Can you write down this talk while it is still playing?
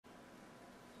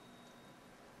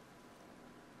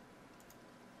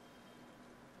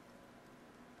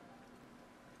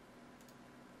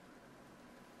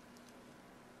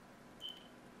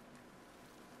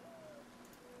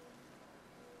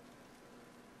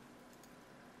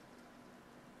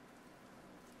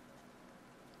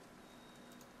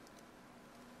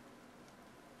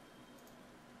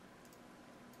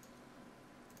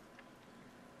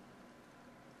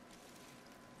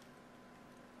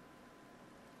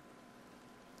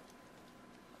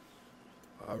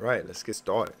Alright, let's get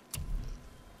started.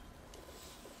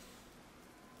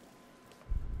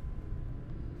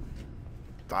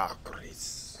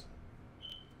 Valkyries.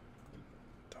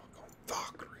 Doggone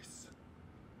Valkyries.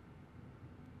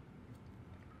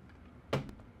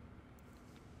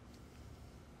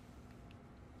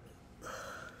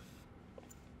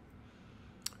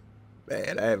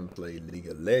 Man, I haven't played League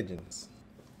of Legends.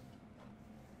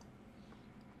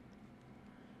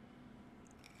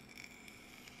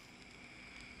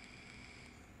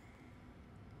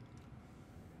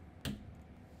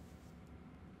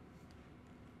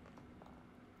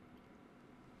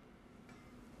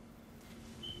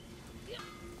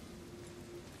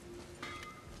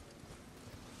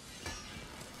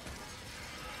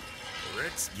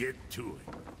 Let's get to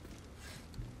it.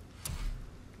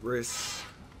 Wrist.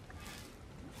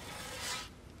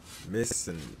 Miss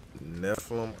and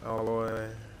Nephilim alloy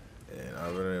and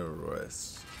Iron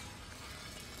Rust.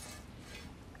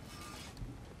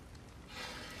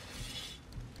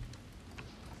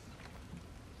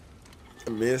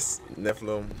 Miss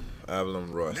Nephilim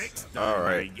Avalon Rust. Next time, all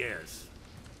right. I guess.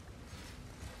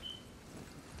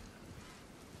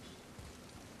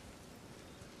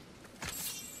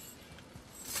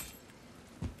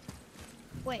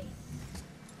 Wait,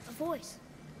 a voice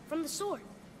from the sword.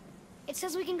 It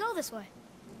says we can go this way.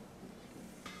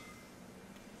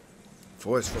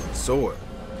 Voice from the sword.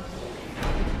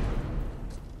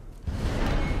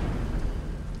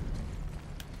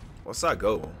 What's our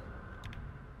goal?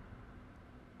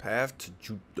 Path to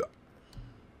Judah.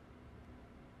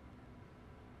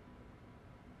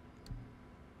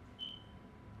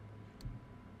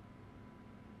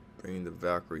 Bring the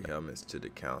Valkyrie helmets to the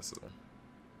council.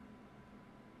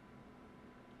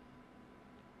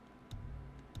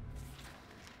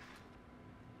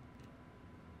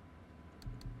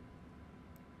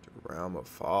 Realm of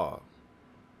Fog.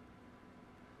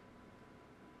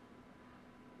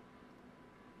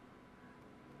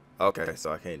 Okay,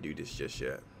 so I can't do this just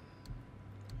yet.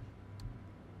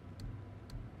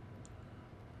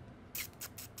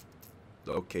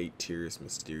 Locate Tyr's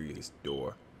mysterious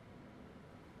door.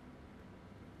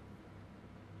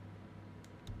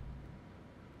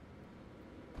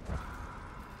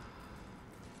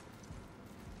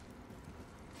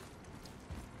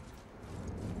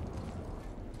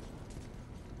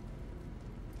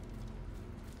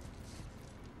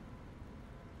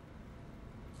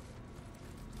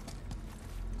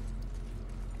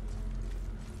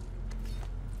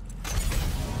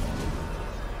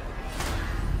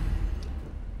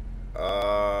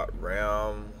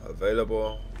 Realm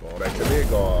available. Going back to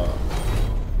Midgard.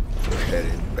 We're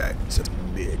heading back to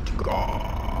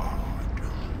Midgard.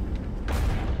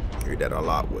 Hear that a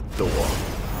lot with Thor.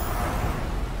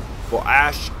 For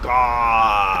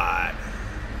Asgard.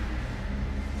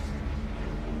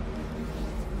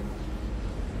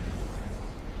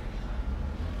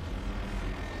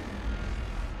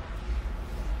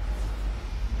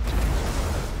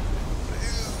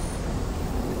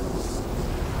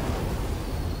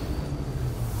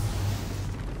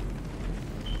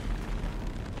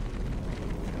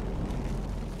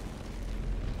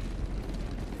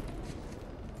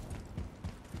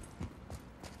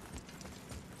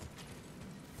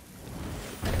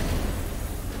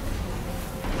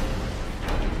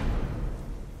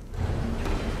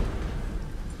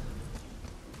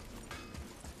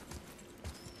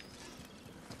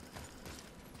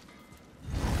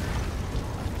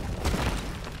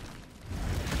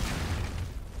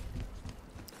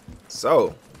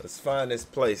 So, let's find this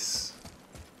place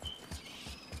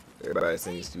everybody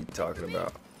seems to be talking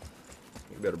about.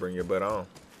 You better bring your butt on.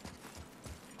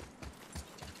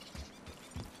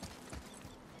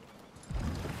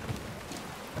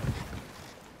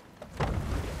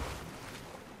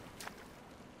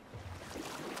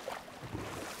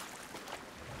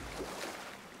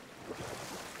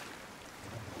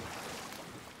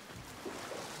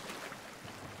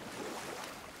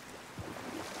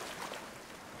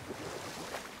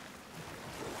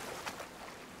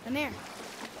 Amir,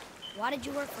 why did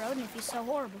you work for Odin if he's so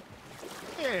horrible?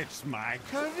 It's my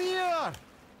career.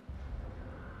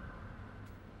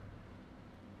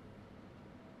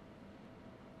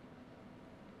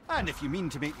 And if you mean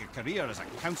to make your career as a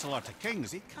counselor to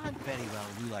kings, he can't very well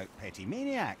rule out petty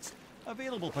maniacs.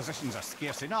 Available positions are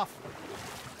scarce enough.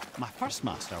 My first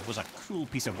master was a cruel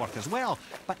piece of work as well,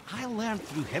 but I learned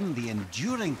through him the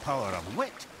enduring power of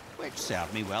wit, which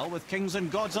served me well with kings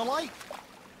and gods alike.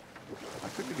 I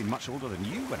couldn't have been much older than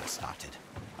you when I started.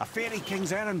 A fairy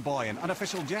king's errand boy and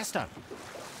unofficial jester.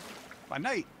 By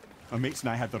night, my mates and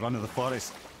I had the run of the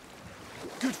forest.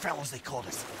 Good fellows they called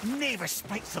us. Knavish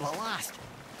spites to the last.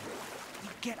 We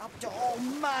get up to all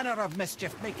manner of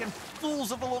mischief, making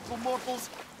fools of the local mortals.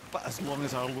 But as long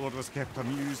as our lord was kept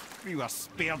amused, we were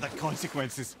spared the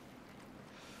consequences.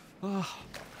 Oh.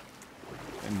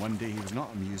 Then one day he was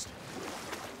not amused,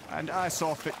 and I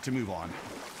saw fit to move on.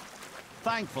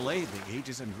 Thankfully, the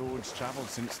ages and roads travelled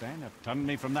since then have turned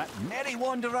me from that merry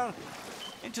wanderer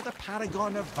into the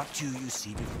paragon of virtue you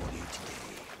see before you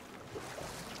today.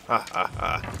 Ha ha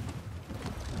ha.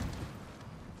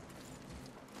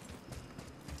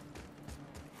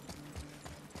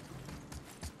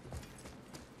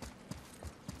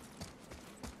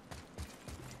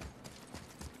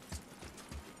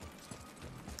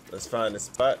 Let's find a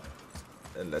spot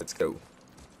and let's go.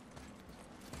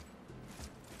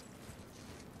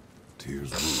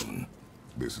 Tears Rune.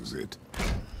 This is it.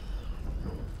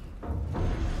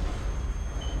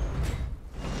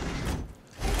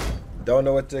 Don't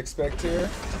know what to expect here.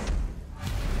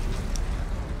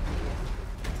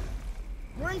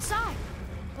 We're inside.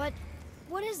 But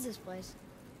what is this place?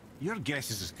 Your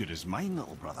guess is as good as mine,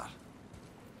 little brother.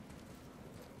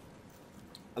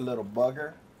 A little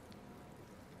bugger.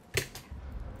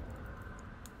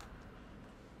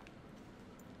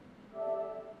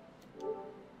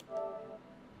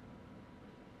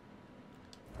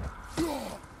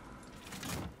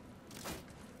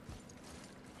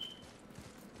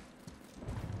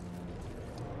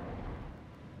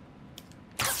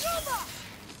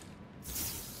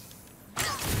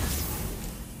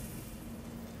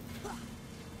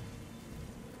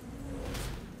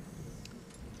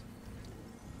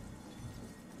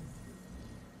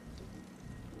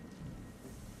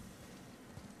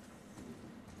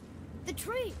 The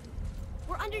tree!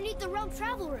 We're underneath the realm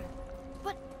travel room.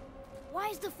 But why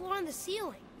is the floor on the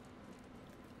ceiling?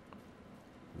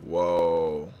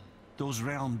 Whoa. Those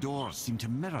realm doors seem to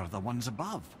mirror the ones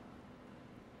above.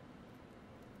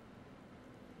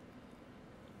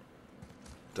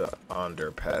 The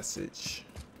under passage.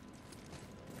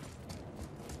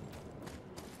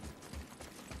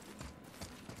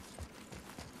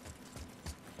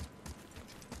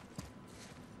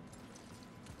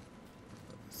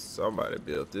 Somebody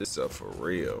built this up for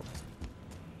real.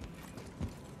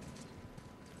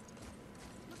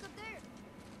 Look up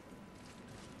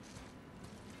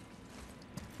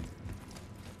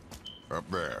there.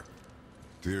 Up there.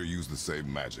 Tyr used the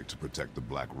same magic to protect the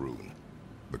Black Rune.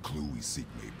 The clue we seek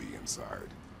may be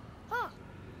inside. Huh.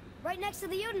 Right next to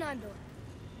the Jotunheim door.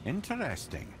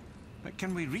 Interesting. But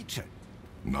can we reach it?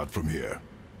 Not from here.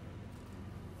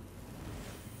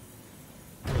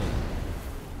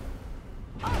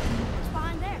 Oh, it's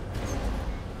behind there.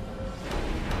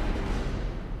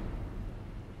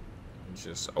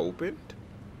 Just opened.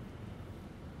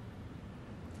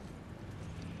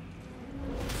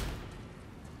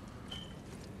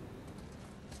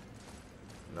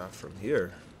 Not from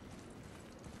here,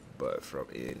 but from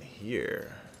in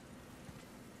here.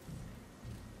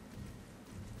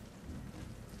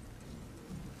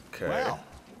 Okay. Well,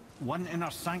 one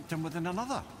inner sanctum within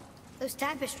another. Those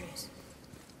tapestries.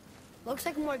 Looks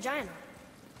like more giant art.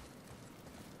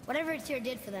 Whatever Tyr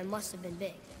did for them must have been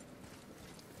big.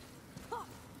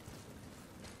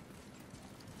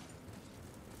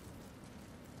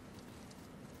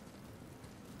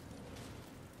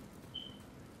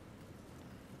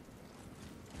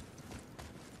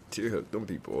 Tyr hooked them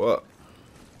people up.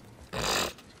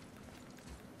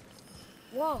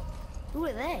 Whoa, who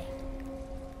are they?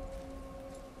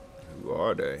 Who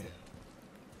are they?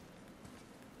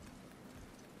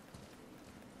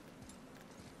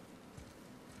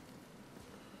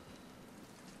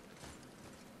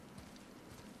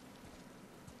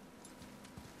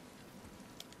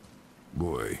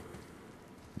 Boy,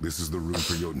 this is the room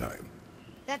for Jotunheim.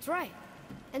 That's right.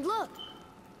 And look,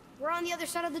 we're on the other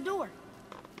side of the door.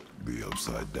 The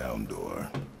upside-down door.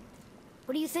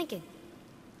 What are you thinking?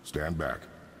 Stand back.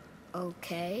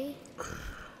 Okay.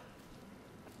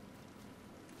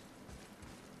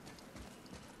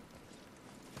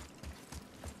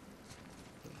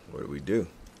 What do we do?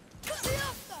 It's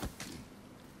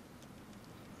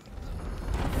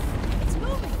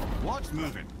moving! What's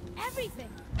moving? Everything!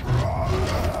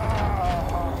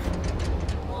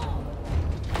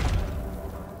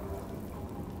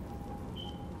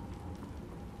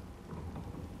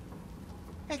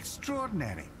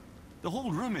 Extraordinary. The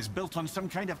whole room is built on some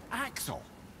kind of axle.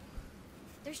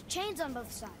 There's chains on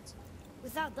both sides.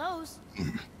 Without those...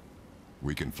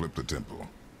 We can flip the temple.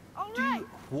 All right!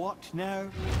 What now?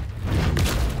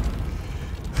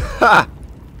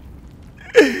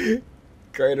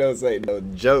 Kratos ain't no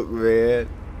joke, man.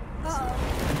 Uh-oh.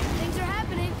 Things are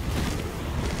happening.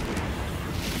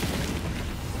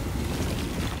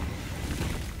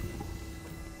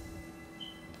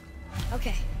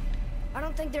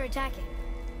 don't think they're attacking.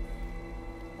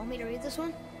 Want me to read this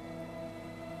one?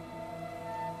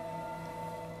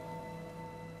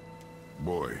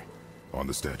 Boy, on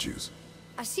the statues.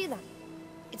 I see them.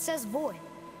 It says void.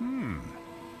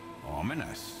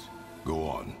 Ominous. Go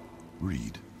on.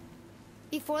 Read.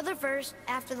 Before the first,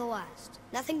 after the last.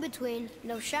 Nothing between,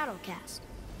 no shadow cast.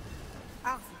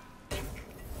 Alpha.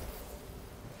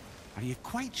 Are you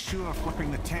quite sure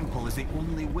flipping the temple is the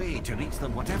only way to reach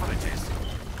them, whatever it is?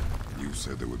 You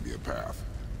said there would be a path.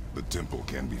 The temple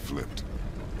can be flipped.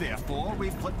 Therefore,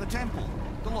 we've flipped the temple.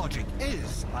 The logic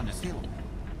is unassailable.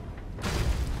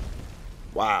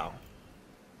 Wow.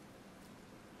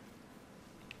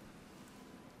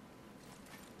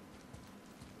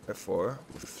 Therefore,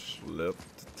 we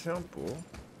flipped the temple.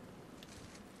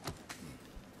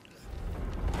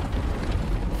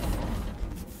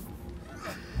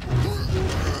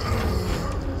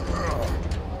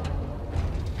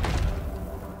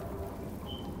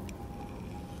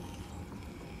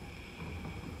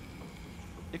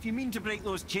 If you mean to break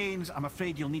those chains, I'm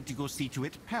afraid you'll need to go see to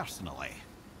it personally.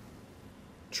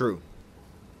 True.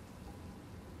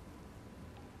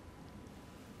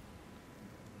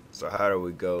 So how do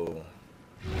we go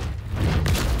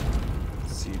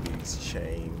see these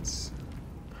chains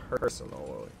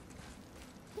personally?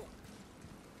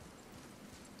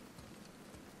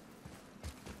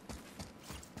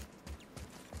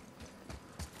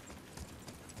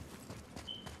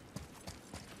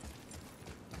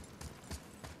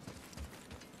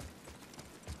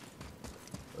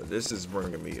 This is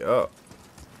bringing me up.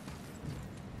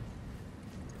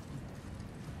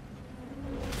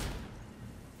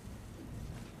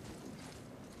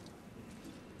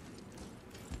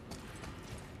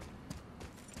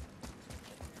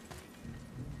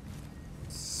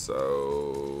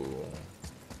 So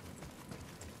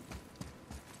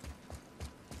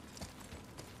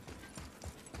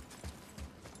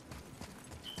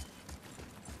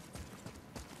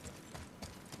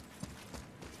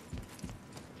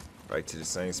right to the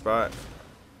same spot.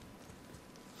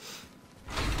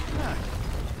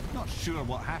 Not sure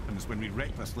what happens when we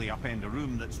recklessly upend a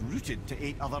room that's rooted to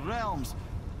 8 other realms.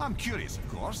 I'm curious, of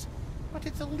course, but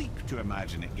it's a leap to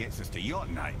imagine it gets us to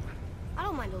Jotunheim. I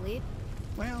don't mind a lead.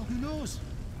 Well, who knows?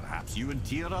 Perhaps you and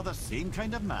Tyr are the same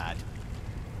kind of mad.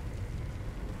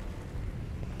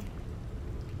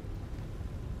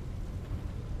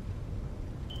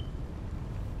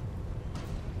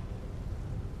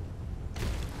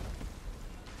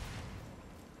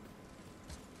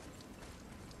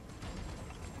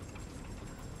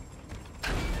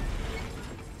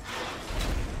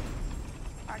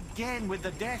 Again with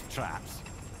the death traps.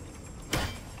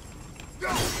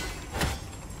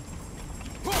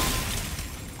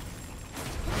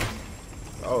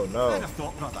 Oh no. I'd have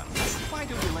thought, brother. Why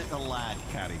don't you let the lad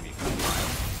carry me for a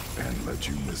while? And let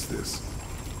you miss this.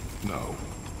 No.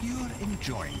 You're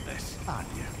enjoying this, aren't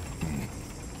you?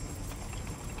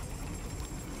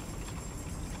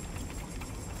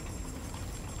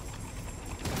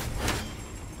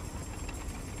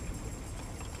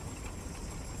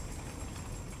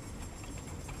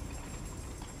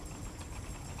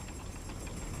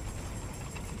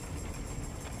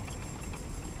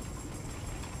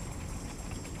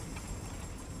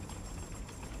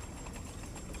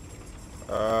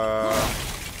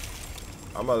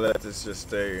 I'm gonna let this just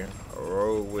stay.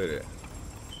 Roll with it.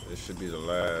 This should be the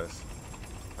last.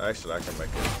 Actually, I can make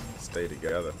it stay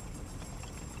together.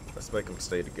 Let's make them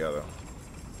stay together.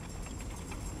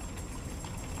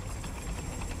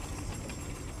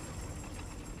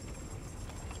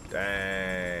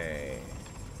 Dang.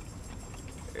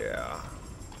 Yeah.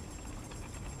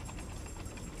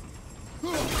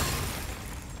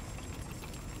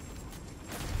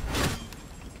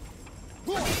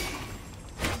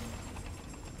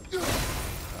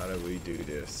 How do we do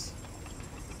this?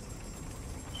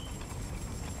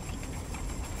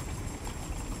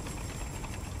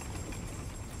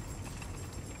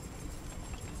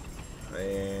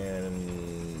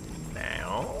 And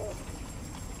now?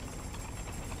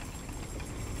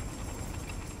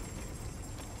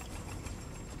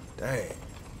 Dang.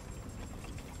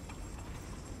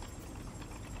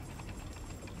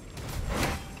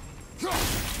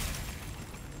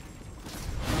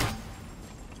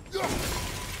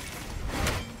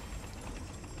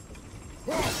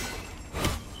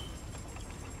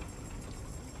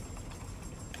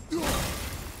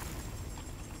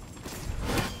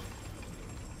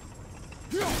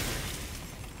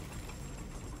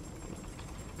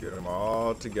 Get them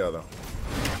all together.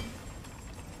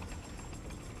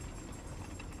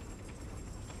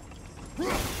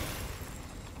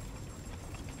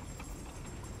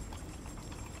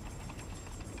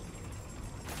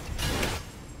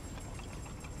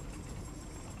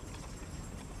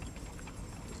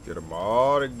 Get them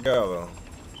all together.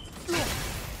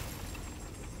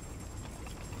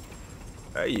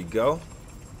 There you go.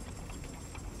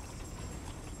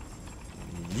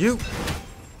 You.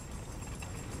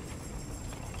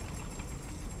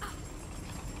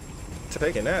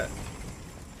 Taking that.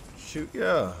 Shoot,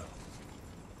 yeah.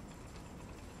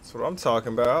 That's what I'm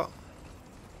talking about.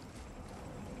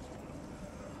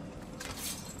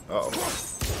 Uh-oh.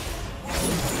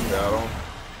 Got him.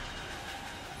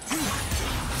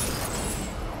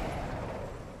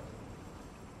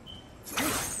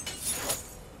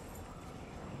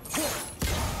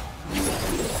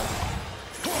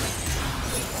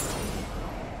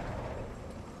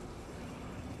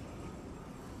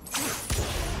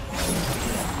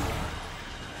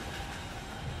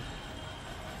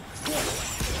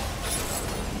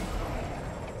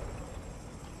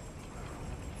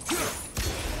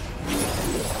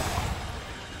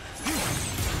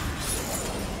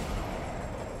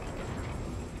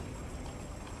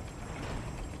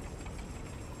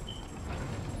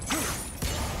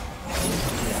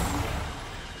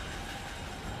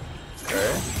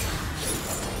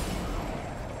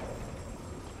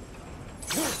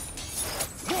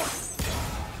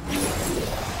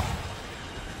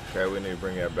 Okay, we need to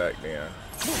bring that back then.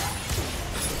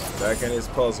 Back in his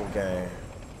puzzle game.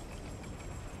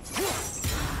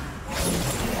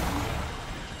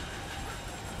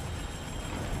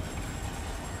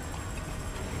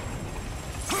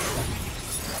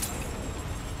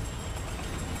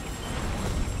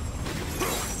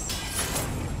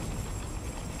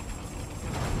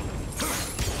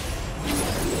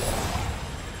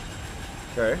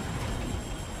 Okay.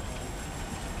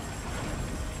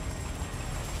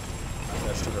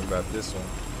 Let's talk about this one.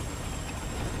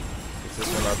 Get this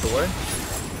one out the way.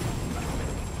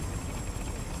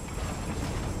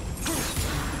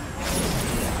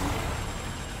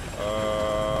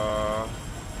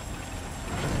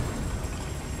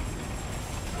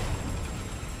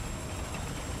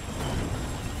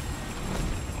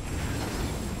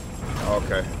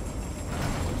 Okay.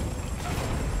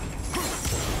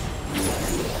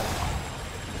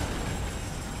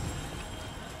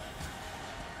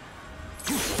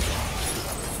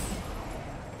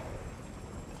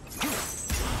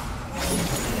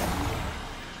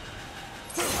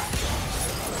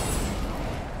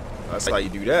 That's how you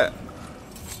do that.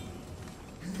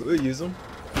 We'll use them.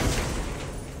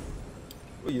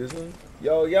 We'll use them.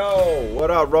 Yo, yo, what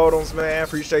up, Rodoms, man?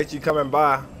 Appreciate you coming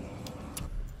by.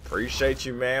 Appreciate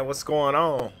you, man. What's going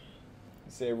on? You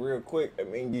said real quick, I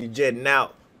mean, you jetting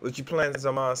out. What you playing,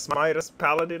 some Smite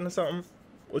Paladin or something?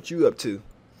 What you up to?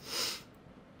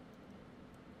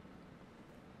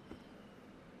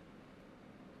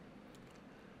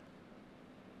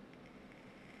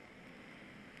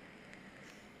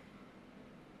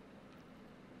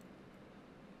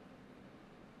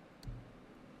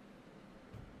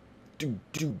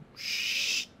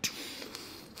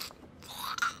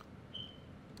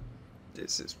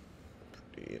 This is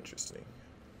pretty interesting.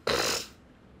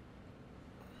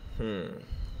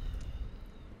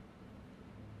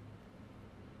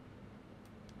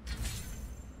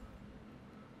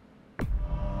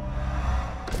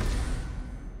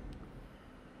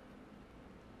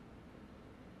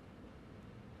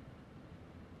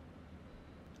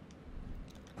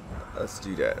 Let's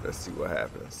do that. Let's see what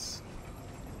happens.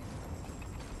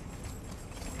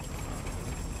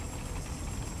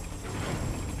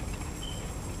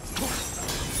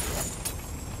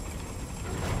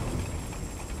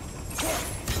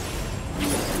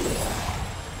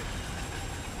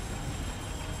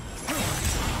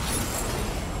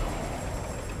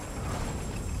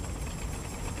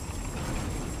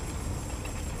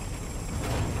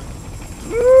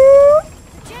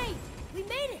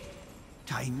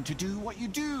 Time to do what you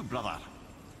do, brother.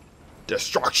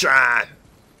 Destruction!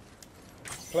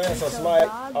 Playing some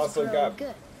Smite, also got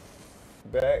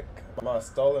back my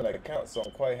stolen account, so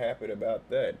I'm quite happy about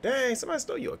that. Dang, somebody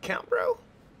stole your account, bro?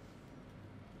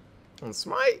 On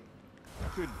Smite?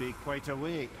 Could be quite a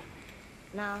wait.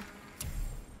 No.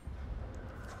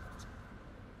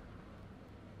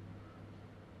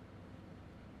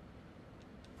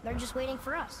 They're just waiting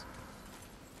for us.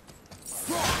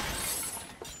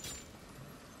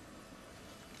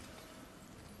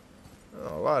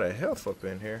 Oh, a lot of health up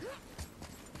in here.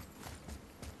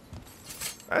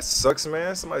 That sucks,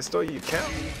 man. Somebody stole your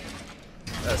account.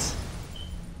 That's...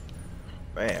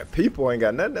 Man, people ain't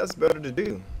got nothing else better to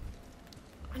do.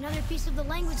 Another piece of the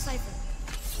language cipher.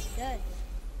 Good.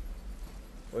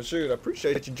 Well, shoot, I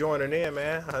appreciate you joining in,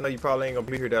 man. I know you probably ain't gonna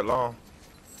be here that long.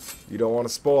 You don't want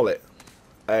to spoil it.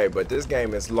 Hey, but this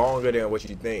game is longer than what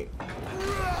you think.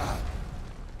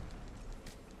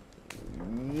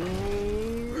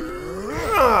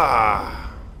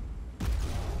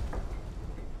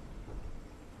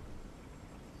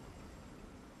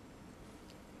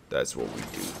 That's what we do.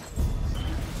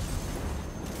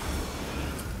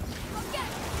 Okay,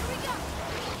 here we go.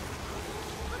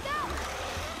 Look out!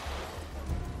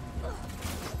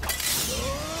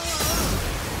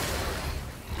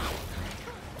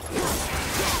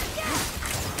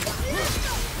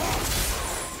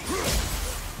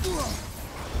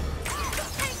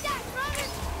 Take that, brother!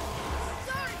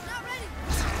 Sorry, not ready.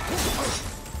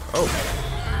 Oh.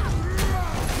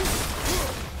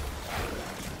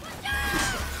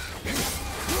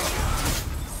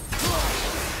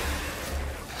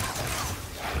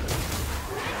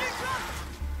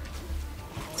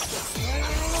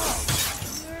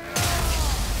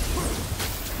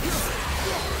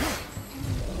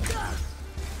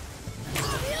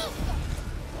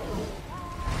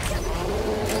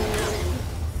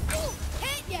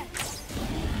 Hit ya!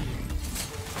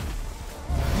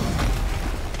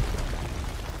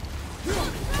 Get away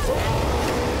from it!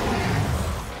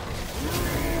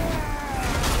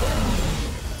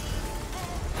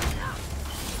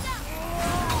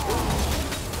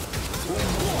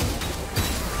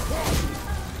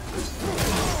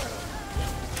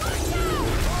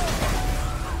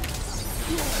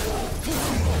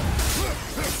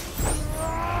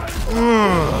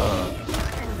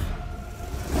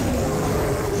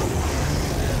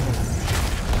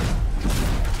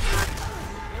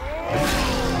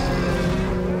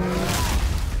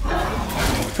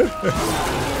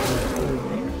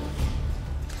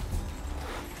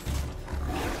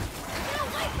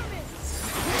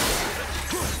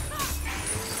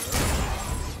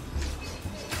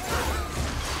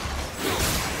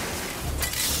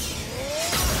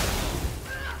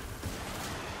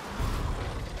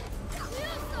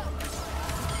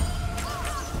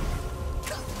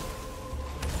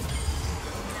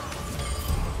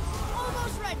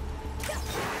 Almost ready.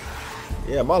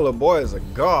 Yeah, my little boy is a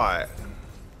god.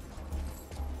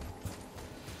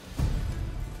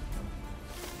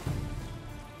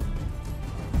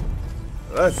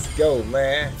 Let's go,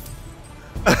 man.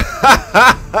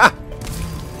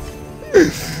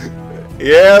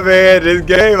 Yeah, man, this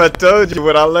game, I told you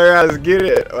when I learn how to get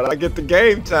it, when I get the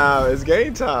game time, it's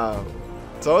game time.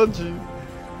 Told you.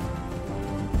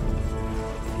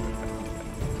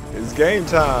 It's game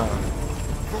time.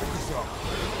 Focus up.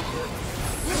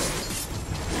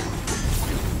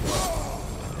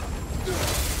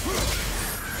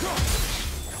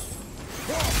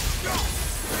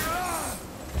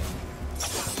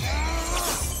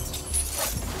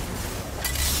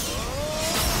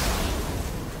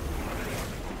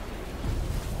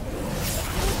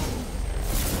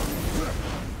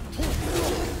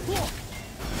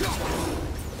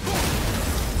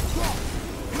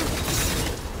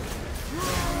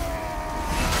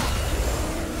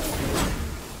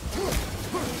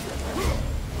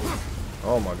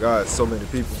 Oh my god, so many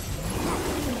people.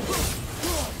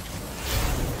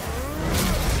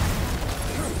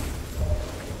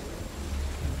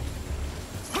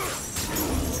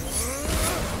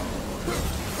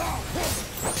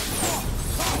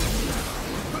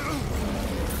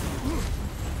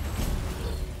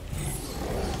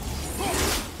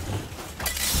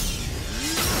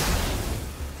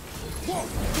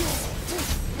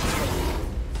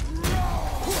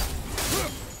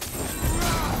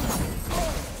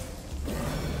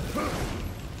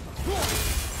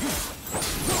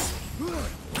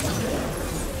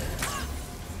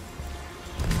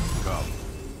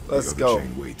 Let's go.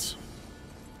 Chain waits.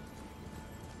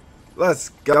 Let's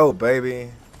go, baby.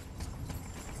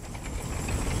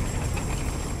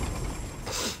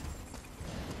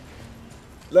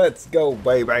 Let's go,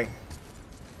 baby.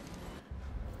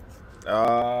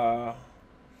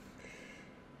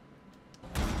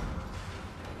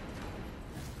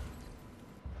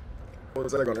 What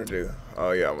was I gonna do?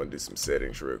 Oh yeah, I'm gonna do some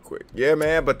settings real quick. Yeah,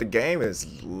 man, but the game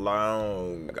is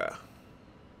long.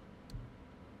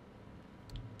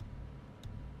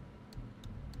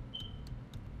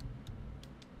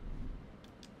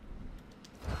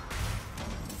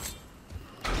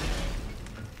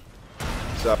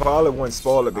 So I probably wouldn't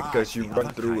spoil it because you run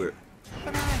through it.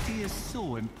 Variety is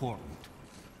so important.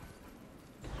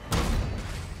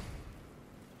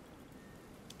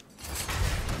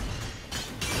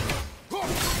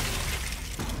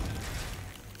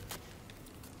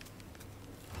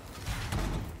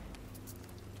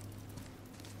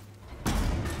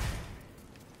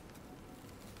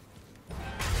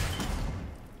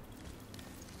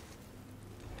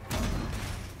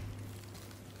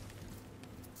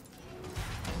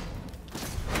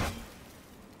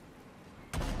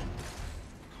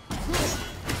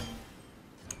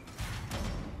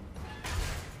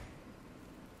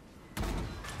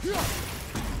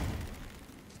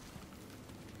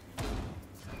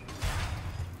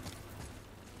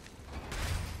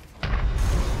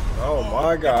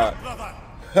 my god.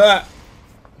 Ha!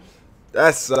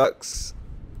 That sucks.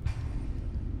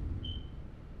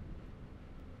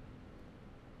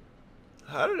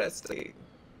 How did that stay?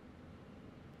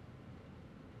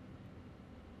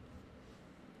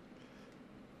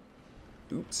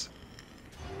 Oops.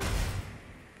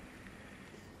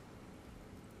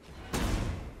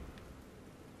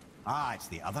 Ah, it's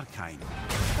the other kind.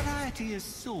 Variety is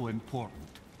so important.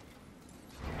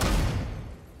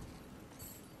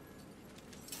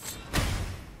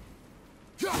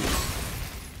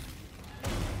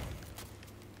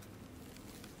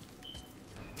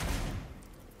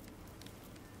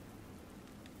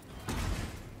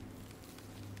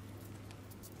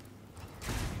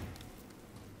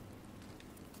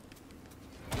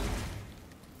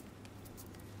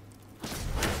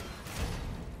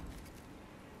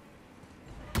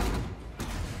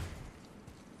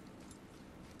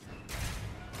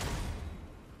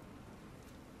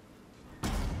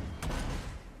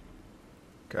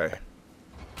 Okay.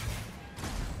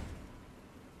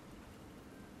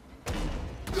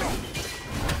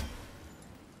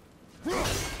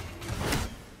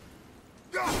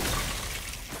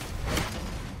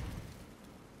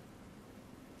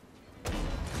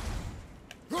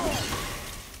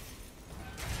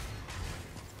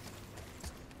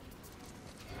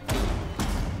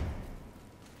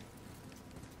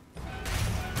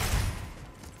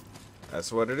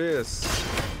 That's what it is.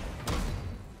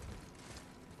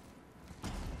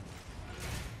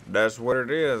 That's what it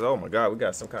is. Oh my god, we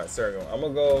got some kind of cereal. I'm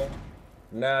gonna go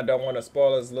now. I don't want to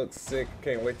spoil us. Looks sick.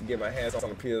 Can't wait to get my hands on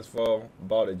the PS4.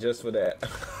 Bought it just for that.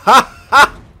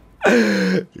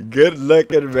 Good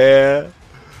looking, man.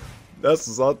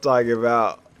 That's what I'm talking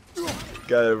about.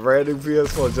 Got a brand new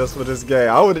PS4 just for this game.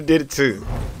 I would have did it too.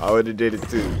 I would have did it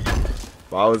too.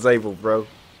 If I was able, bro.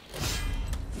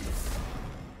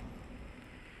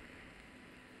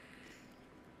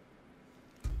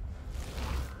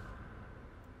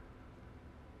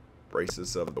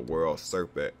 Races of the world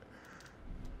serpent.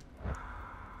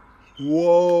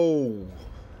 Whoa.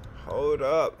 Hold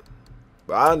up.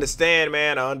 But I understand,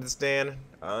 man. I understand.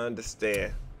 I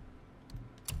understand.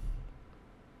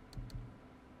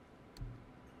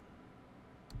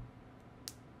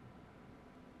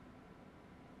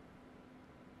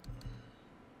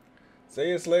 See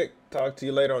you, Slick. Talk to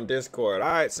you later on Discord.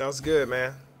 Alright, sounds good,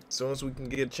 man. As soon as we can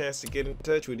get a chance to get in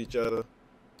touch with each other.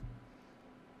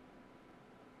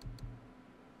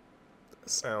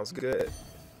 Sounds good.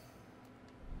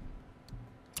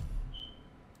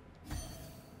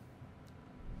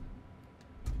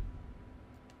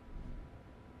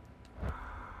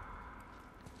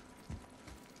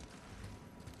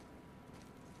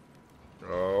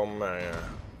 Oh man.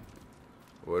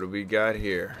 What do we got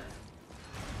here?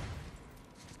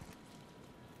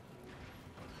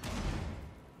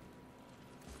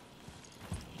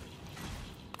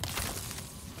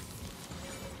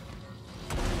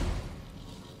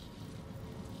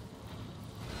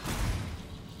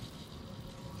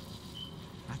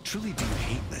 I truly do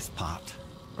hate this part.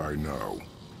 I know.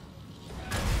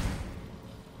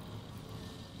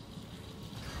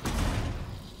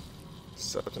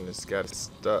 Something that's got it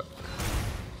stuck.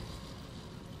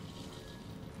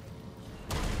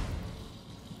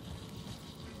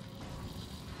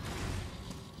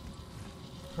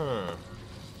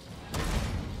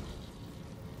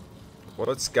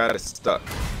 What's got it stuck?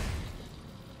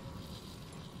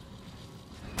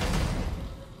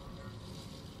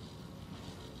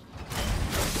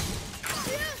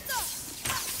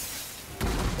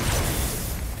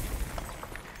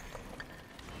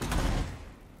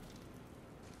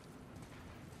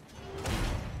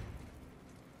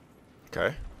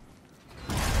 Okay.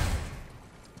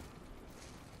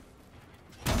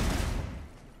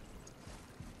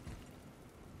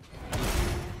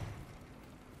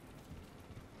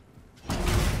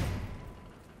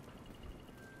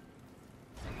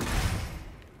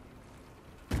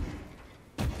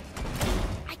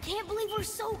 I can't believe we're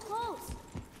so close.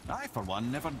 I, for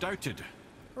one, never doubted.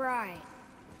 Right.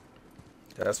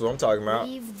 That's what I'm talking about.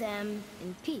 Leave them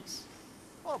in peace.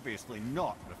 Obviously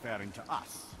not referring to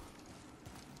us.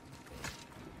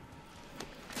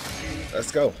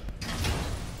 Let's go.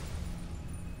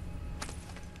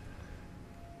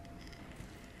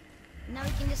 Now we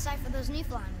can decipher those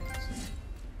Nephilim runes.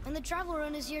 And the travel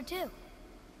rune is here too.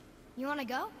 You wanna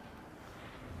go?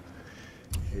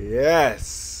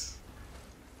 Yes.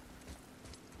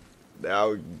 Now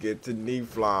we can get to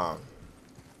Nephilim.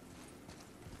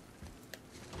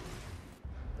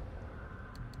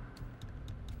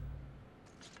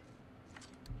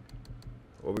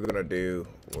 what we're gonna do,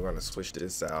 we're gonna switch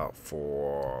this out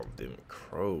for them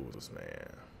crows, man.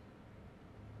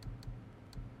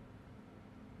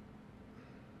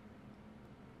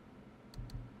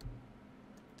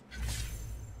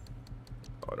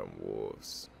 Oh, them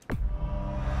wolves.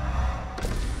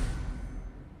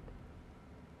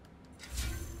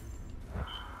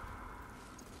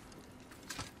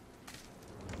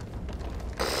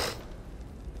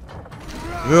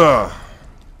 Yeah,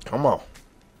 come on.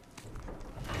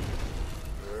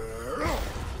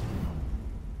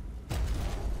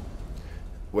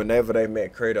 Whenever they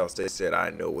met Kratos, they said, "I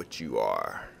know what you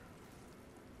are."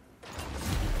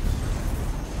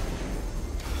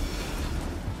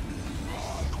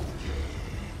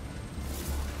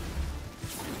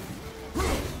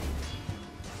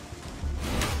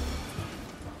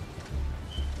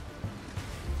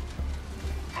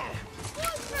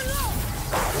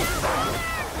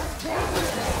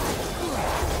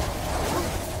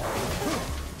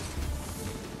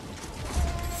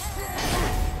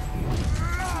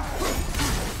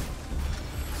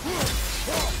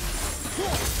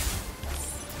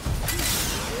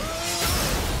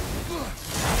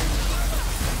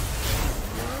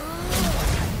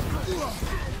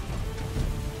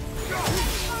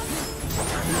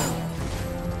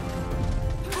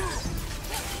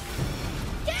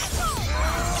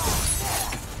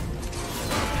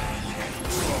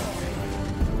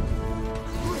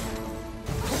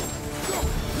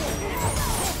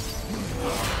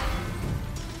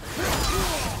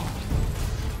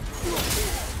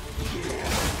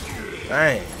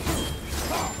 Dang.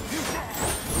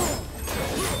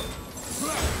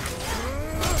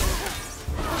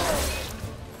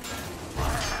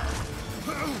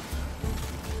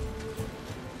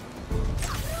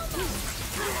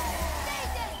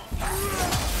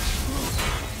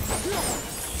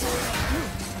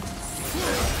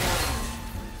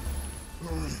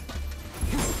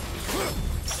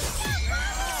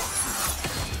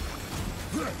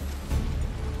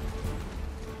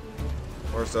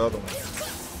 Where's the other one?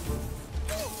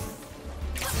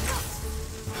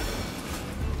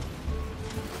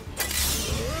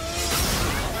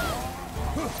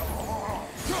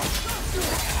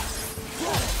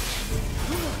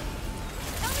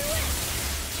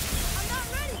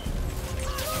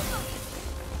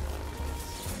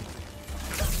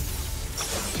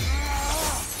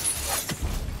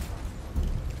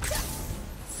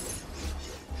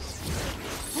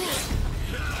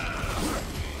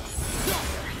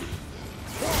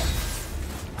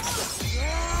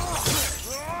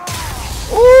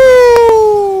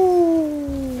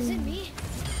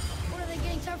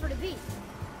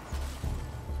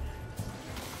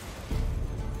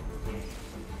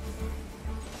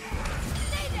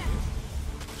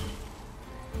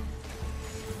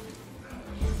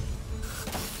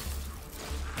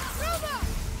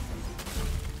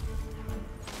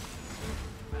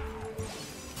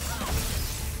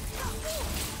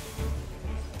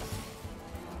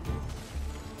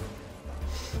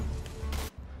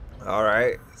 All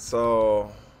right,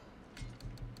 so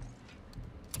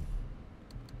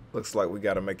looks like we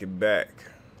got to make it back.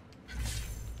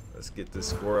 Let's get this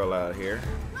squirrel out here.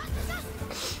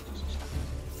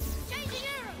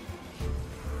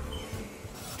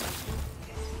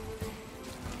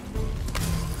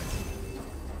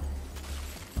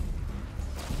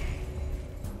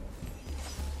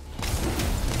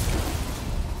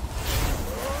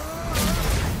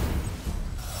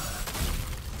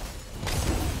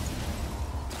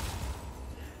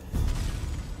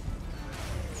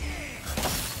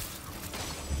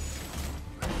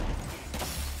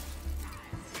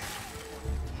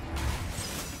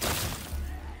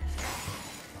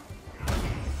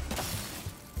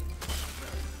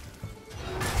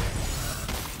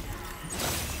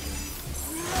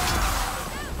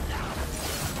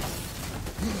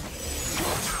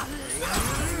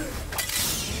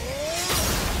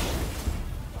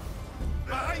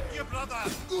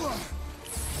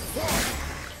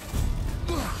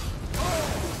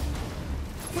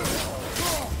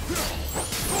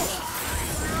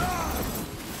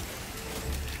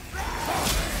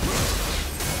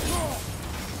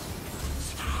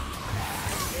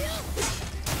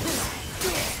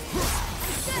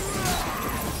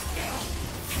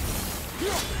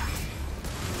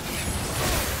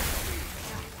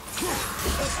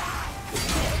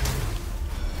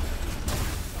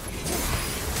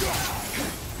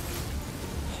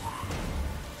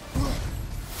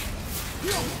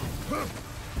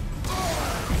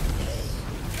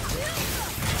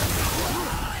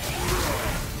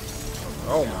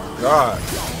 Oh my God.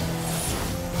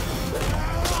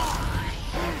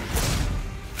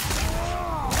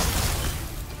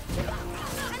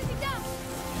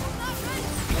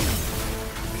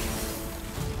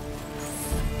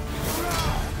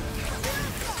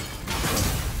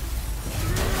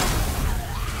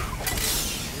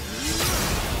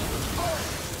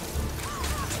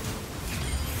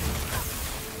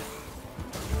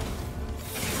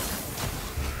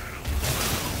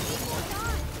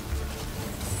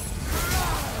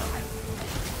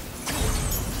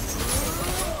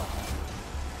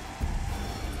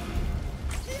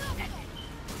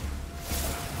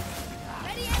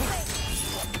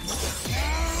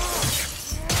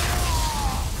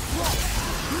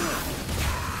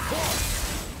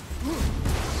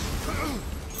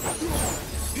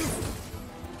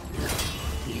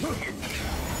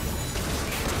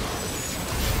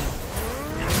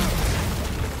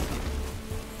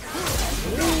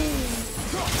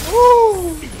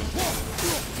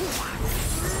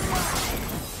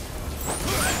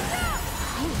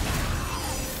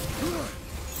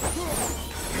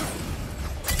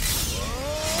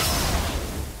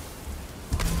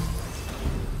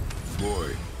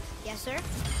 Yes, sir.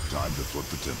 Time to flip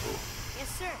the temple. Yes,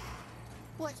 sir.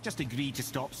 Let's just agree to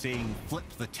stop saying flip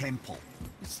the temple.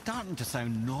 It's starting to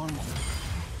sound normal.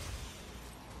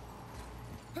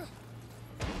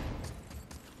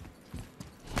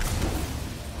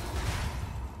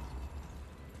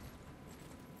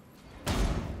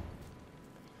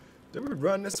 Did we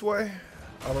run this way?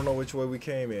 I don't know which way we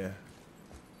came in.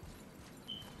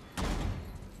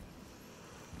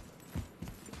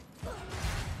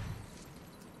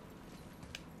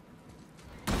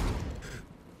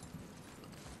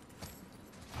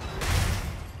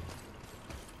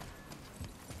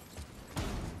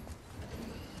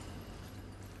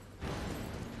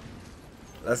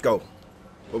 Let's go.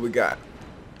 What we got?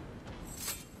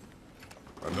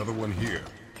 Another one here.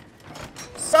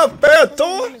 What's up,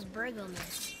 Ferrator? His burglar man. I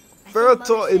think Ferrator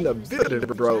Mother in said the he was building, looking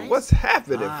for bro. giants. What's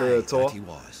happening, Aye, Ferrator? that he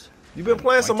was. You been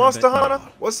playing some Quite a Monster bit Hunter? more.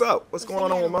 What's up? What's Looks going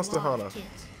like on he with had a Monster lot Hunter? of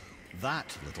kids.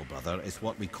 That, little brother, is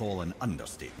what we call an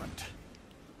understatement.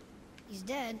 He's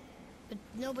dead, but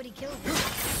nobody killed him.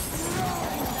 He's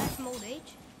back from old age.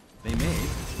 They may.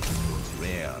 It's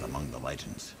rare among the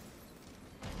legends.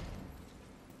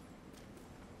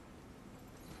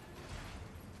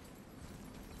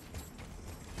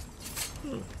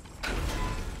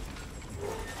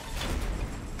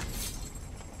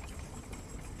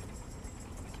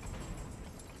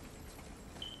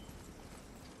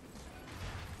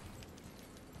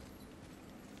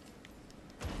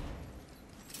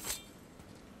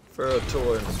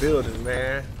 Ferrator in the building,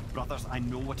 man. Brothers, I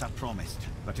know what I promised,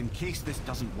 but in case this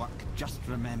doesn't work, just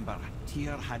remember,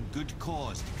 Tyr had good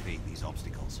cause to create these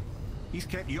obstacles. He's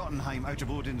kept Jotunheim out of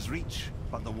Odin's reach,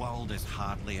 but the world is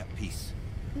hardly at peace.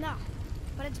 No,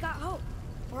 but it's got hope.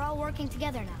 We're all working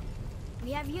together now.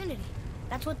 We have unity.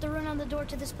 That's what the rune on the door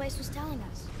to this place was telling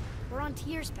us. We're on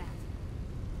Tyr's path.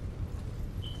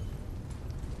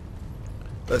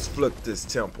 Let's flip this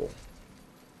temple.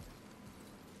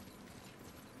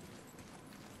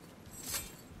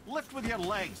 Lift with your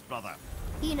legs, brother.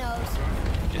 He knows.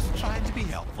 Just trying to be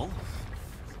helpful.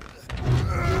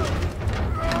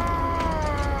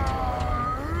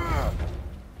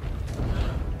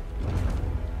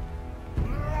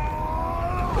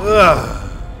 Ugh.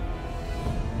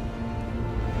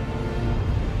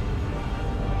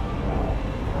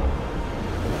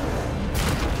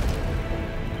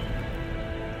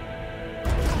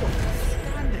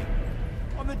 Standing.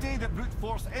 On the day that brute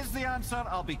force is the answer,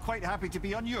 I'll be quite happy to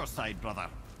be on your side, brother.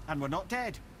 And we're not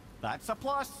dead. That's a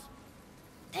plus.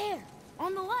 There,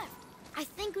 on the left. I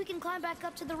think we can climb back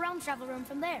up to the realm travel room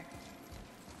from there.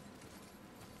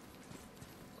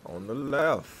 On the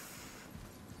left.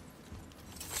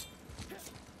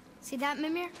 See that,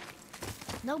 Mimir?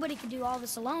 Nobody can do all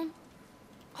this alone.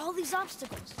 All these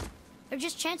obstacles. They're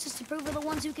just chances to prove we're the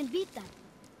ones who can beat them.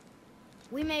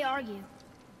 We may argue.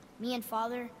 Me and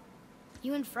Father,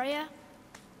 you and Freya,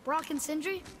 Brock and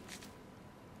Sindri.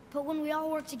 But when we all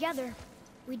work together,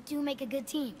 we do make a good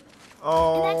team.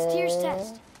 Oh. And that's Tyr's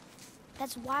test.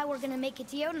 That's why we're gonna make it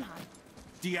to Jotunheim.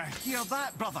 Do you hear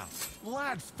that, brother?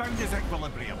 Lad's found his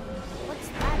equilibrium. What's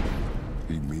that?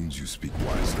 He means you speak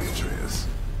wisely, Atreus.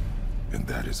 And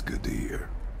that is good to hear.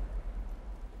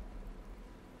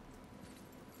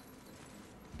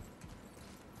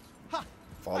 Ha!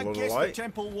 Follow I the guess light. the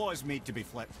temple was made to be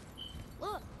flipped.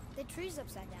 Look, the tree's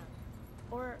upside down.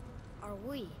 Or are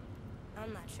we?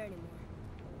 I'm not sure anymore.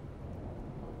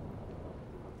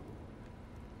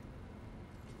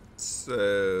 So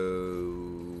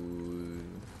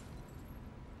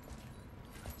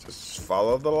just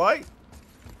follow the light.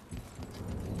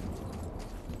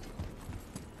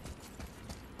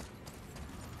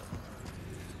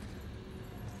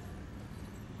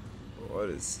 What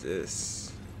is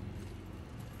this?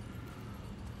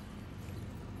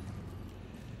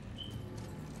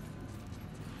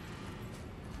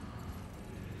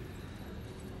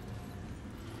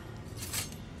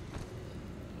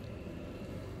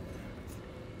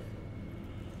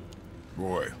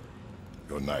 Boy,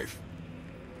 your knife.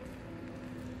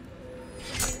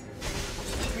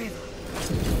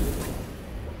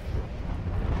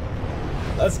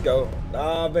 Let's go.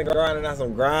 I've been grinding out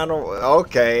some grind.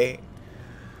 Okay.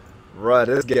 Bruh,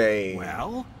 this game.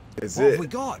 Well, Is what it? have we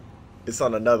got? It's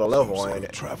on another level, Some sort ain't of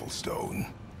it? travel stone.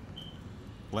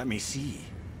 Let me see.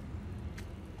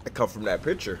 I come from that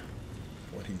picture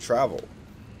when he traveled.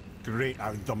 Great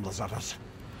Ardumlazaras.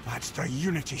 That's the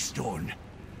Unity Stone.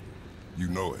 You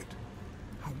know it.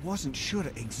 I wasn't sure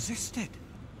it existed.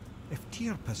 If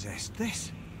Tyr possessed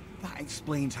this, that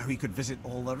explains how he could visit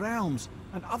all the realms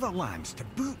and other lands to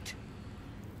boot.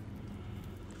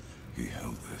 He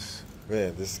held this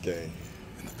Man, this game.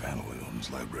 in the panel in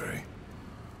Orm's library.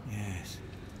 Yes.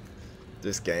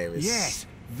 This game is Yes,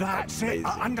 that's amazing. it.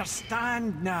 I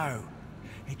understand now.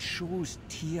 It shows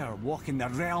Tyr walking the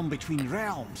realm between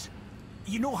realms.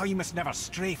 You know how you must never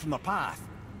stray from the path?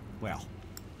 Well,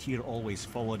 Tyr always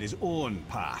followed his own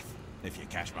path, if you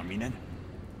catch my meaning.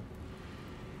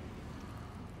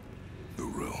 The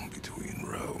realm between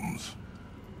realms.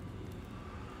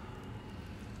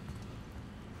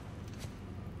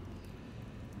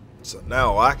 So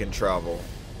now I can travel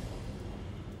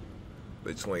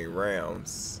between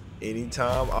realms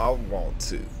anytime I want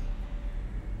to.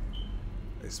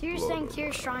 So you're saying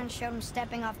Tyr's shrine showed him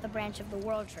stepping off the branch of the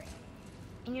world tree.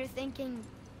 And you're thinking,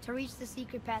 to reach the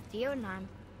secret path to Jotunheim,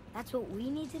 that's what we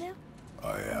need to do?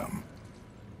 I am.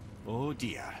 Oh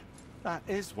dear. That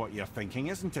is what you're thinking,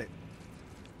 isn't it?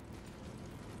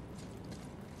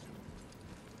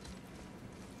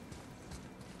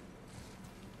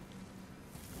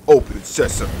 Open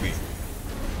sesame.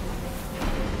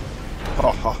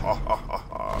 Ha ha ha ha ha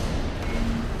ha.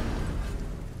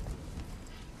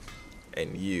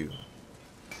 And you.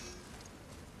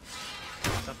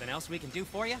 Something else we can do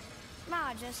for you?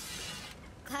 Nah, just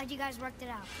glad you guys worked it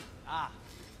out. Ah.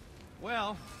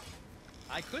 Well,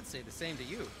 I could say the same to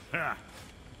you. Ha!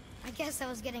 I guess I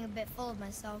was getting a bit full of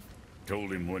myself.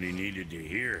 Told him what he needed to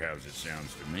hear, how's it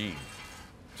sounds to me.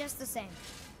 Just the same.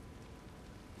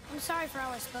 I'm sorry for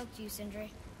how I spoke to you,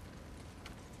 Sindri.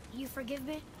 You forgive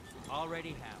me?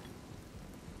 Already have.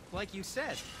 Like you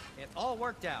said, it all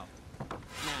worked out.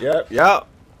 Now, Yep.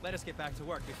 let us get back to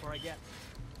work before I get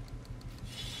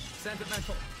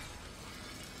sentimental.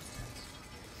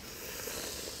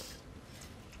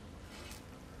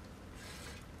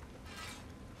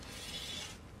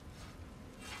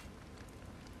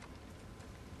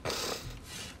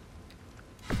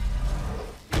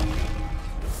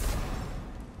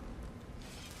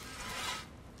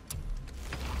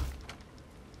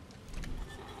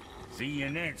 See you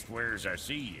next, where's I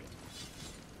see you.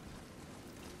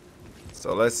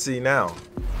 So let's see now.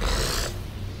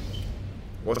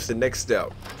 What's the next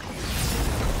step?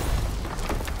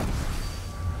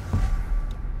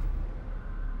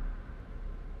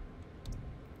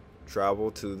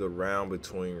 Travel to the realm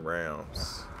between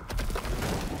realms.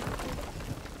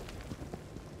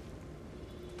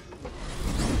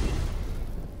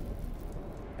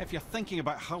 If you're thinking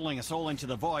about hurling us all into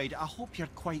the void, I hope you're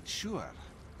quite sure.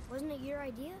 Wasn't it your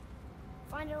idea?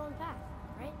 Find our own path,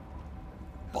 right?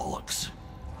 Bollocks.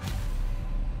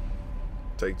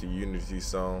 Take the Unity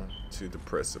Stone to the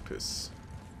precipice.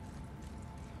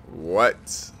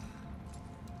 What?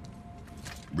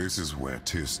 This is where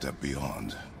Tyr stepped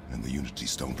beyond, and the Unity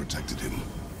Stone protected him.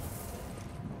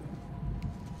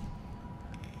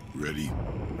 Ready?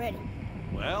 Ready.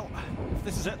 Well, if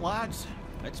this is it, lads,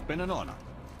 it's been an honor.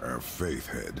 Our faith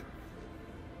head.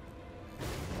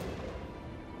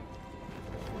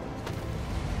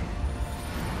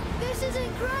 This is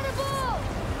incredible!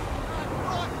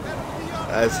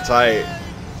 That's tight.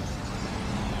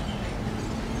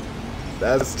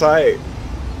 That's tight.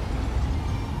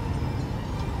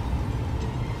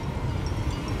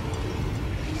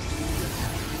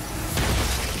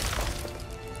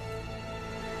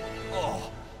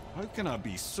 Oh, how can I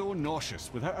be so nauseous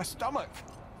without a stomach?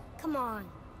 Come on,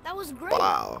 that was great.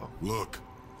 Wow. Look!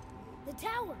 The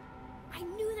tower. I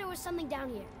knew there was something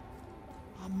down here.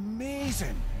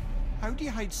 Amazing. How do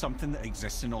you hide something that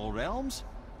exists in all realms?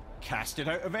 Cast it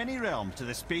out of any realm to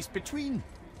the space between.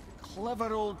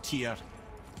 Clever old Tyr.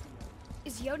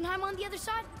 Is Jotunheim on the other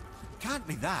side? Can't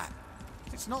be that.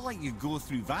 It's not like you go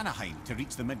through Vanaheim to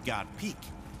reach the Midgard Peak.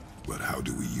 But how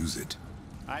do we use it?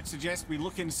 I'd suggest we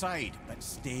look inside, but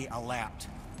stay alert.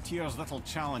 Tyr's little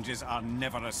challenges are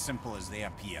never as simple as they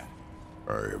appear.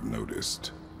 I have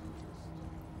noticed.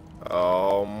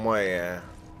 Oh man.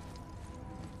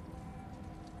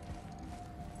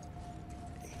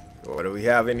 What do we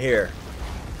have in here?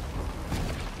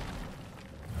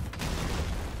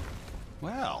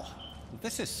 Well,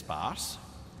 this is sparse.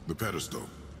 The pedestal.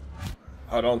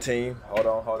 Hold on, team. Hold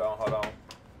on.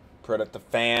 Put up the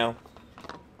fam.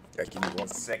 Give me 1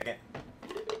 second.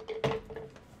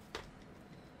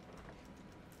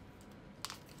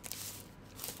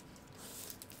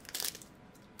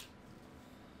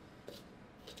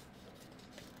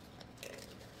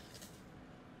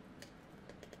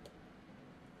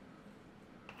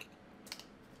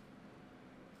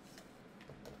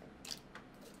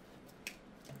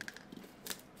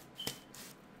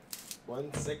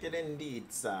 One second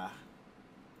indeed, sir.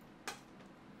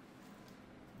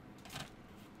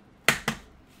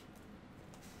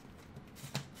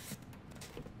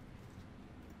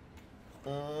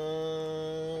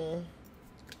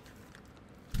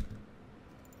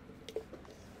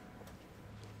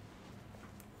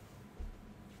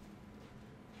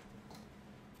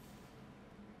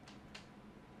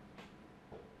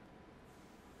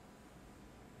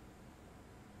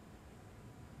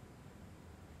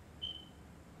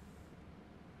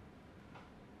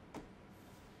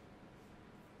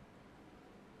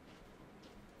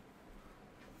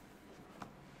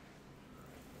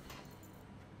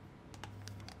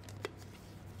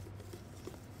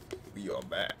 We are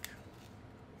back.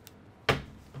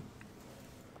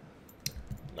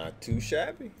 Not too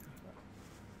shabby.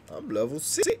 I'm level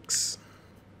 6.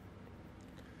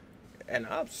 And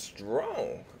I'm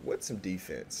strong with some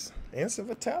defense. And some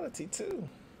vitality too.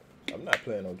 I'm not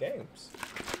playing no games.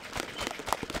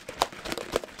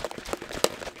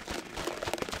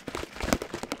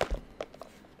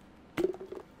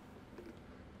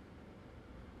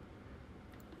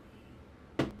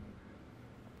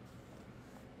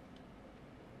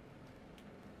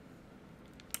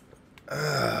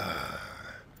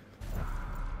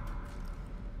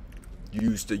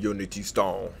 Use the Unity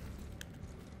Stone.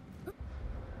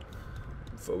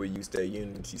 Before we use that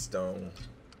Unity Stone,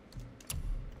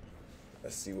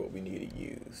 let's see what we need to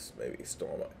use. Maybe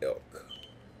Storm of Elk.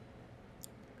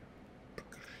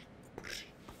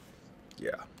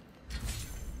 Yeah.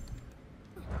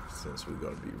 Since we're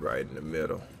gonna be right in the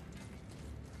middle.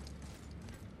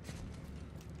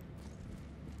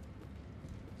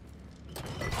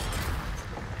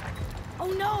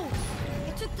 Oh no!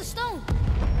 It took the stone!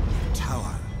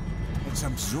 Tower. It's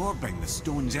absorbing the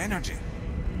stone's energy.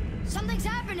 Something's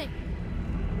happening!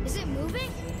 Is it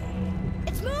moving?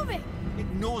 It's moving! It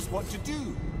knows what to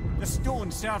do. The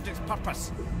stone served its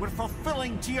purpose. We're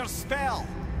fulfilling Tyr's spell.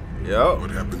 Yep.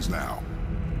 What happens now?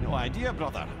 No idea,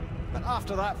 brother. But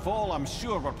after that fall, I'm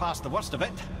sure we're past the worst of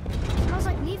it. Smells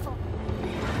like Nephil.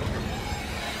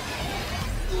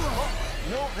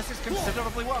 No, this is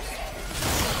considerably worse.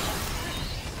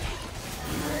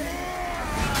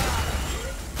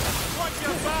 Watch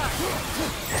your back!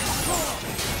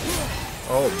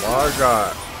 Oh my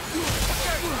god.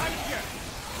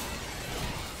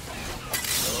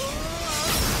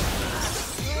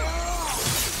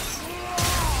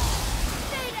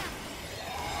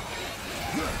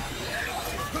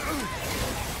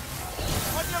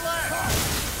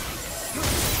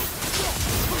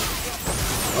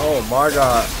 Oh my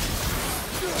god.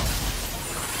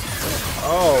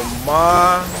 Oh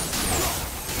my.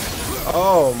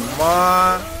 Oh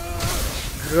my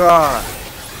god.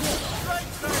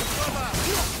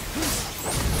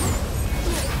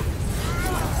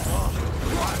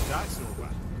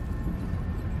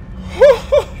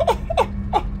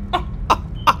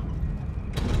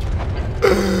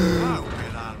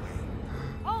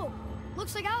 Oh,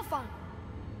 looks like Alphon.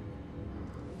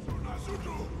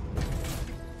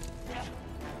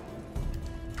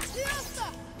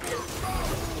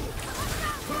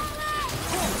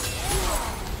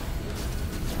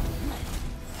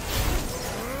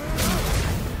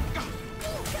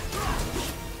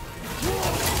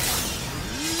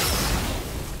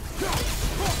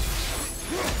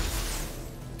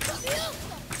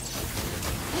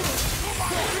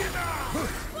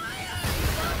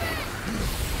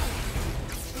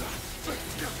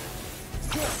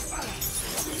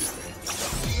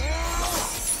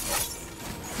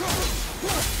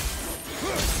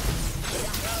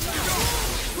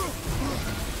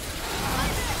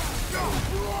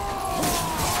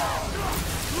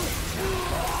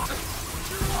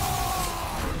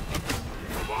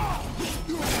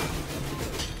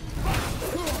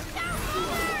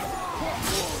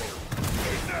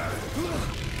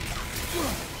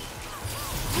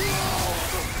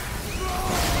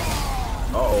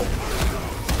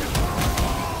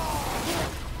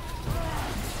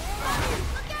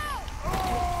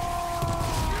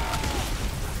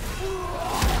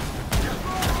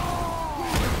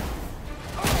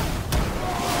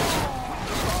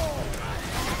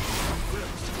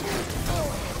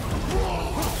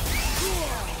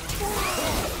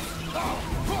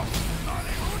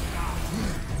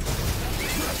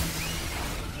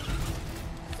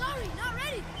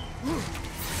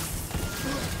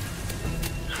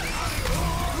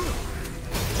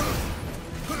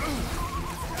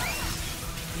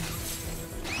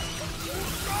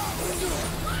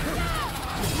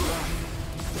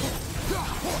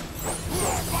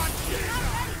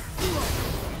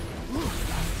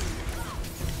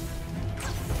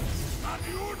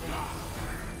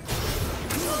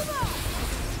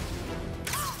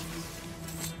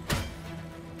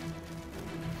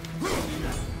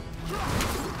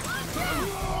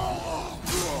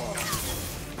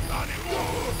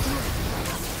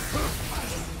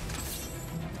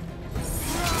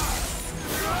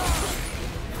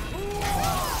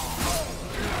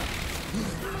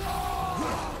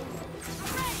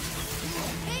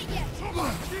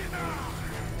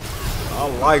 I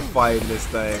like fighting this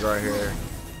thing right here.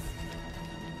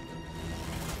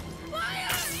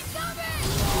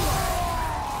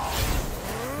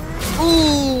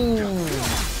 Ooh!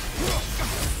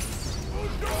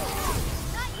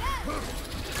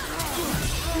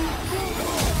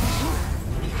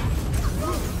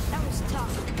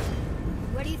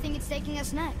 taking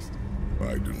us next?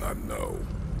 I do not know.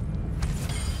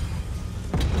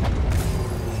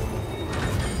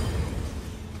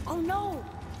 Oh no!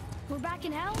 We're back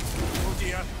in hell? Oh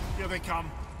dear, here they come.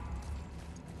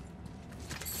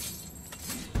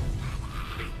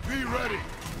 Be ready!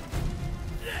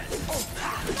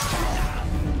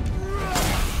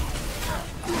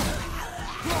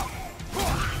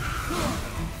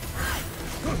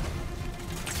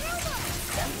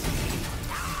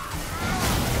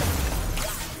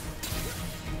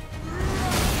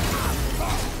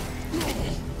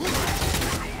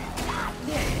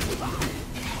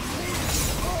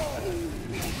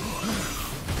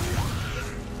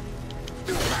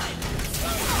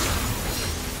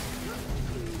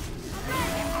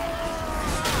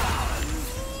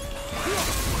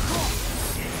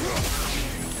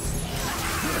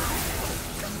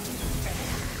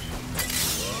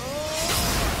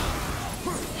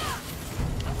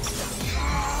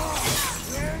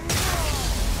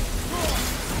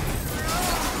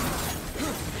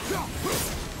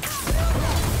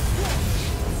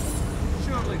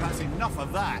 Surely that's enough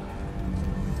of that.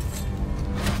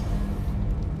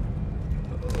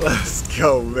 Let's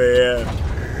go, man.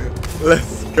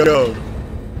 Let's go.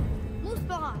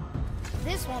 Muspelheim.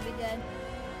 This won't be good.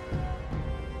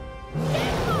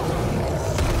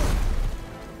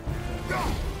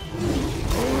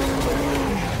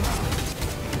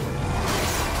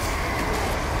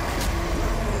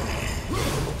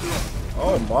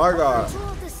 Oh my god. Two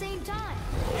at the same time.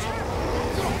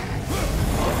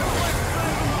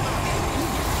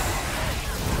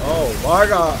 Oh my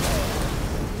god.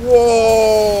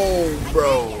 Whoa,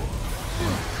 bro.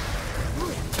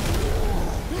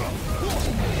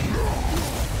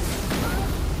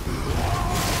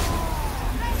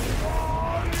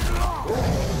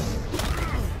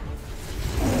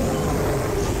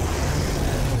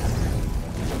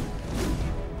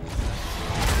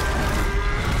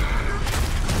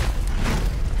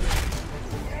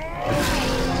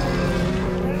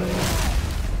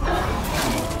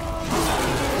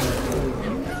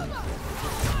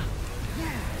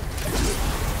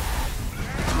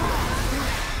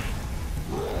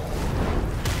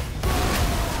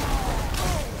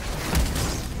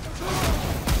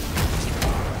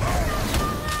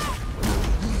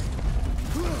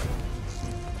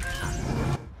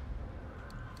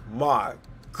 My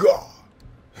god.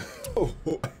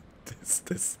 What is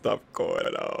this stuff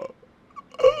going on?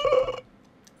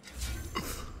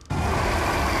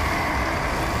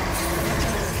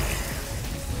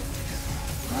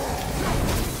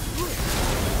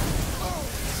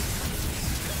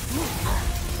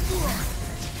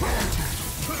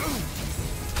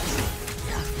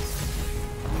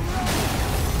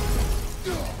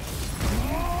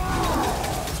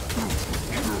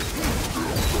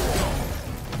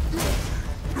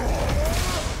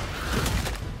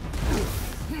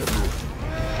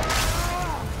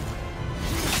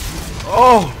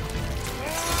 Oh!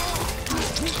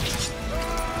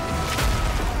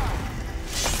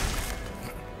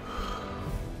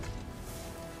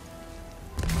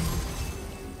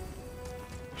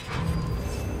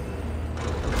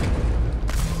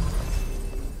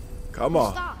 Come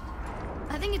on. Stop.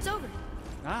 I think it's over.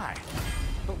 Aye,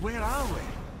 but where are we?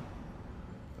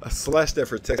 A slash that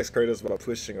protects Kratos by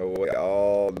pushing away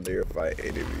all nearby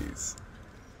enemies.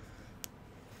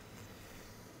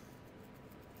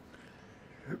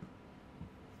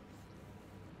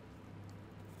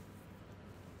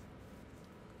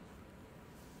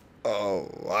 Oh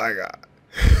my god.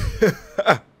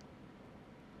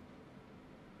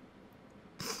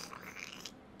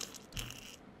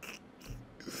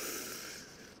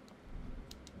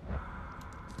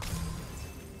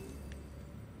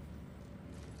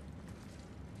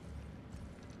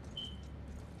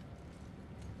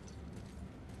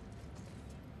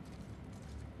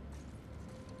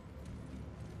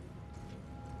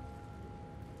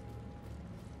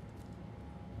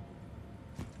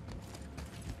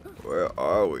 Where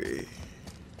are we?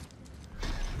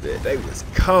 They was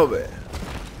coming.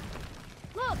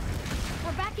 Look,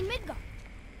 we're back in Midgard.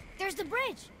 There's the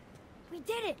bridge. We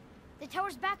did it. The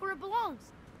tower's back where it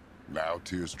belongs. Now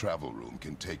Tyr's travel room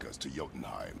can take us to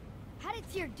Jotunheim. How did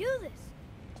Tyr do this?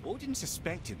 Odin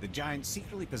suspected the giants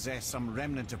secretly possessed some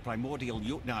remnant of primordial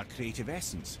Jotnar creative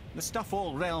essence, the stuff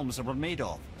all realms were made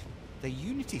of. The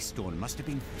Unity Stone must have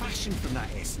been fashioned from that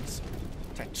essence.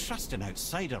 To trust an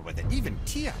outsider with it, even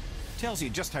Tyr, tells you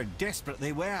just how desperate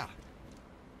they were.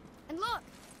 And look,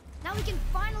 now we can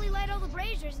finally light all the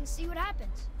braziers and see what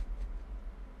happens.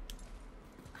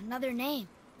 Another name.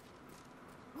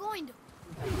 Going to.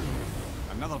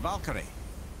 Another Valkyrie.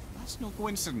 That's no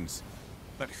coincidence.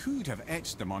 but who'd have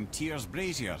etched them on Tyr's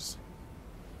braziers?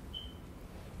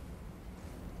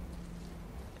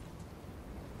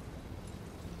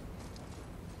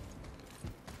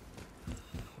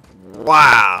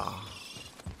 Wow.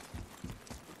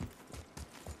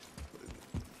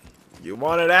 You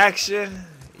wanted action?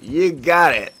 You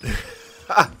got it.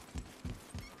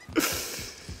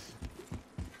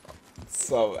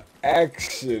 Some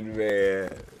action,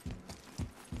 man.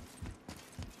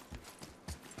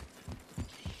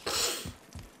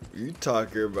 You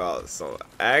talking about some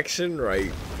action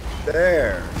right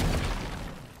there.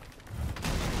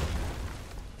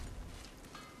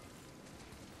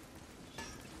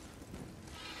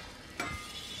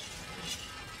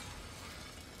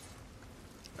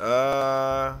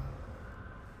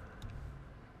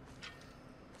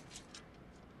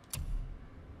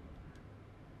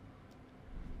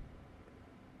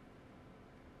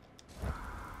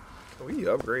 Can we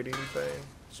upgrade anything?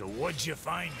 So what'd you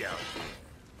find out?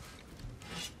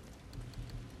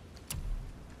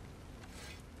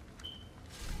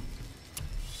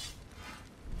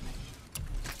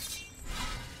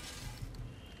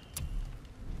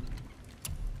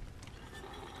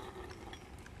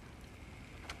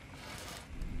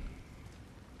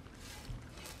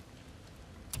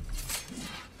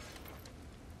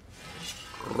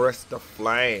 Crest the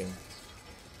flame.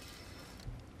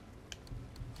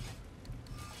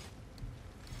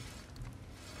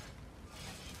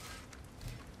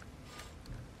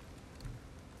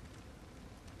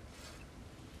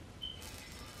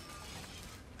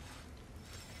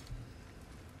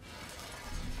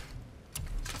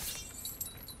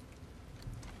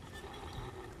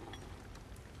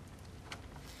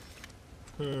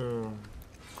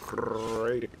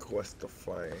 Great quest of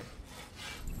flame.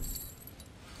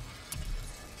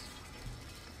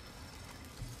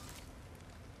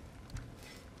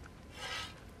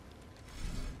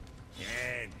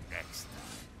 And next time.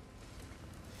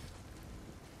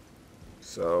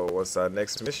 So, what's our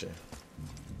next mission?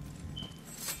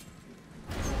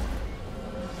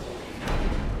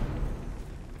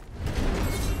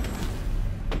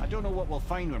 I don't know what we'll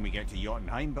find when we get to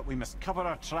Jotunheim, but we must cover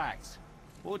our tracks.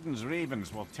 Odin's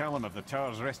ravens will tell him of the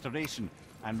tower's restoration,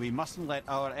 and we mustn't let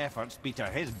our efforts be to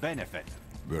his benefit.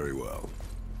 Very well.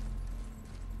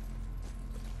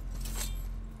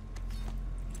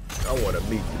 I want to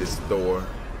meet this Thor.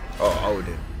 Oh,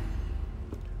 Odin.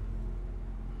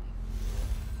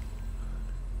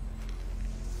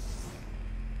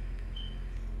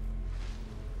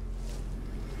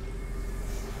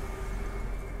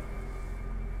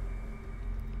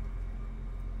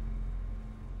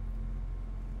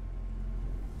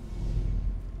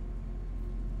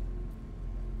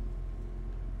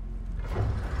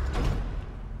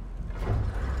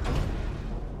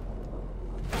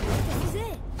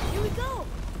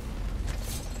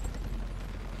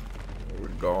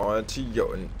 Going to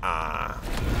Jotun.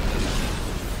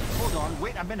 Hold on,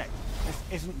 wait a minute. This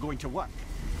isn't going to work.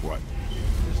 What?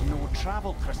 There's no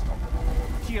travel crystal.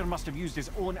 Tyr must have used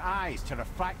his own eyes to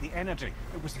refract the energy.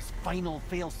 It was his final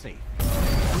failsafe.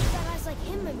 You've got eyes like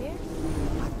him, Mimir.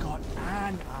 I've got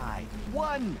an eye.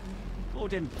 One!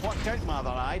 Odin plucked out my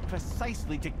other eye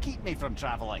precisely to keep me from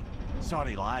traveling.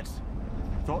 Sorry, lads.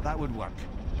 Thought that would work.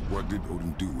 What did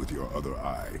Odin do with your other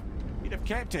eye? He'd have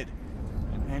kept it.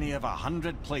 In any of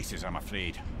 100 places, I'm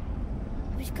afraid.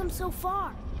 We've come so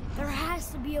far. There has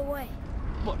to be a way.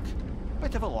 Look,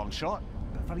 bit of a long shot,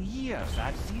 but for years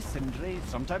I'd see Sindri,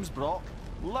 sometimes Brock,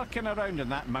 lurking around in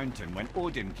that mountain when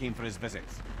Odin came for his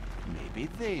visits. Maybe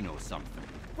they know something.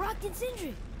 Brock and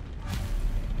Sindri.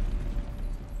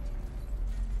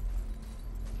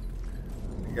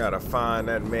 You gotta find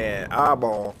that man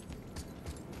eyeball.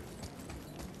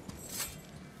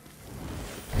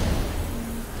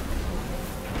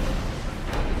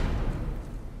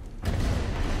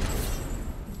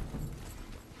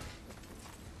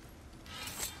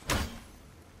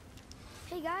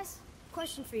 Hey guys,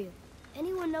 question for you.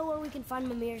 Anyone know where we can find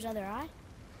Mimir's other eye?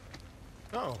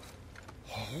 Oh.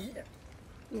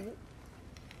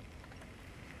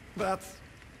 That's...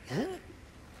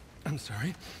 I'm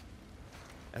sorry.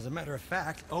 As a matter of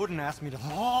fact, Odin asked me to...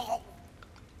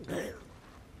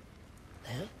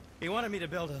 He wanted me to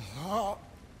build a...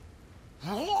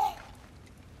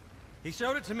 He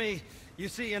showed it to me, you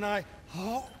see, and I...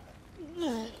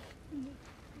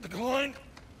 Declined.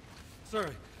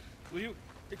 Sorry. Will you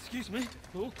excuse me?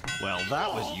 Oh. Well,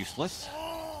 that was useless.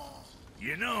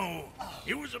 You know,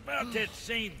 it was about that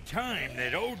same time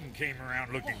that Odin came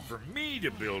around looking for me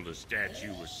to build a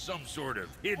statue with some sort of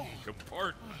hidden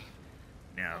compartment.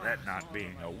 Now that not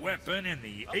being a weapon and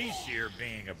the Aesir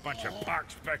being a bunch of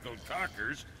pock-speckled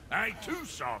cockers, I too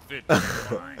saw fit to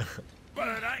decline.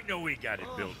 But I know we got it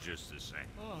built just the same.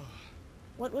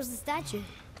 What was the statue?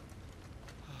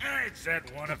 It's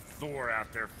that one of Thor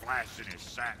out there flashing his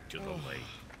sack to the lake.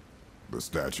 The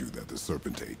statue that the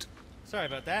serpent ate. Sorry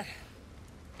about that.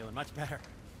 Feeling much better.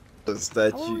 The How are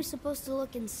statue. we supposed to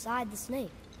look inside the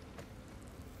snake?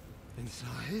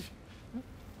 Inside?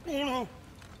 Oh no!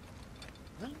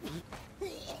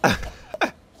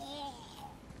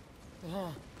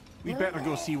 We better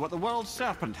go see what the world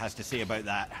serpent has to say about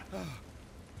that.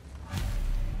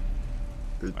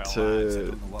 The Well, lads, I turn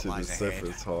don't know what to the lies ahead.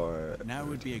 surface hard. Now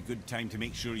would be a good time to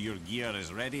make sure your gear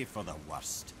is ready for the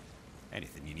worst.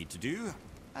 Anything you need to do,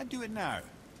 I'd do it now.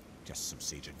 Just some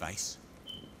sage advice.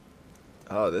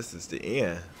 Oh, this is the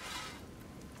end.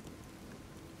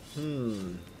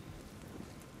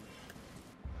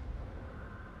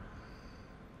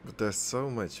 But there's so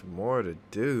much more to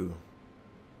do.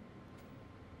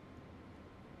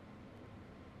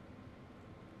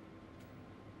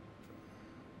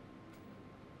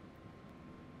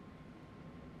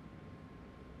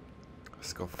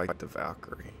 Let's go fight the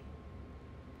Valkyrie.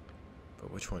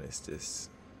 But which one is this?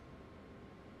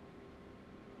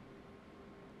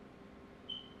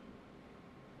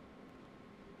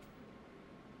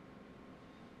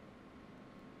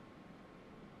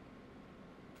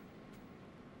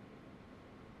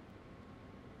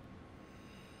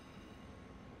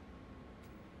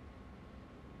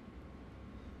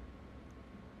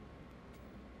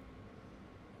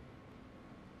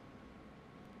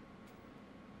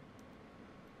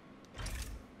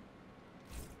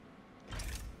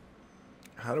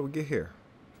 How do we get here?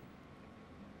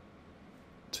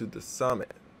 To the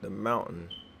summit, the mountain.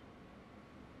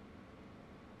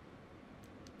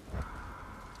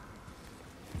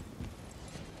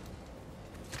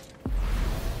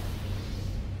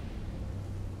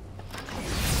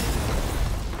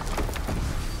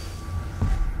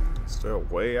 Is there a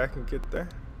way I can get there?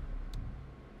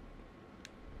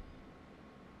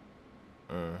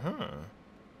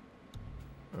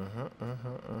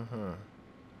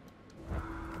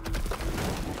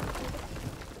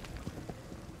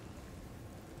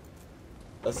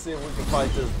 Let's see if we can fight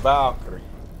this Valkyrie.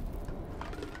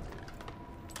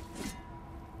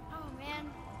 Oh man,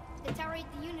 the tower ate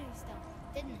the Unity stuff,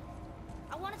 didn't it?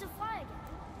 I wanted to fly again.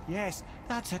 Yes,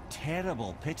 that's a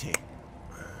terrible pity.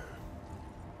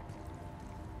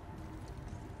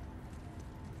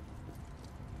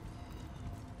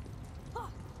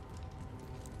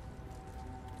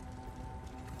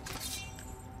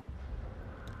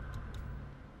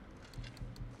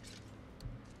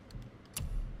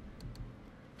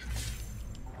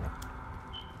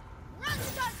 Run,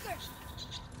 Skunkers!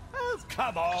 Oh,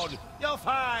 come on! You're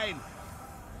fine!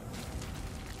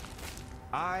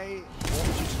 I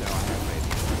want you to know I have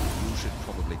ready. You should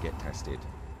probably get tested.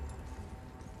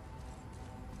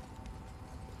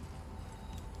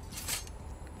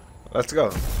 Let's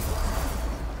go.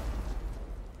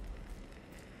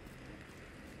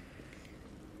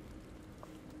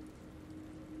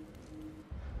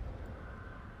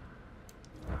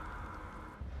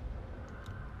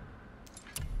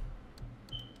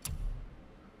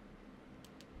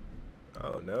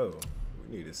 Oh no,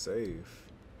 we need to save.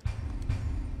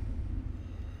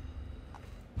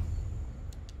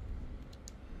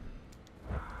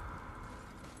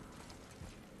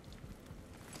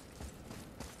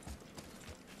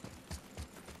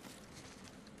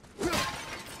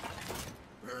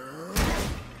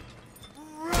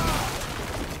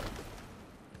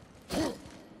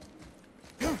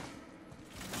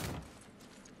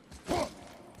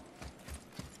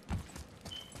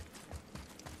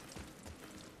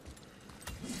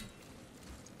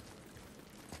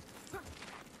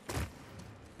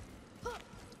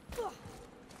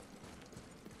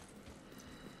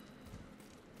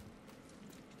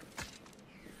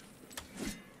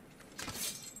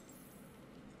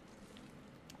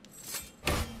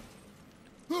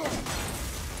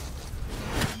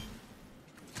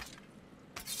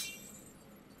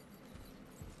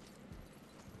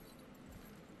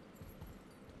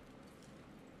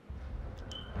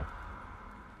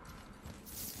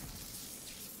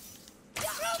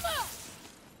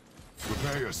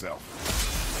 Prepare yourself.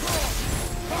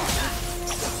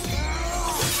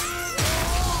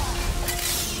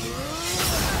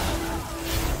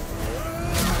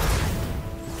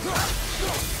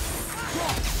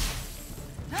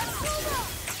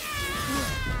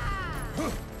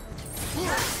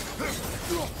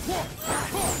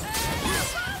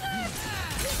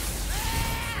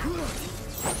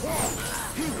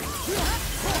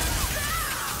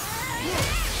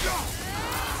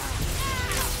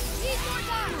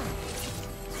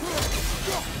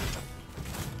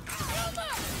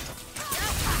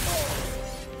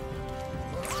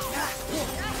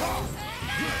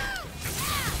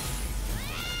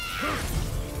 Oh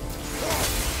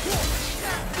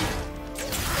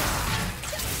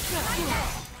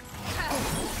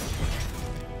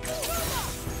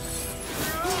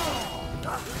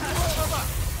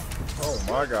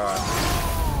my God.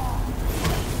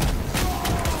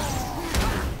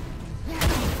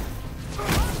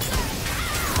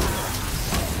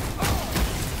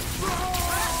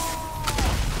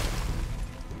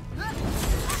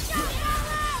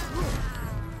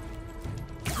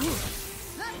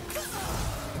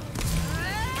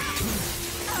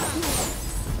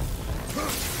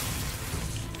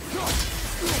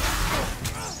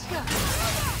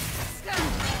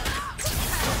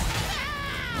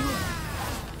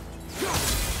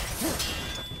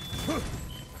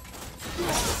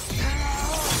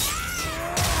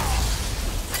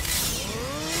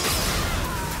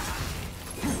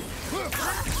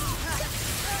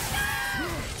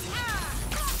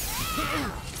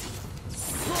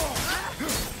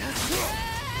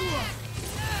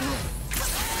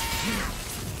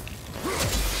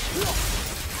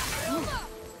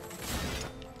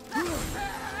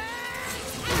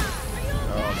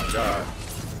 God.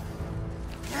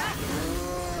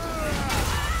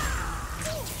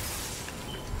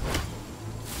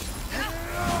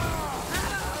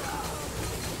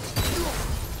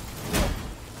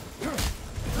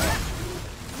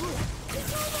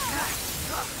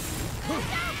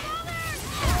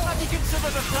 Have you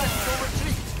considered a tactical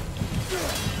retreat?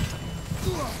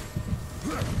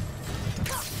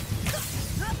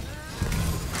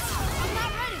 I'm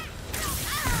not ready.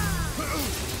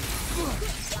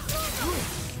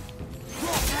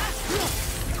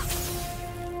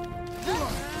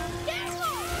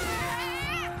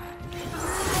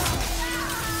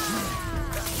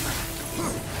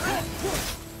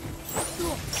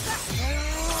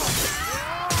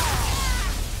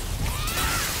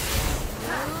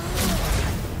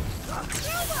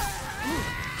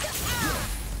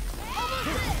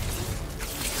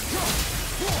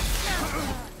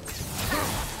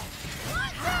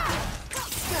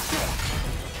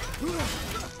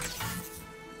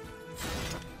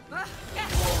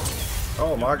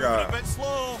 Oh my God. A bit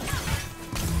slow.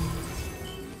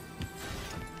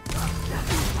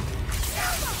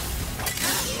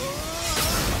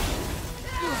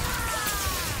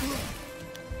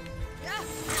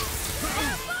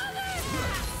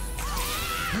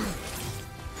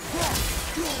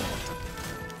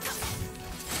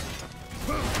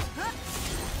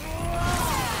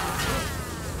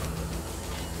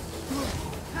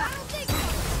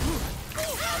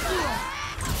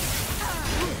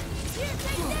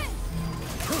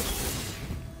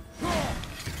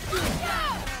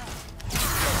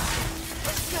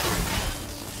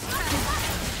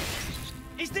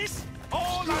 Is this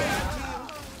all I have?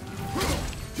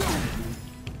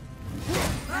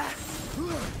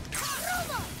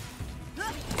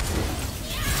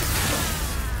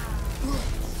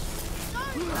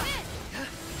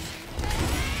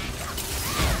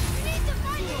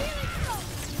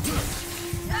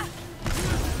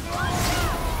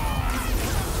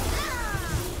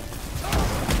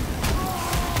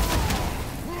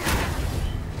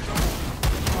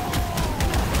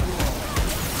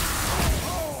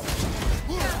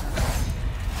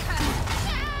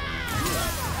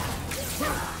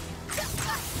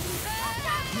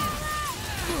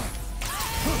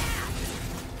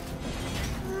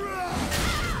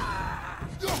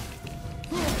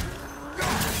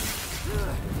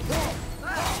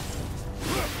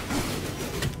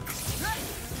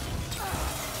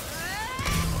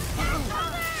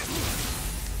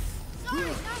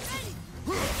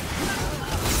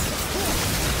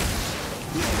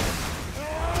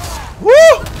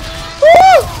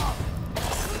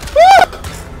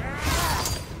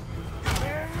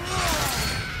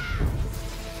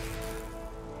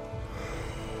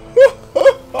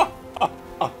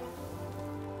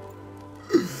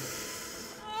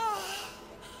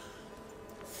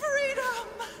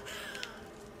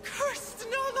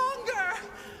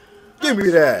 Give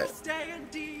me that.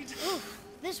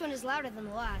 This one is louder than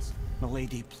the last.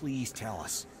 Milady, please tell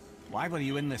us. Why were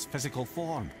you in this physical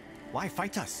form? Why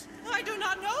fight us? I do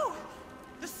not know.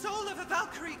 The soul of a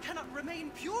Valkyrie cannot remain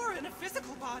pure in a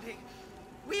physical body.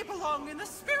 We belong in the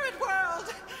spirit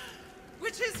world,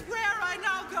 which is where I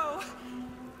now go.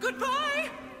 Goodbye.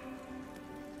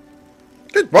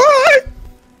 Goodbye.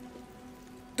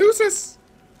 Deuces.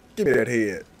 Give me that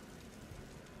head.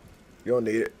 You don't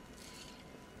need it.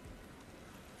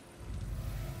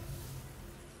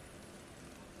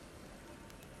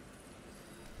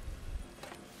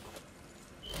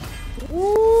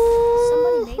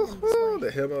 Somebody made them this way.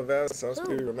 The helmet of Valor, some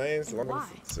spirit remains along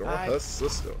with her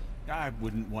sister. I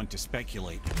wouldn't want to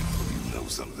speculate. You know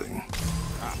something.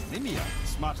 Ah, Mimir,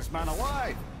 smartest man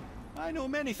alive. I know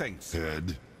many things.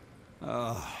 Head?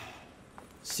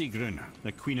 Sigrun,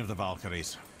 the Queen of the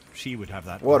Valkyries. She would have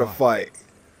that. What a power. fight.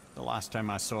 The last time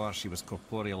I saw her, she was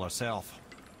corporeal herself.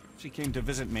 She came to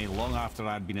visit me long after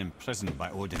I'd been imprisoned by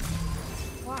Odin.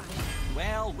 Why?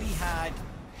 Well, we had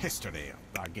history,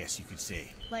 I guess you could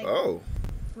say. Like Oh.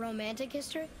 romantic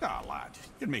history? Ah, lad,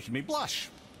 you're making me blush,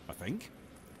 I think.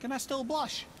 Can I still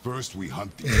blush? First we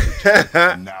hunt the image,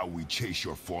 and now we chase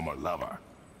your former lover.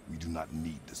 We do not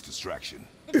need this distraction.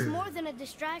 It's more than a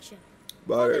distraction.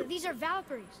 But Father, these are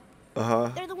Valkyries. uh-huh.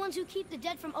 They're the ones who keep the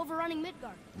dead from overrunning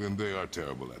Midgard. Then they are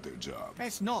terrible at their job.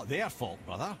 It's not their fault,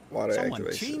 brother. Water Someone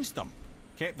activation. changed them.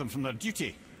 Kept them from their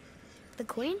duty. The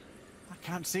Queen? I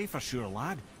can't say for sure,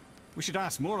 lad. We should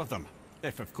ask more of them.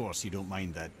 If, of course, you don't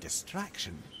mind the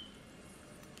distraction.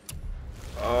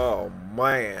 Oh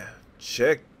man,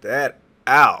 check that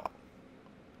out.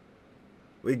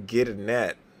 We getting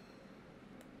that.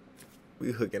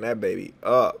 We hooking that baby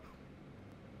up.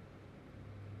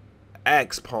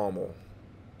 Axe pommel.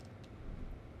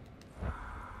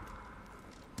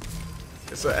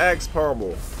 It's an axe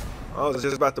pommel. I was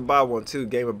just about to buy one too.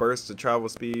 Gain a burst to travel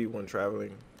speed when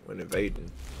traveling, when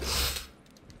invading.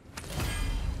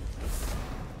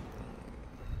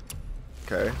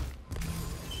 Okay.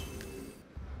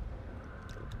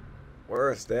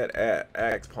 Where's that at?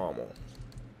 Axe pommel.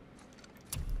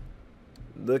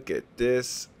 Look at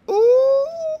this. Ooh.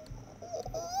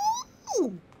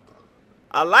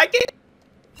 I like it.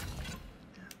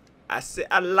 I said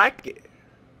I like it.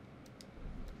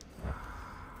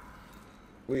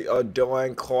 We are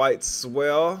doing quite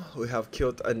swell. We have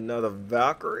killed another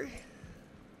Valkyrie.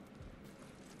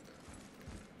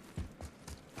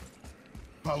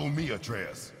 Follow me,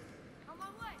 Atreus. On my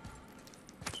way.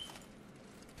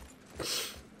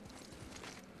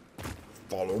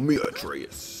 Follow me,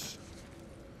 Atreus.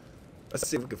 Let's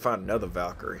see if we can find another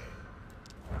Valkyrie.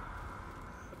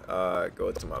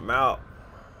 Go to my mount.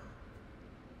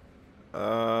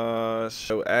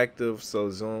 Show active, so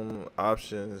zoom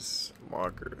options,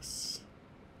 markers.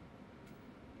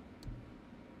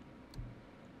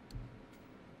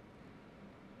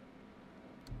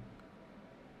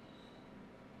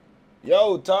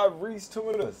 Yo, Tyrese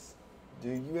Tunas, do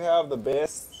you have the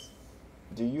best?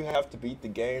 Do you have to beat the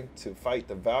game to fight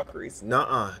the Valkyries?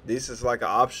 Nuh-uh. This is like an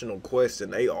optional question.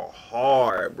 They are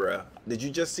hard, bruh. Did you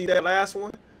just see that last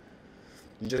one?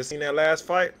 You just seen that last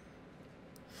fight?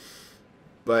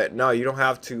 But no, you don't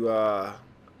have to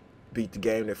beat the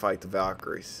game to fight the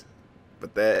Valkyries.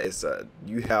 But that is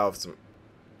you have some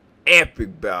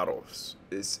epic battles.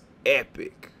 It's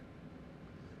epic,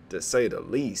 to say the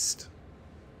least.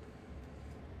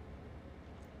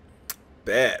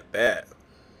 Bad.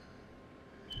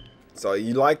 So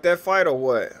you like that fight or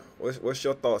what? What's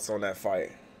your thoughts on that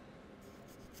fight?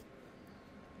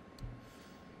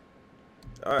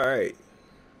 All right.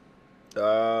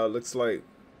 Looks like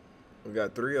we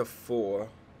got 3 or 4.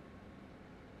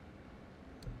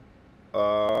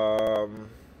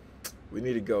 We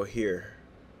need to go here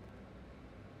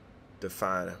to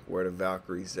find where the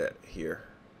Valkyrie's at here.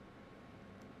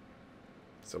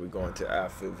 So we're going to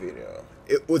outfit video.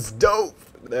 It was dope.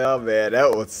 Oh man,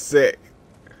 that was sick.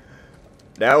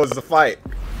 That was the fight.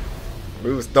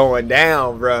 We was throwing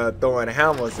down, bro, throwing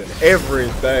hammers and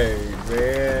everything,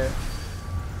 man.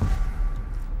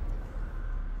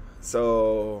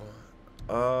 So,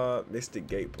 Mystic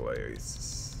Gate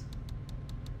players.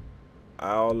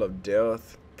 Isle of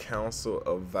Death, Council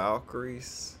of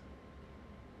Valkyries.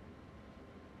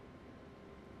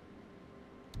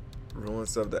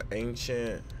 Ruins of the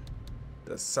Ancient,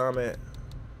 the Summit,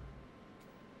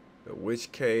 the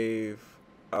Witch Cave.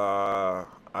 I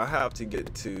have to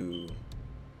get to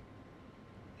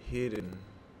Hidden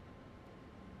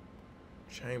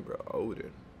Chamber of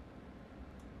Odin.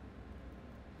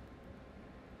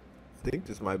 I think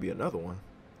this might be another one.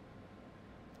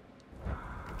 I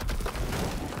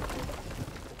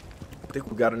think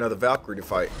we got another Valkyrie to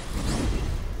fight.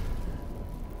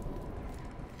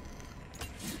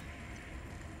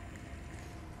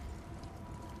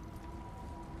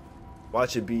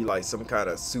 Watch it be like some kind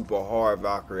of super hard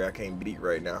Valkyrie I can't beat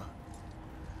right now.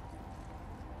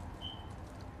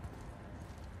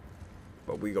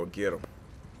 But we gonna get him.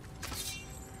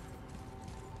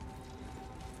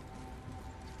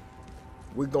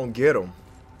 We gonna get him.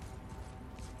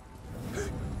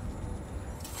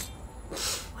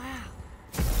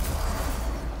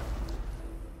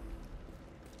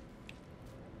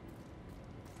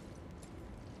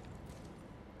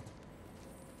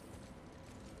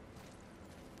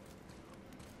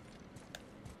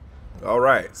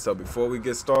 Alright, so before we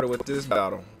get started with this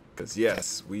battle, because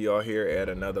yes, we are here at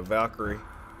another Valkyrie.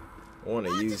 I want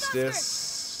to use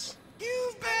this.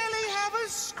 You barely have a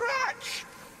scratch.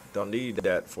 Don't need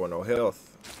that for no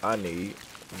health. I need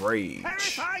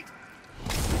rage.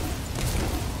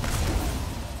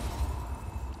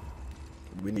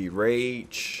 We need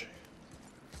rage.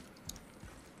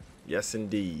 Yes,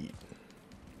 indeed.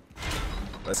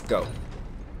 Let's go.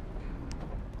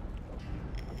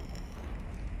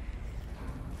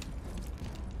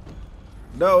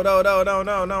 No, no, no, no,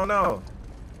 no, no, no.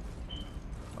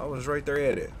 I was right there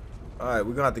at it. Alright,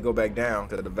 we're gonna have to go back down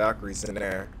because the Valkyrie's in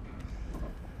there.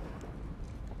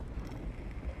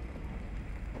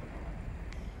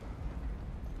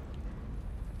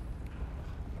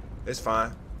 It's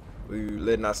fine. We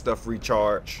letting our stuff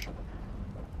recharge.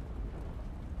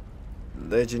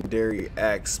 Legendary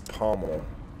axe pommel.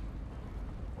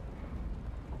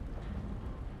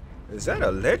 Is that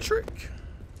electric?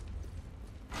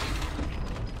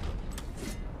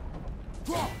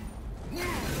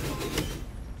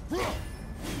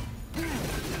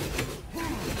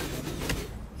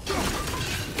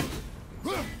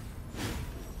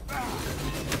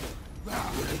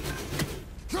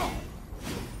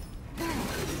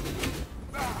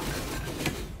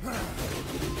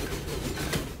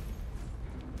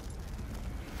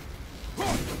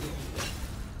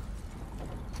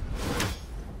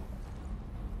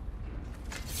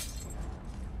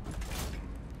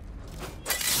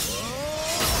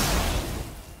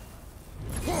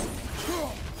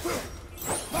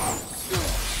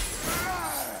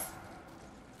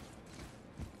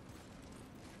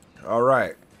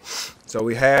 Alright, so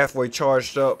we halfway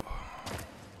charged up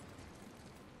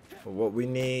for what we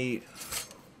need.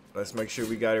 Let's make sure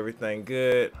we got everything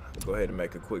good. Go ahead and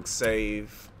make a quick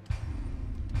save.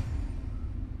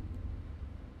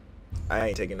 I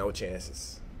ain't taking no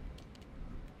chances.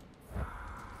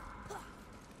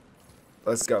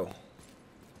 Let's go.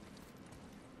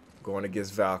 Going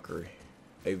against Valkyrie.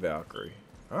 A Valkyrie.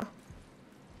 Huh?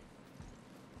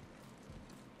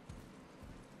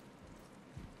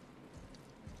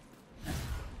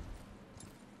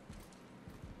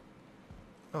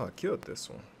 Oh, I killed this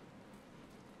one.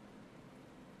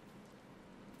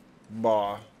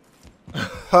 Bah.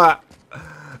 Ha!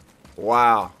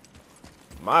 Wow.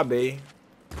 My B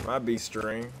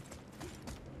string.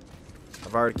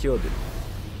 I've already killed it.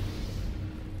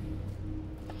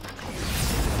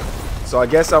 So I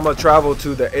guess I'm gonna travel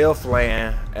to the elf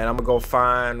land and I'm gonna go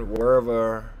find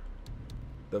wherever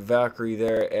the Valkyrie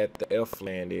there at the elf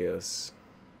land is.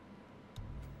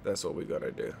 That's what we're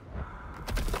gonna do.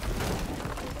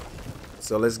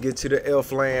 So let's get to the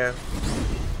elf land,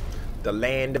 the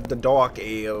land of the dark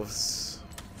elves.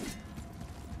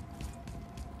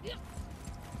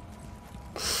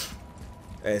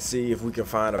 And see if we can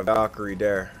find a Valkyrie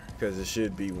there, because there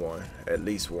should be one, at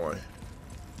least one.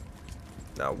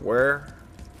 Now where?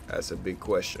 That's a big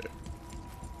question.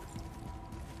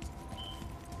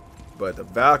 But the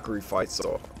Valkyrie fights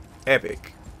are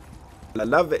epic. I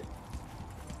love it.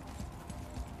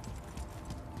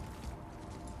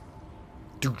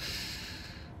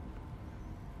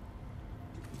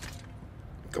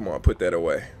 Come on, put that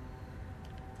away.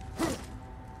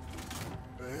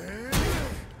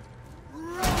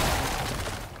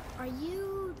 Are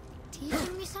you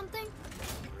teaching me something?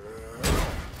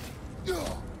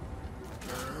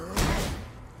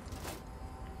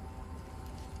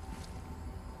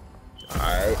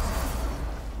 Alright.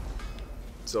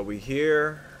 So we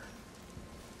here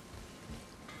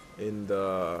in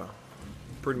the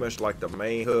pretty much like the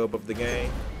main hub of the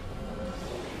game.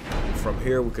 From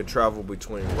here we could travel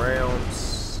between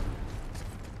realms.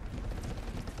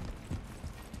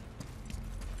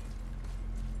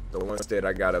 The ones that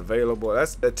I got available.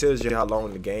 That tells you how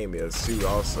long the game is too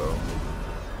also.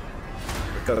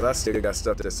 Because I still got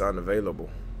stuff that's unavailable.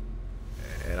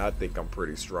 And I think I'm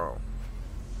pretty strong.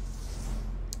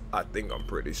 I think I'm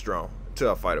pretty strong. Until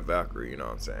I fight a Valkyrie, you know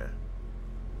what I'm saying?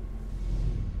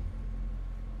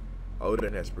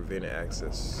 Odin has prevented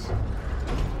access.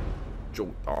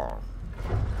 Jotong.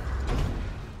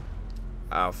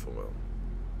 Alpha.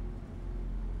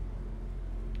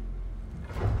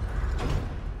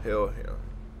 Heal him.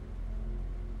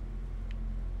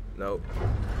 Nope.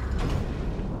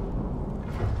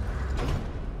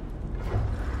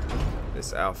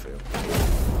 It's Alpha.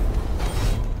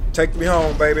 Take me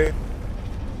home, baby.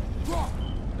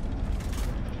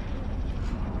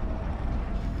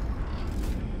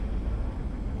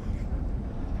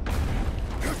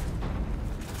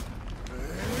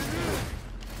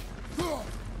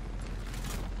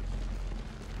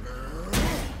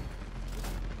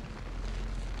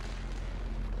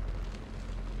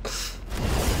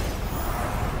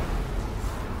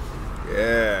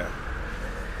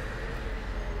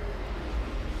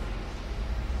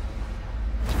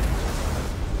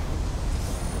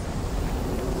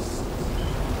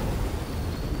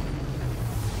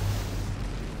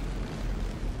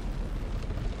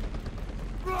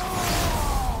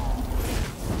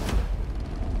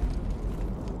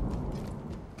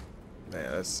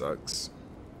 sucks.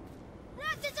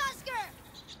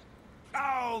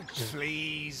 Oh,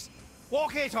 please.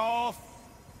 Walk it off.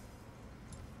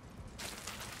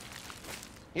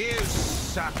 You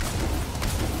suck.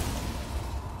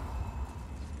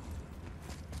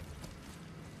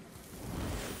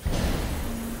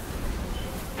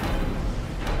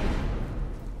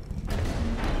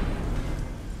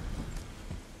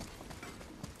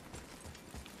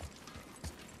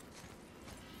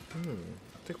 I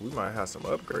think we might have some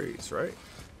upgrades, right?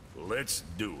 Let's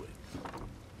do it.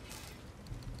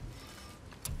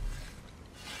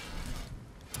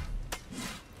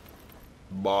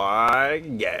 Boy,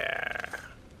 yeah.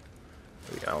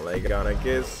 We only gonna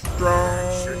get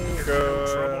Shouldn't get no trouble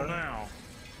stronger. now.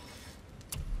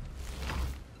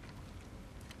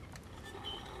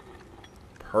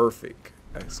 Perfect,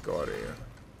 Ex-Guardian.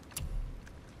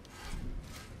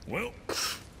 Well,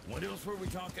 what else were we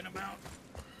talking about?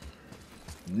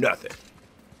 Nothing.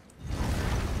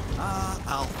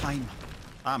 Alfheim.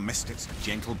 I missed its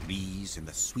gentle breeze and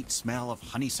the sweet smell of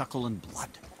honeysuckle and blood.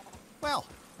 Well,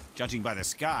 judging by the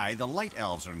sky, the light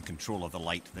elves are in control of the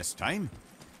light this time.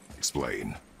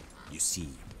 Explain. You see,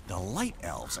 the light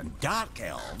elves and dark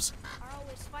elves... Are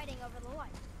always fighting over the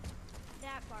light.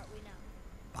 That part we know.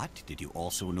 But did you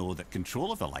also know that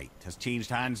control of the light has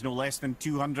changed hands no less than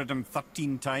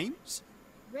 213 times?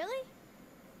 Really?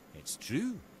 It's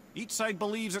true. Each side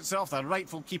believes itself the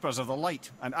rightful keepers of the light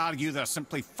and argue they're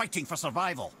simply fighting for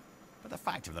survival. But the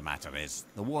fact of the matter is,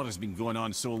 the war has been going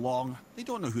on so long, they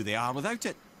don't know who they are without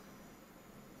it.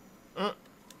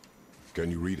 Can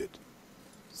you read it?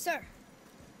 Sir,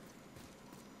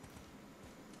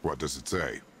 What does it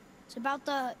say? it's about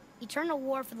the eternal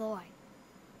war for the light.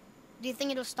 Do you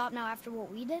think it'll stop now after what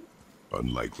we did?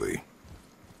 Unlikely.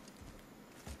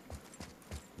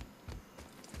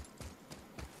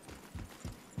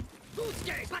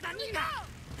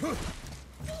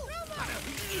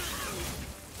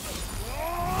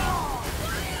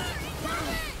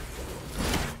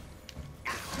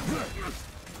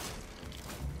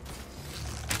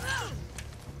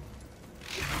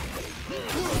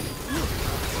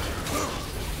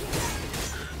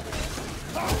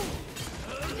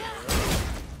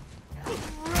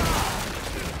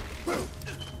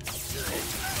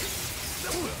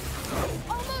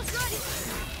 Almost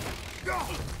ready!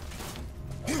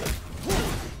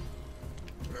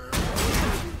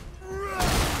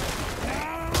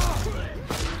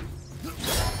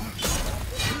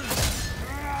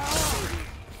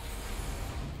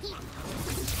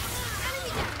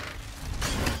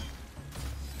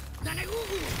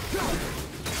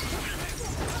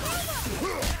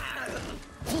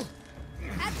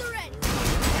 At the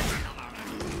ready!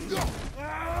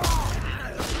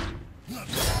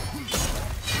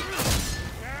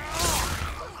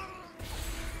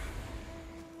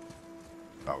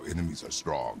 Our enemies are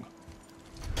strong.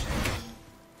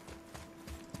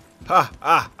 Ha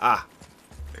ha ha.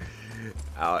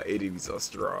 Our enemies are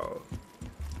strong,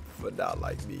 but not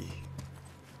like me.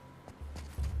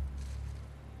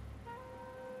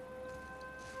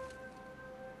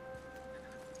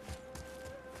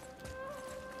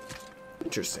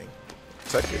 Interesting.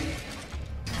 Take it.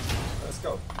 Let's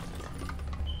go.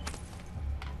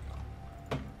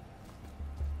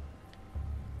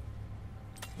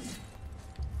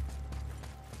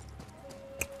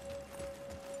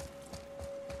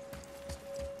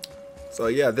 So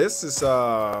yeah, this is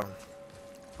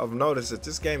I've noticed that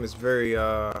this game is very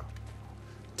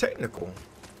technical.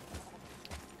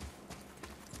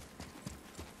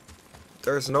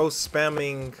 There's no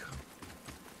spamming,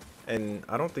 and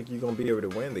I don't think you're gonna be able to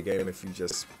win the game if you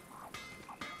just,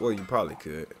 well, you probably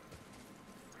could.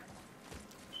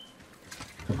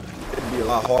 It'd be a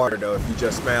lot harder though if you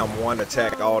just spam one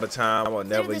attack all the time or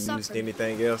never this up used for me.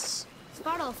 anything else.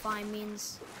 Svartalfheim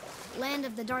means land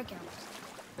of the Dark Elves,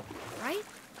 right?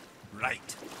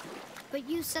 Right. But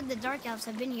you said the Dark Elves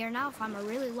have been here in Alfheim a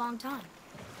really long time.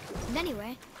 And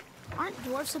anyway, aren't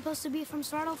dwarves supposed to be from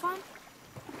Svartalfheim?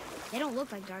 They don't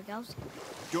look like Dark Elves.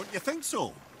 Don't you think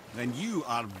so? Then you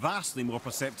are vastly more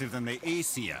perceptive than the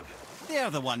Aesir. They're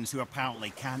the ones who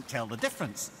apparently can't tell the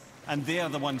difference. And they're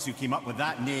the ones who came up with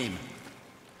that name.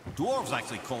 Dwarves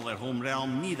actually call their home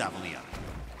realm Nidavellir.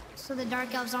 So the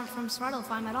Dark Elves aren't from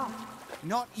Svartalfheim at all.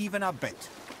 Not even a bit.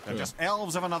 They're just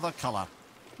elves of another colour.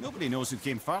 Nobody knows who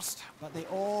came first, but they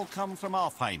all come from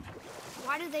Alfheim.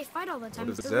 Why do they fight all the time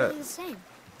What if is they're that? really the same?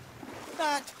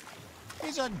 That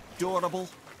is adorable.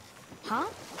 Huh?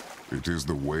 It is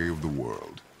the way of the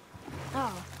world.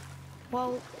 Oh.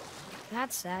 Well,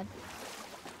 that's sad.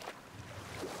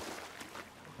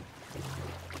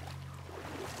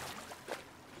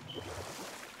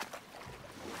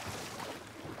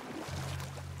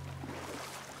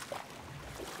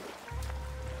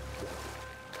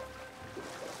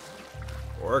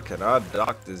 Where can I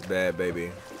dock this bad baby?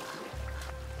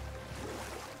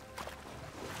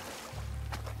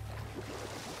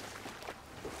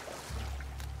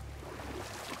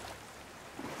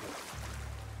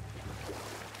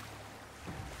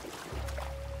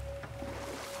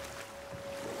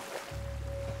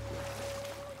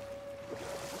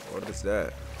 What is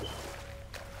that?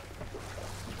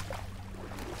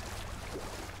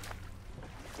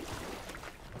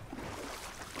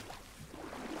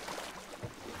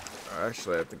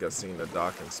 Actually, I think I've seen the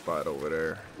docking spot over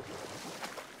there.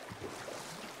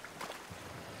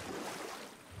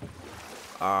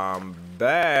 I'm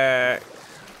back.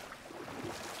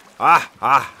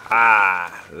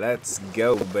 Let's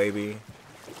go, baby.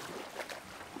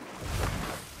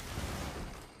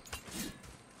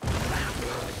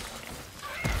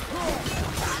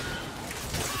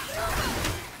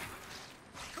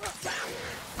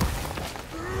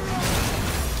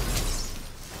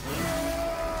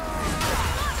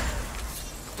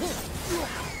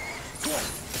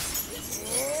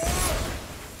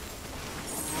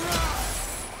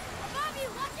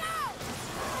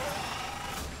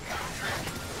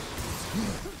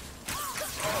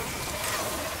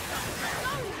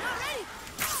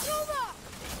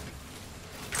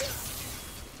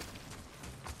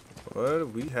 What do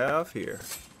we have here?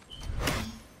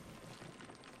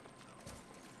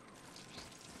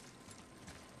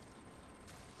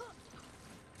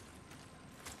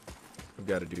 We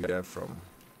gotta do that from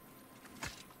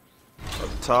up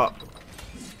top.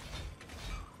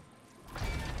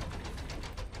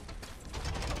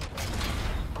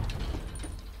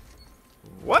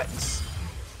 What?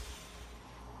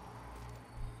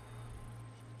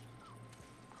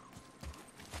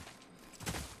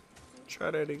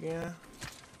 Try that again.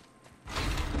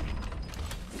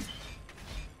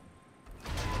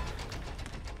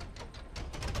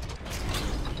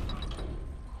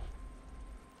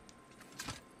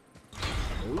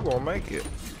 We won't make it.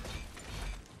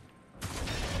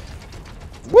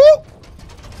 Woo!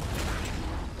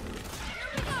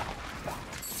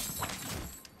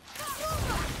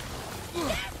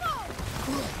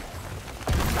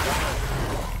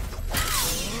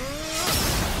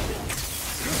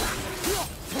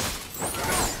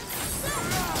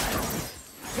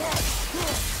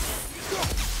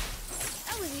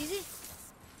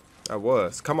 I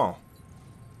was. Come on.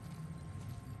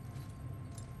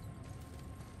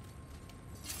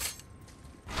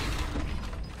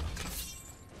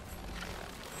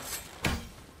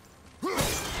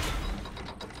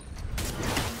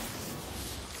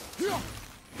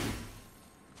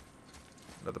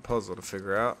 Another puzzle to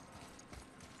figure out.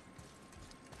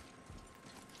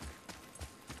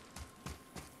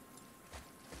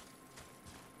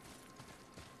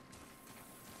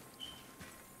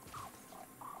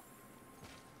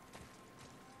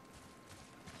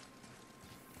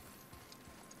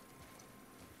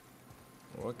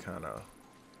 What kind of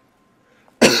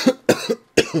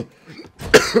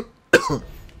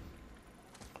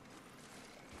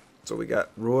so we got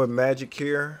ruined magic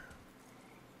here.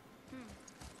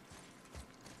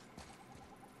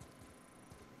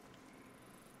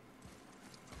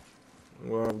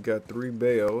 Well, we got 3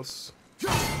 bells.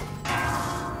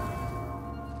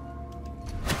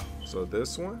 So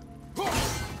this one.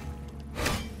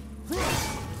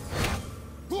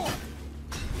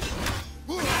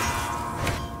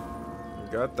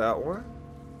 Got that one.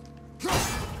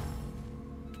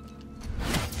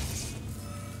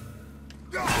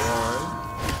 One,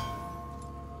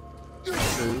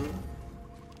 2.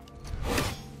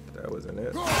 That wasn't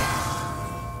it.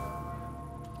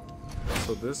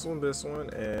 So this one,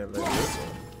 and maybe this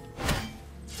one.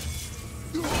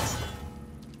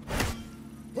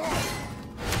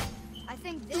 I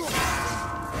think this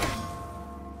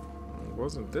It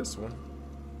wasn't this one.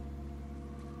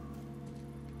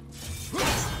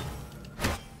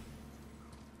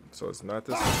 So it's not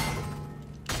this one.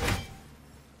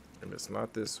 And it's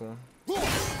not this one.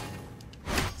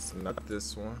 It's not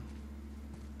this one.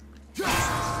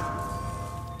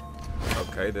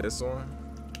 Okay, this one.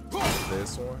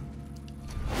 This one.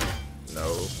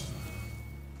 No.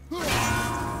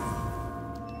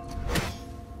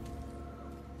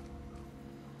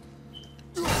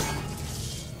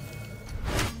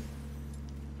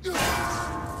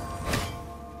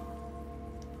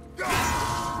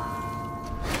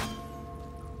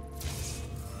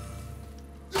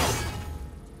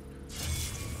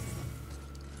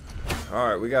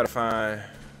 Alright, we gotta find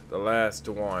the last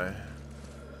one,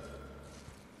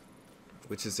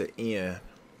 which is an N.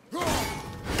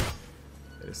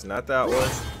 It's not that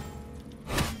one.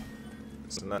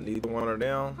 It's not neither one of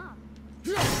them.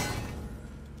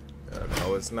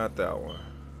 No, it's not that one.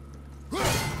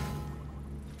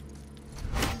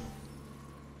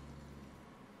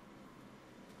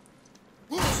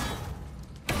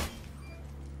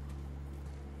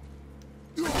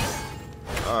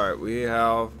 Alright, we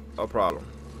have a problem.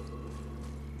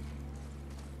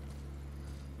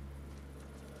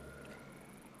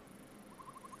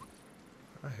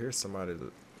 I hear somebody.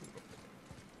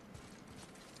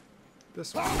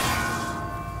 This one.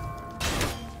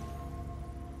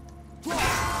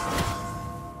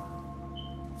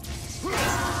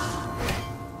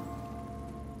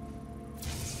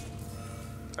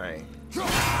 Dang.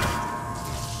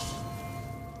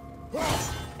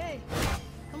 Hey,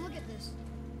 come look at this.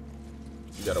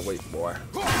 You gotta wait, boy.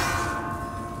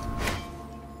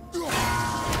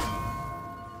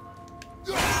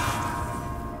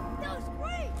 That was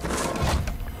great.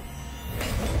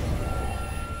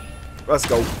 Let's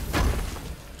go.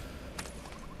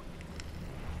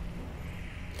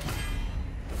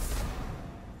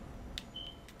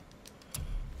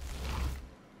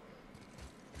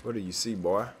 What do you see,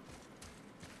 boy?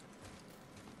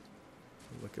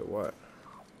 Look at what?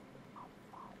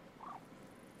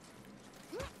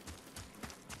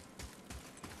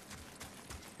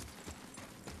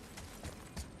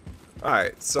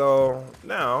 Alright, so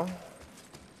now,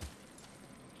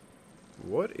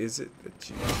 what is it that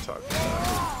you talking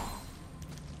about?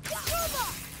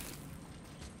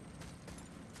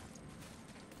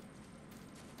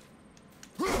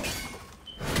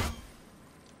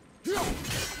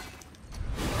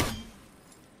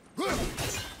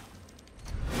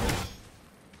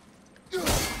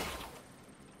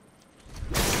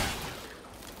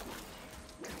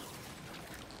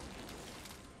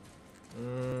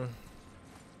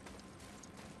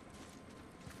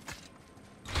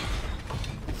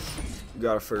 You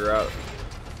gotta figure out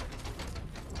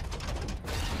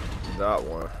that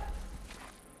one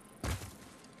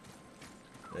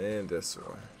and this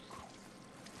one.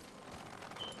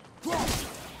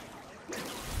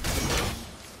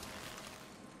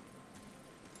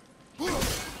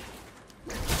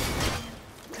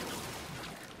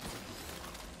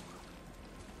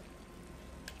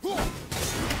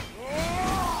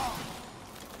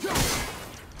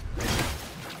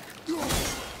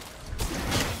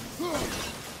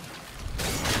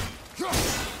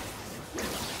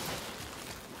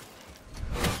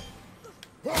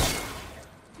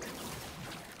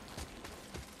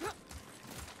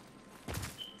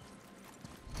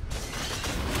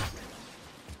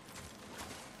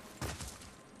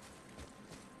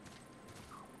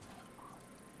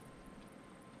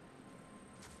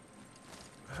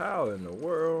 How in the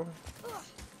world?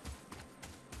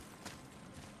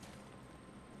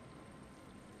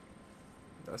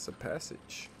 That's a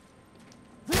passage.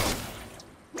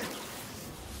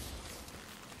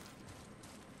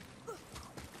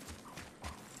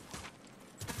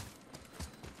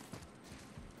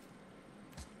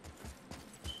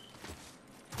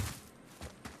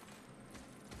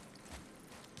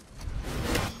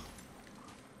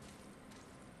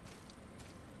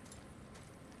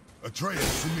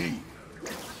 Atreus, to me.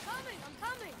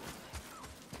 I'm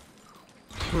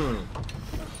coming.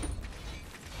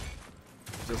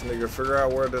 This nigga figure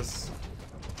out where this.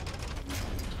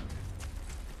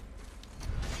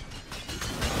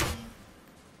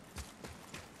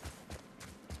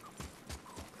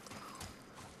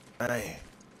 Dang.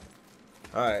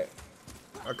 Alright.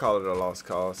 I call it a lost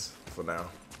cause for now.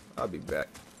 I'll be back.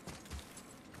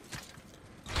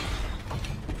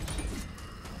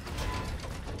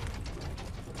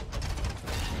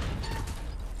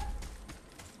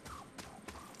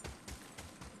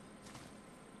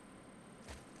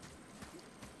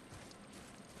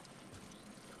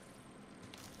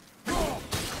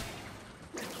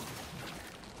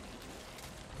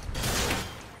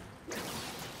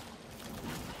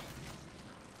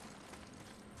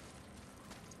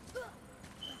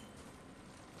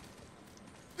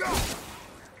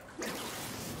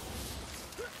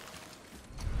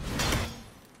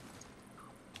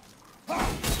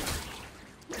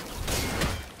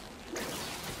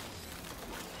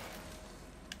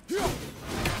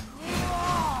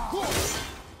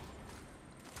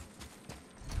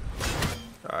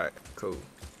 Alright, cool.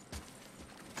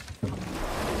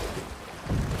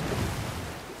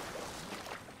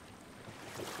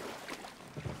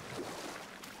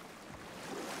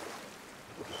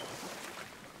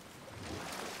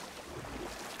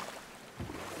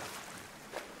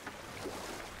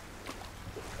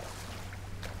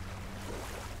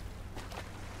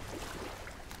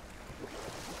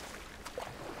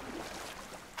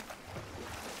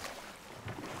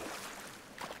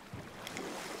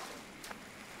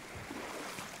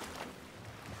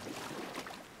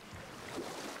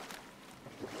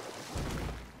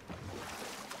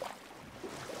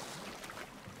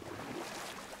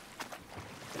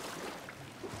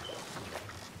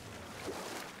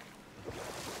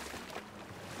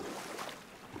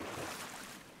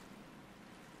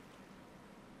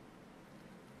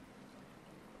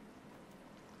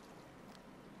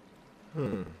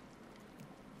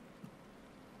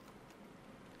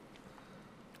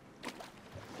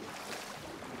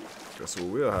 Guess we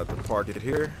will have to park it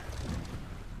here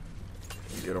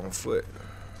and get on foot.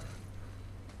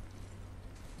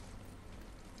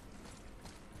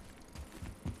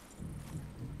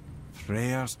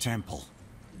 Freya's temple.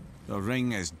 The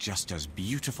ring is just as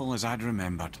beautiful as I'd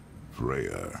remembered.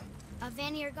 Freya. A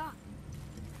Vanir god.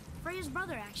 Freya's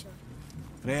brother, actually.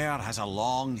 Freyr has a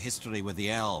long history with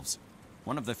the elves.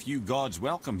 One of the few gods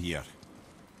welcome here.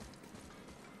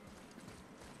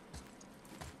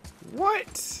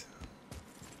 What?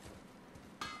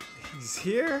 He's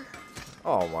here?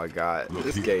 Oh my god. Look,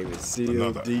 this here. game is sealed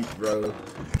Another. deep, bro.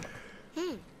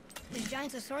 This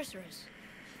giant's a sorceress.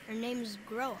 Her name's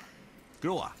Groa.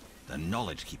 Groa, the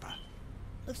Knowledge Keeper.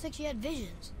 Looks like she had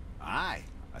visions. Aye,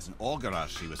 as an augurer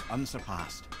she was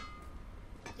unsurpassed.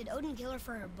 Did Odin kill her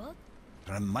for her book?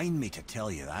 Remind me to tell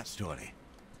you that story.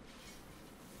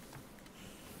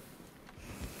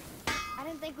 I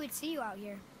didn't think we'd see you out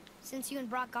here, since you and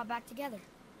Brock got back together.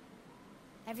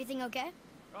 Everything okay?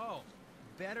 Oh,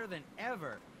 better than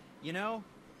ever. You know,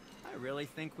 I really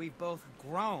think we've both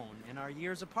grown in our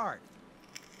years apart.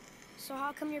 So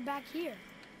how come you're back here?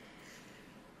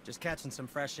 Just catching some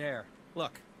fresh air.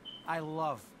 Look, I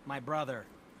love my brother,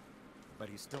 but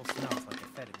he still smells like a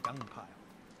fetid dung pile.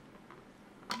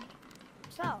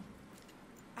 So,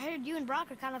 I heard you and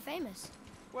Brock are kind of famous.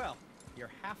 Well,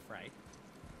 you're half right.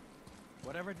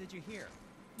 Whatever did you hear?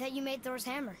 That you made Thor's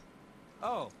hammer.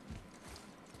 Oh,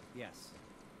 yes,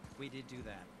 we did do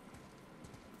that.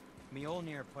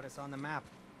 Mjolnir put us on the map.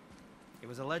 It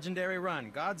was a legendary run.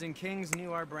 Gods and kings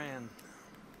knew our brand.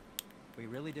 We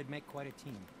really did make quite a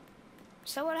team.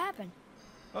 So what happened?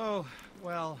 Oh,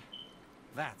 well,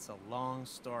 that's a long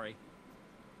story.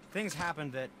 Things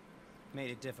happened that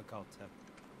made it difficult to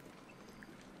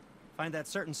find that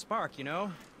certain spark, you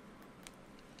know?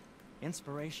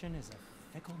 Inspiration is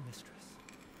a fickle mistress.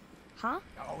 Huh?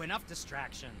 Oh, enough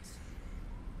distractions.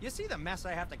 You see the mess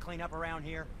I have to clean up around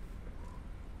here?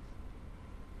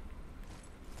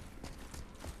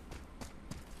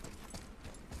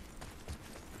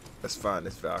 Let's find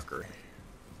this Valkyrie.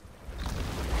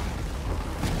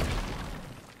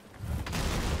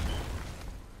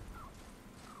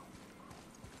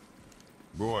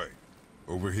 Boy,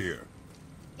 over here.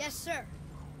 Yes, sir.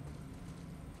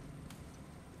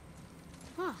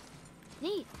 Huh.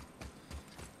 Neat.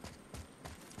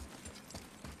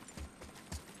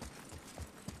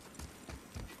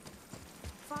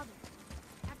 Father,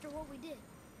 after what we did,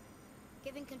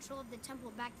 giving control of the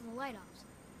temple back to the Light Ops,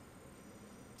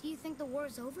 do you think the war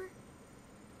is over?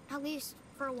 At least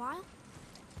for a while?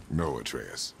 No,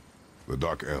 Atreus. The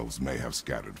Dark Elves may have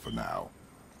scattered for now,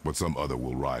 but some other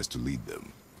will rise to lead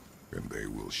them, and they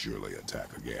will surely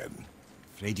attack again.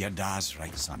 Afraid your dad's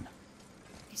right, son.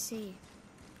 I see.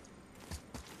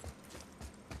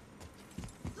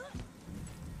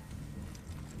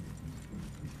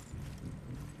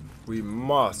 We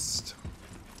must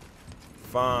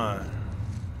find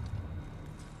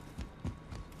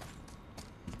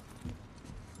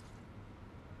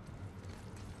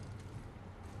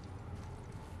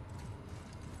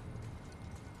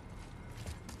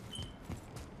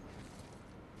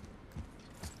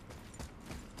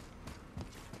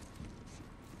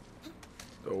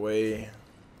the way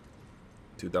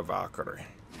to the Valkyrie.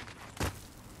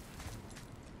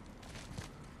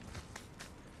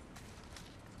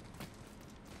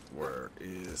 Where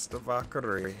is the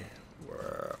Valkyrie?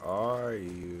 Where are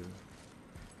you?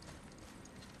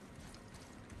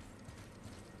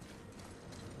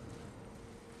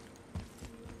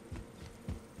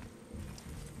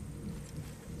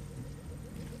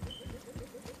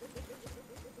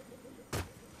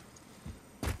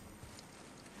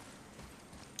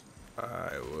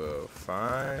 I will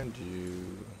find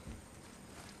you.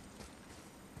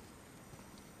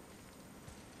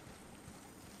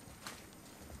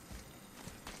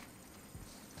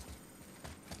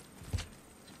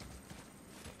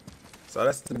 So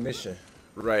that's the mission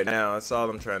right now. That's all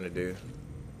I'm trying to do.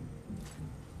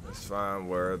 Let's find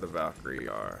where the Valkyrie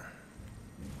are.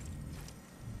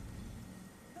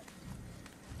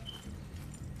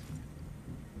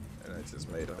 And I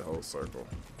just made a whole circle.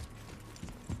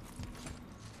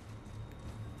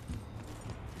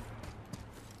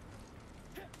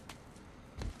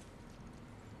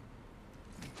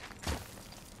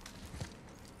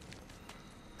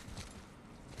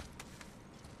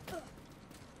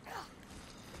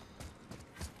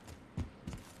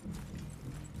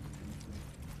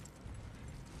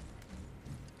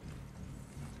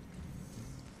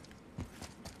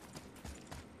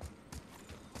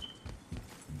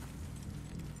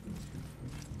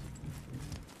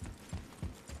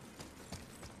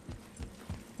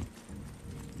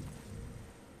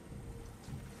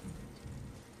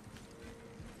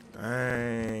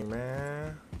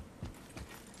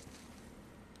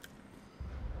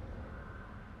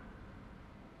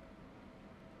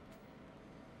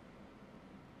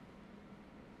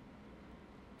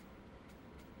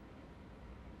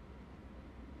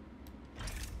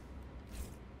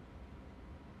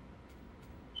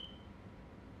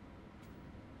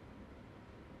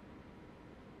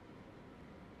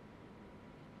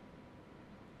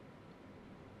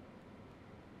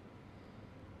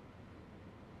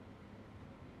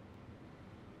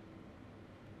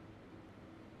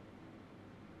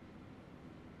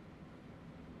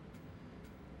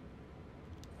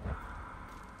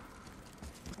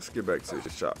 get back to the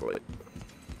shop late.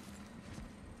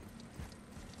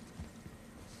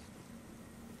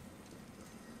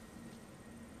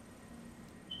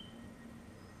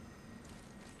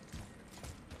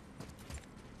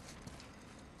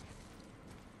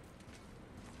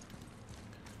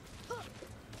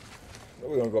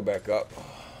 We're gonna go back up.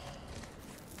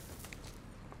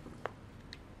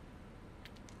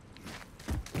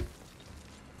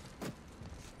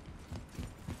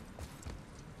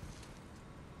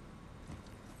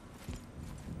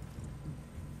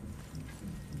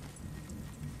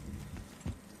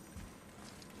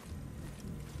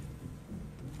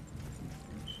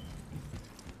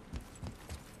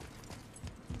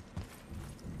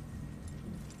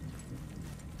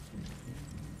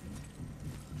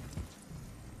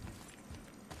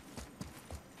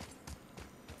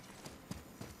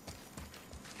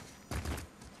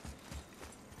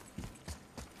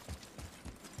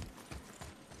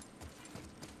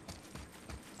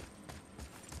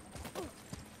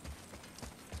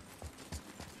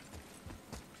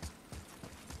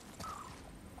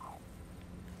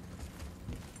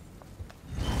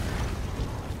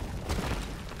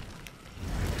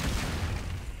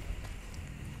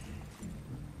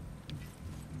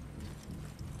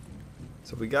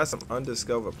 So we got some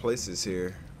undiscovered places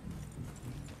here.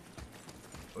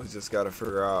 We just gotta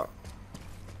figure out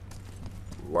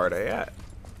where they at.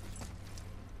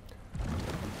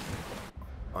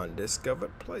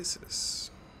 Undiscovered places.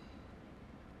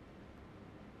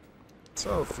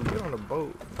 So if we get on the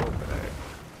boat, go back.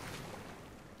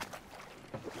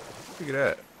 Look at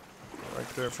that. Right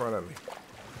there in front of me.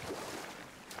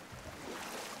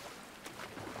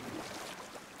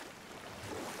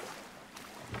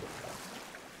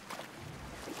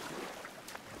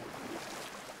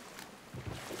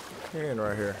 In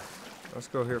right here. Let's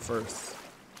go here first.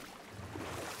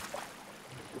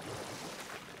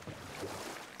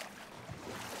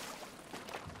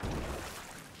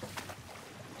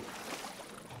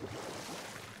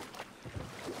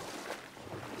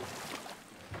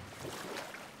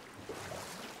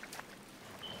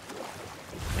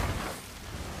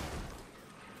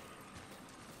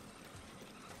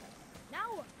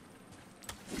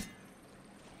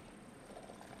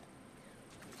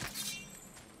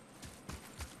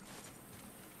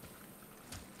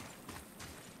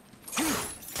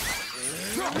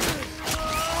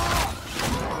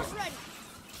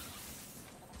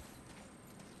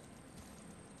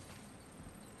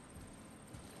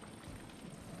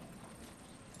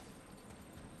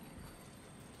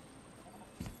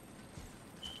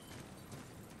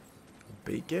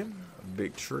 Beacon, a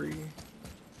big tree,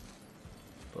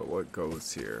 but what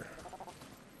goes here?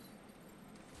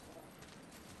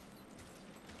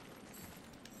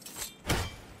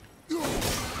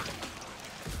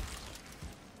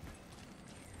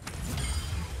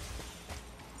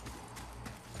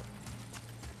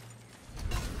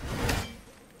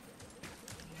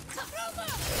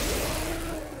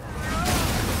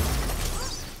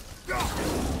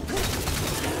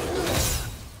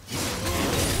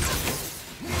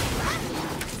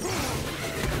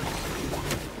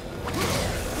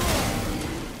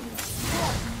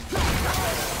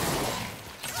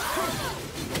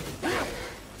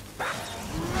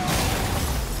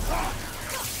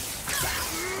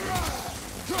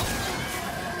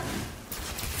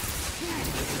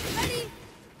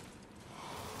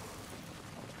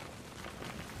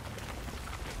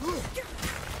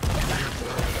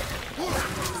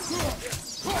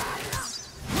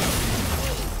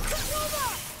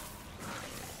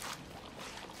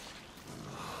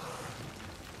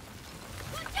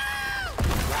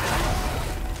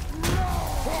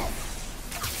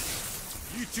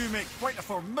 You make quite a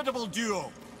formidable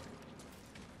duo.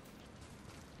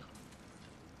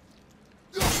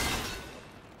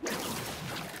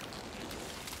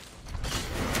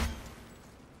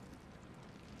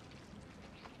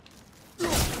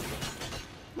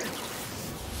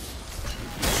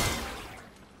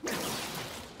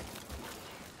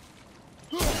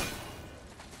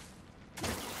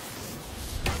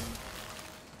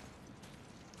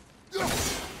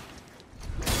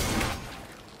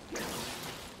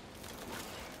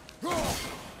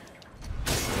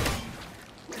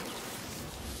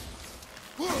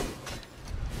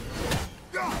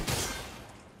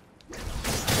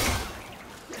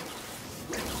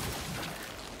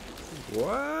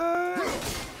 What?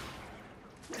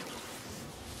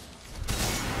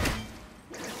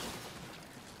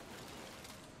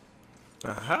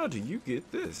 Now, how do you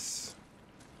get this?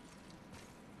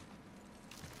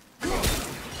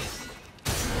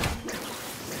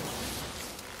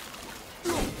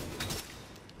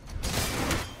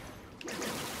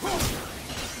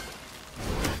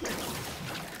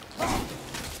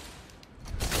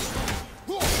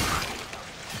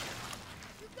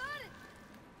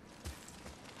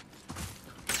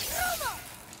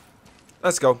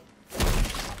 Let's go.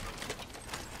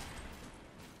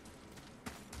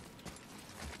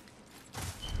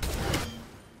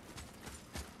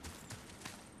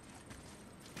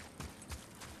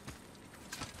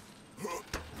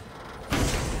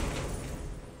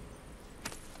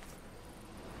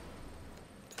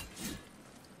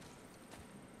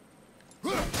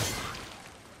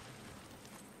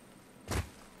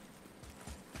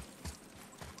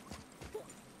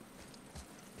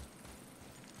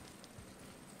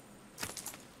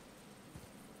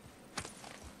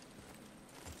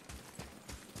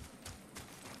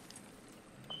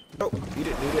 Nope, you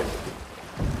didn't need it.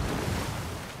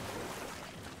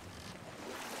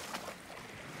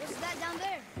 What's that down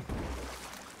there?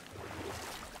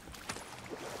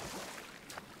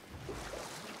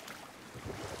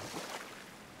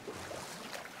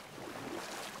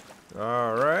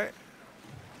 All right.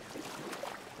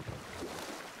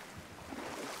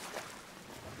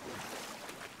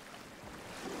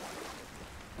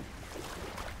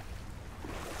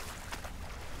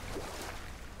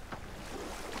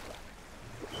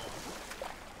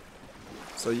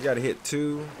 So you gotta hit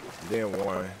 2, then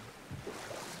 1.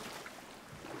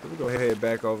 Let me go head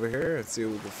back over here and see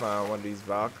if we can find one of these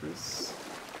Valkyries.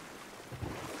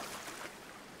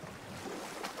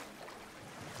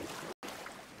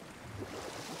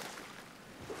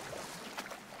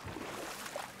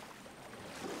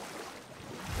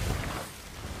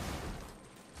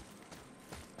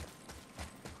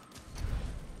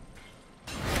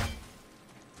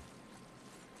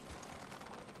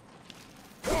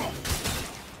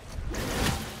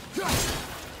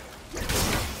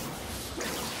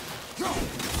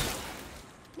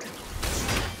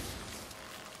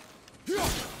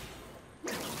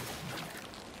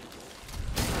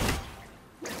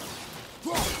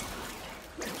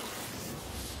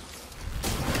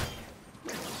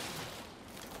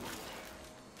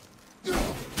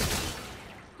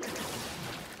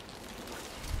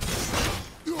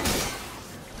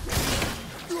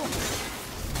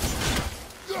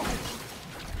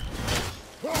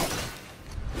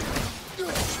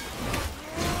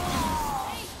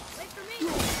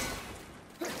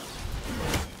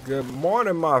 Good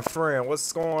morning, my friend.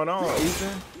 What's going on,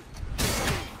 Ethan?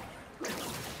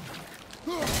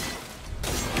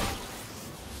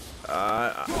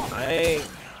 I ain't.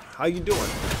 How you doing?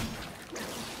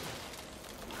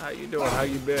 How you doing? How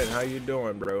you been? How you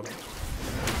doing, bro?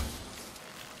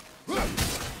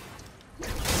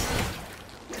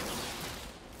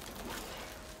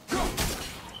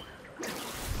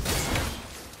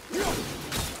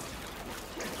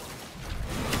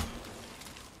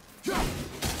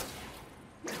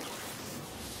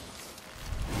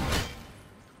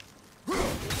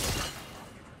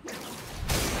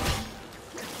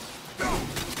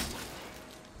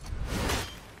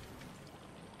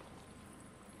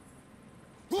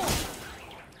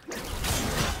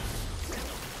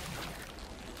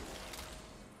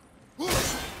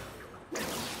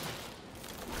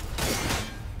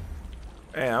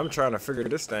 Man, I'm trying to figure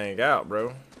this thing out,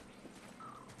 bro.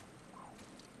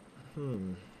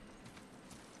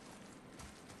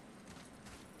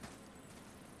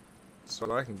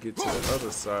 So I can get to the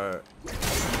other side.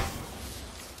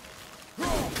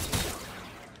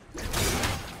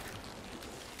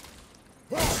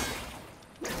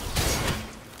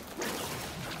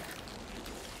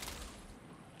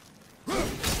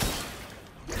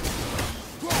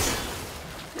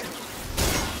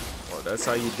 Well, that's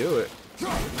how you do it.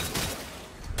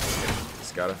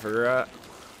 Just gotta figure out.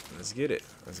 Let's get it.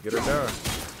 Let's get her done.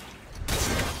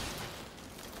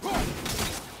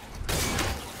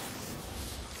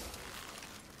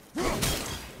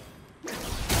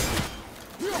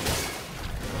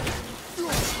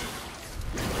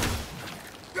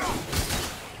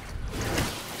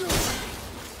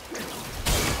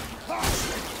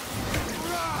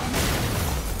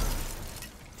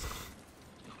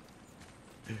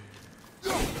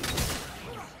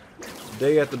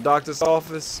 Day at the doctor's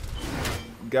office.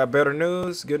 Got better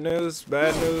news, good news,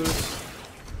 bad news,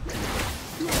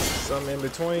 something in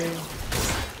between.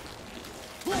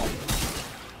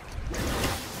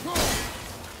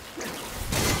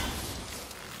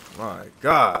 My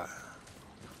God.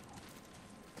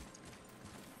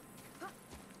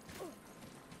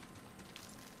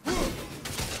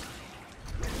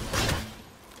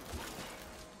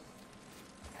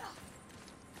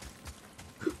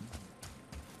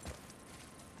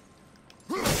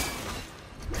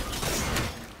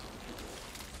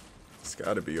 It's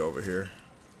gotta be over here.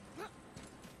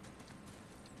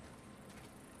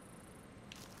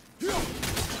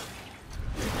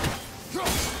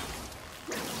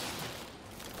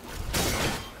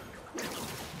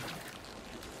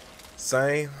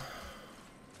 Same.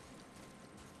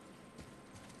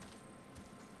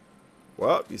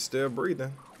 Well, you're still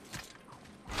breathing.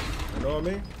 You know what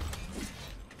I mean?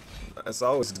 That's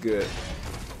always good.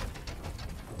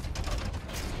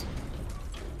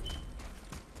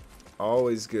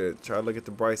 Always good. Try to look at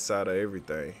the bright side of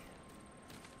everything.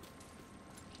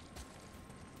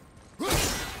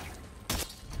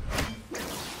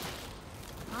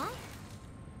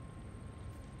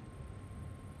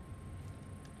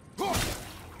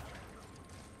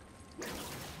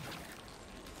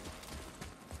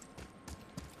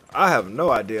 I have no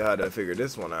idea how to figure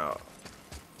this one out.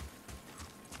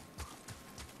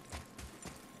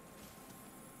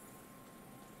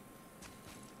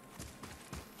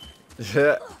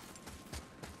 Yeah.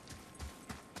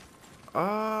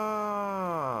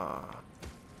 Ah.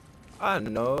 I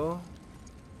know.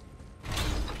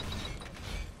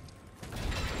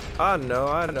 I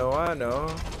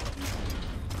know.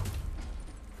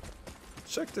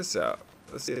 Check this out.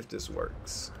 Let's see if this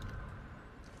works.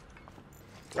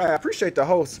 I appreciate the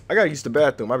host. I gotta use the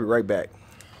bathroom. I'll be right back.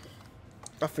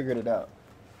 I figured it out.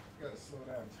 Gotta slow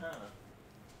down time.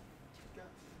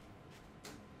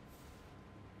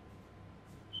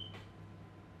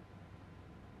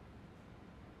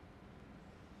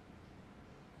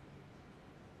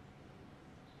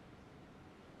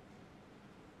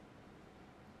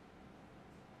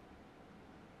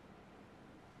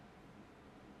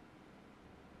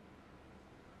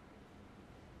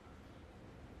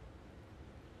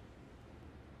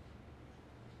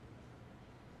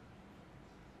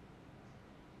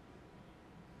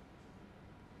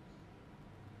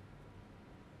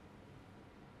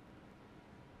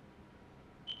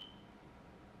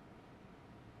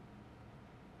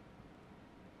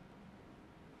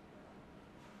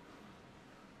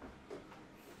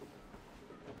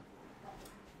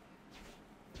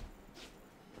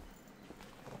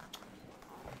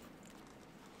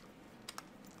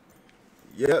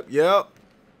 Yep.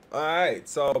 Alright,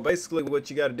 so basically what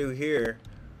you got to do here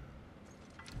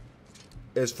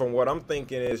is, from what I'm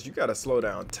thinking, is you got to slow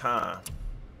down time.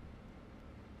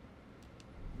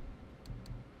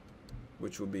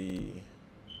 Which will be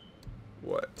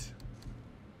what?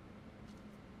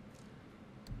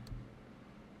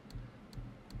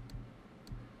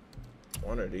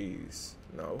 One of these.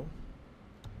 No.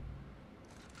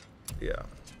 Yeah.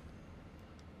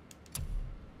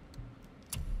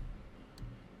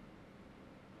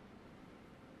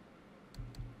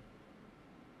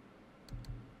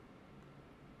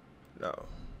 No.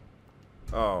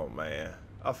 Oh man,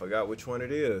 I forgot which one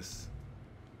it is.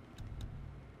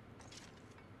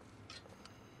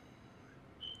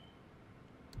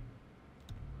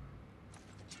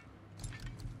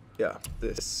 Yeah,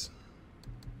 this.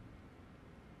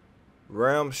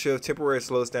 Realm shift temporarily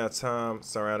slows down time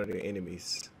surrounding the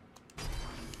enemies.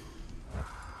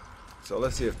 So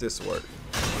let's see if this works.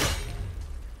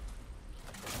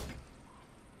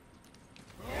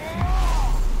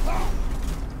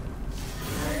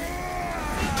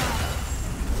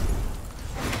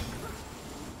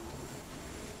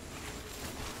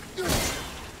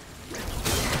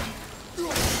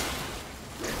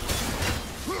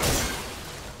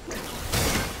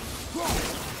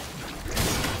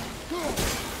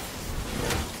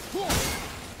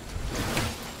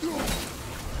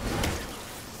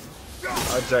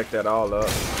 I jacked that all up.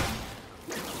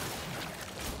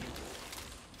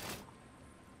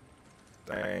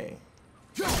 Dang.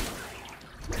 So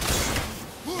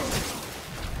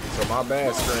my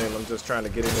bad, stream. I'm just trying to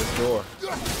get in this door.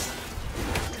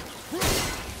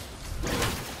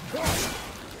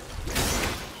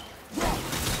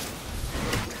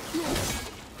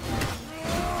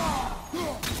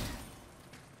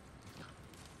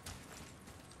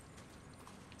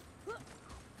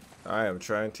 I am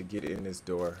trying to get in this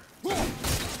door.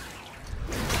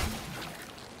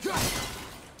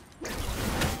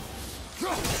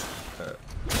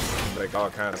 Make all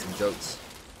kinds of jokes.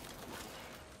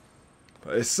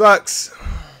 But it sucks.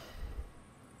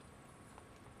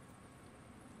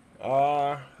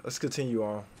 Let's continue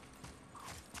on.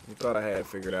 I thought I had it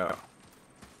figured out.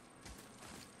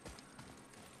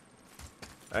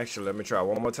 Actually, let me try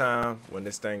one more time when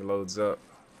this thing loads up.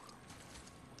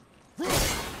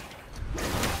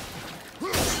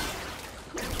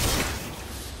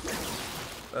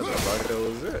 That looked like that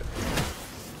was it.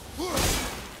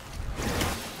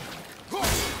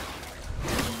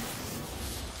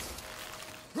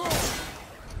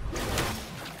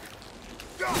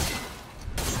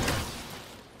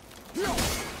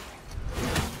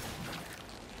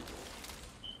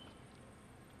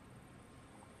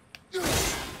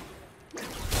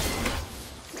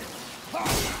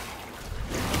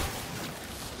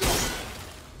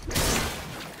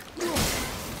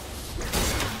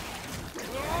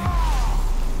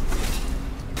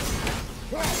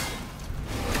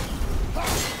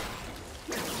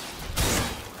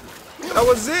 That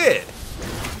was it.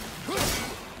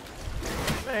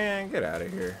 Man, get out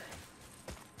of here.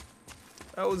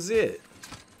 That was it.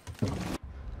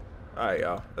 Alright,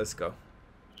 y'all. Let's go.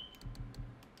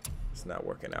 It's not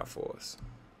working out for us.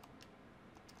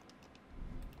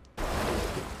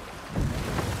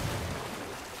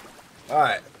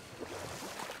 Alright.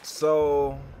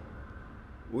 So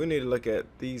we need to look at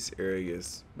these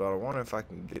areas, but I wonder if I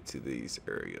can get to these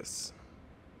areas.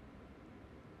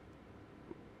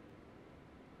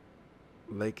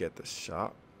 Lake at the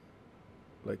shop.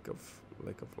 Lake of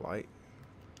light.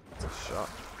 It's a shop.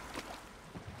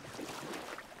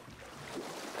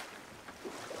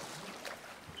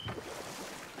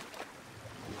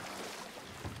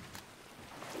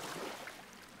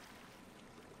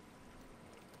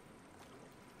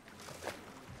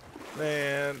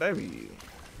 Man, that be.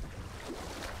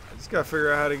 I just gotta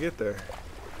figure out how to get there.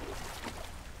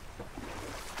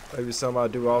 Maybe something I'll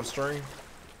do off stream.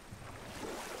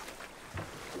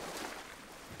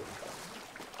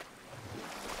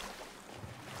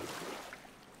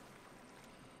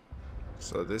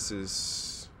 So this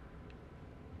is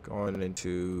going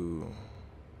into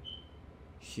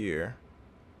here,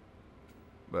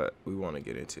 but we want to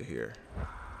get into here.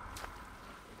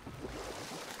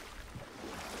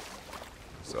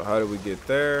 So how do we get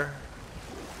there?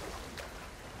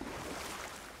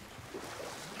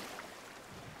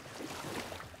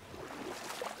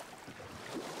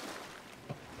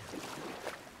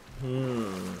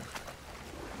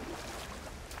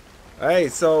 Hey,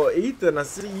 so Ethan, I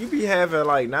see you be having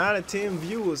like 9 or 10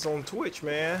 viewers on Twitch,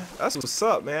 man. That's what's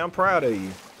up, man. I'm proud of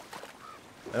you.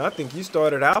 And I think you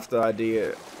started after I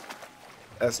did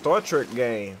that Star Trek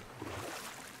game.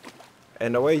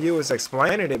 And the way you was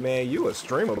explaining it, man, you a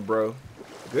streamer, bro.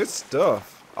 Good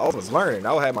stuff. I was learning.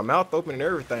 I had my mouth open and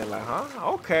everything, like, huh?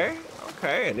 Okay,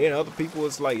 okay. And then other people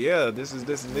was like, yeah, this is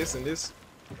this and this and this.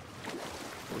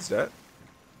 What's that?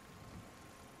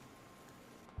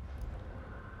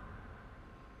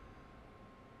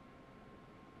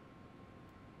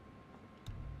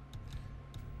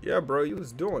 Yeah, bro, you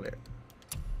was doing it.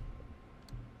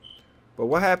 But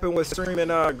what happened with streaming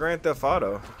Grand Theft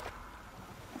Auto?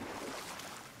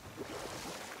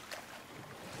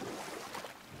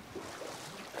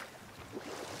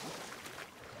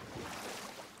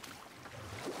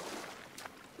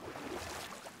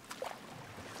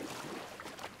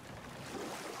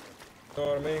 You know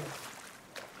what I mean?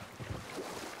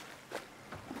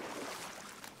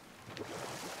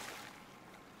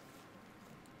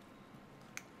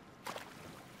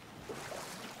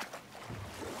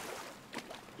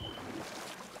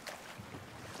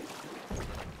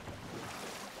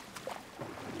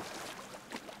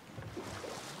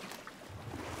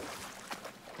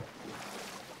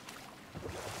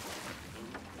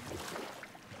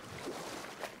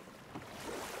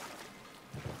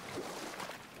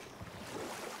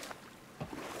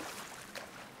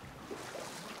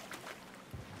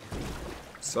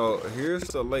 So here's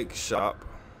the lake shop,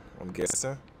 I'm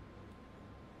guessing.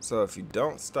 So if you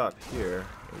don't stop here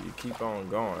and you keep on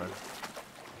going,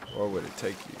 where would it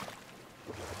take you?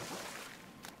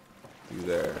 Through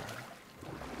there.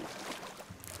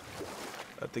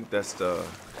 I think that's the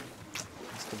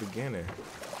beginning.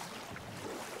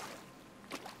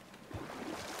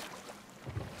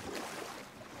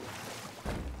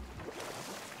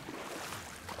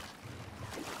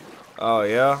 Oh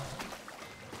yeah.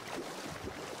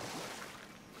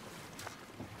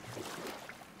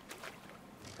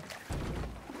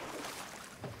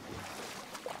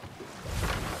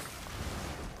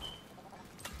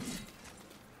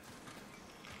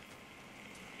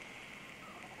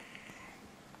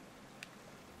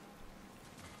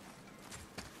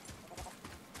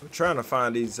 I'm trying to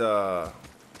find these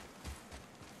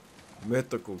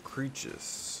mythical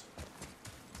creatures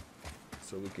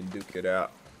so we can duke it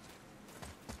out.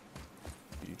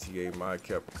 UTA mod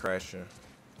kept crashing.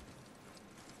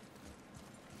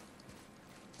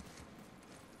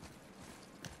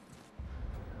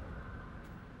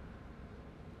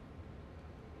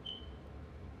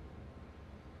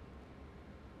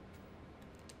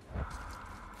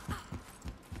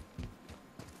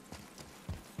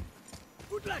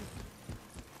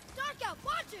 Dark out,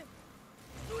 watch him!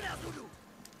 How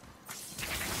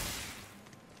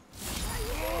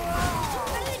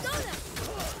did it go there?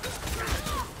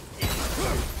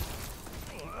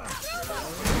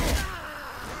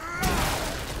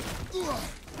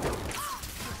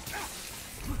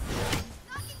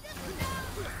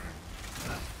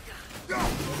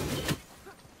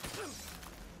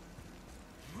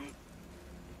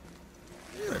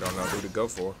 I don't know who to go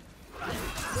for.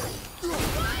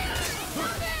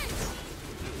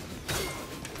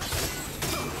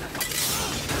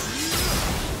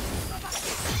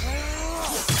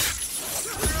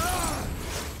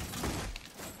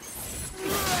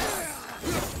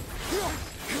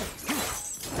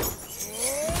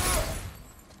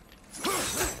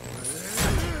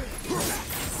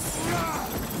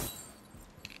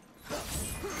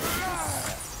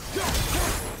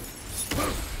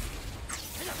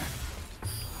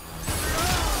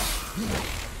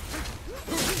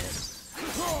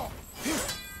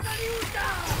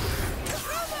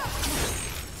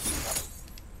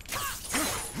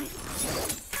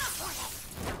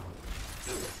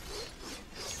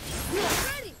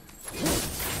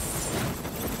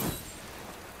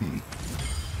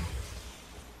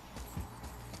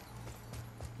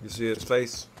 You see his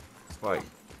face? Like,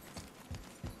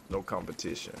 no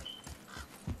competition.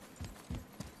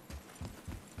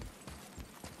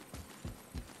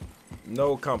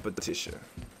 No competition.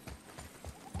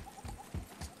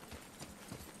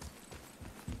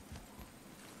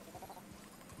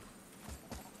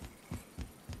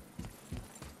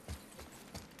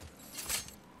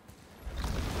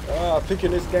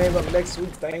 Picking this game up next week.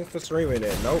 Thanks for streaming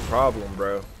it. No problem,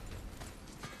 bro.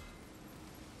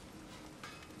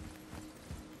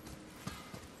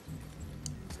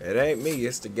 It ain't me,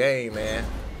 it's the game, man.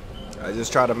 I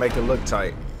just try to make it look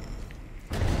tight.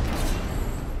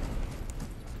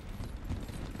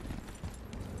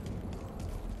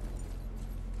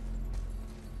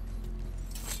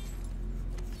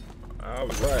 All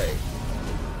right.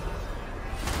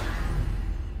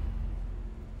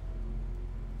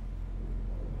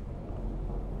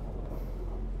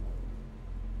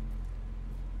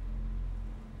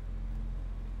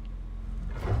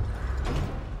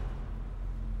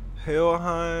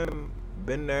 Helheim,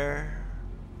 been there.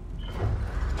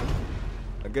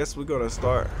 I guess we're gonna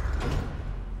start.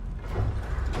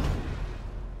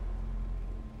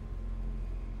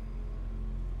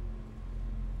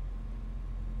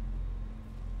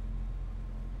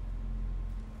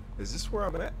 Is this where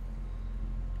I'm at?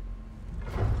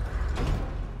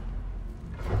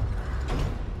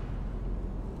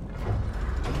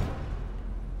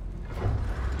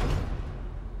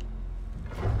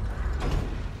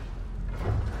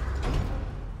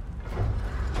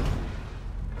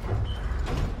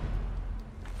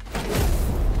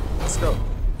 Let's go.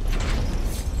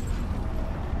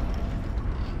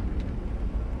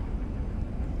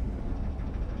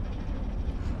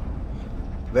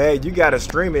 Man, you gotta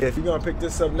stream it if you're gonna pick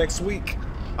this up next week.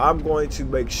 I'm going to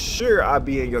make sure I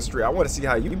be in your stream. I want to see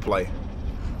how you play,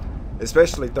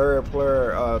 especially third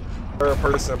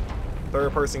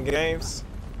person games.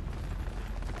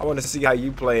 I want to see how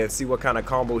you play and see what kind of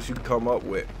combos you come up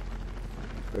with,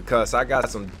 because I got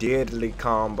some deadly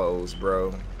combos,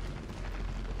 bro,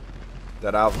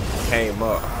 that I've came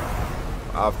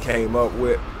up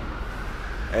with,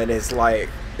 and it's like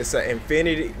it's an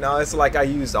infinity. No, it's like I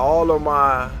used all of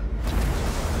my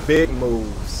big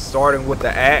moves, starting with the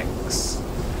axe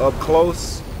up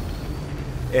close.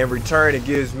 In return, it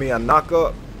gives me a knock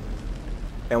up,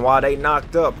 and while they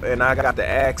knocked up, and I got the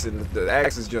axe, and the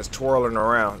axe is just twirling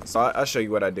around. So I'll show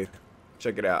you what I do.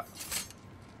 Check it out.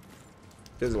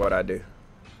 This is what I do.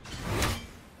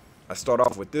 I start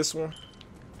off with this one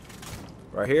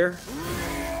right here.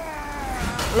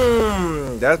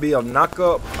 That'd be a knock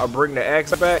up. I bring the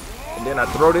axe back, and then I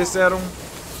throw this at them,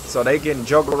 so they can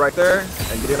juggle right there.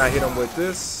 And then I hit them with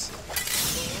this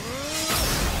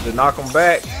to knock them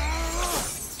back.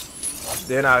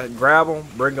 Then I grab them,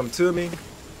 bring them to me, and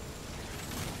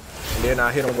then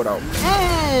I hit them with a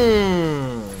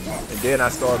and then I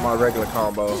start my regular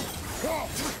combo.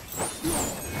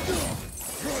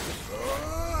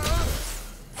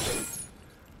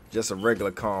 Just a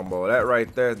regular combo. That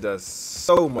right there does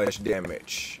so much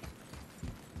damage.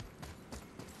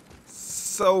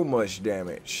 So much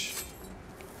damage.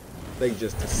 They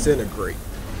just disintegrate.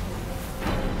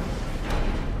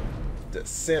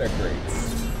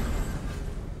 Disintegrates.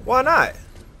 Why not?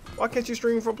 Why can't you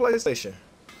stream from PlayStation?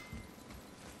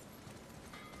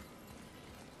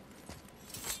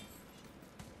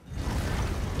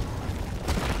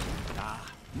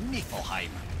 Niflheim.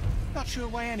 Not sure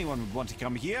why anyone would want to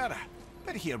come here,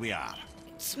 but here we are.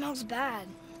 It smells bad.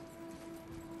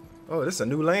 Oh, this is a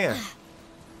new land.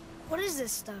 What is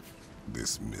this stuff?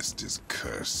 This mist is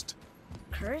cursed.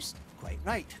 Cursed? Quite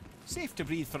right. Safe to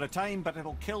breathe for a time, but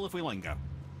it'll kill if we linger.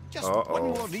 Just one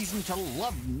more reason to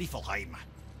love Niflheim.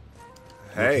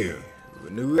 Hey,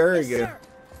 new area.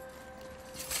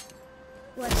 Yes,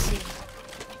 let's see.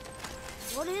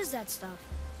 What is that stuff?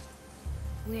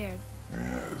 Weird.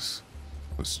 Yes.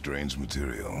 A strange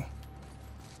material.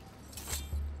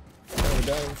 Never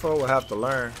done before, we'll have to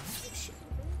learn.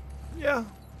 Yeah.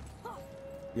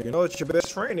 You know what your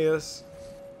best friend is?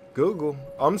 Google.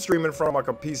 I'm streaming from like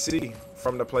a PC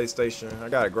from the PlayStation. I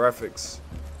got a graphics.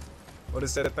 What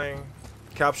is that thing?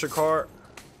 Capture card?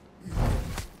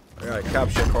 I got a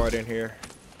capture card in here.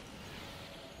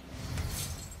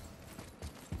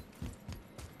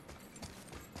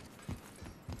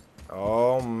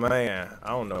 Oh man, I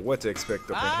don't know what to expect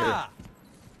up in here.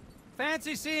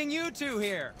 Fancy seeing you two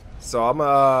here. So I'm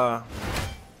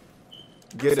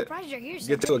get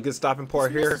to a good stopping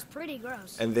part here, Pretty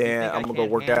gross. and then I'm gonna go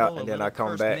work out, and then I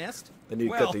come back. Then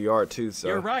you cut the yard too. So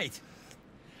you're right.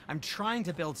 I'm trying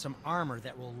to build some armor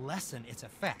that will lessen its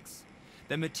effects.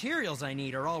 The materials I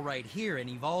need are all right here in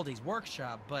Ivaldi's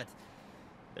workshop, but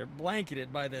they're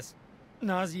blanketed by this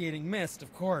nauseating mist,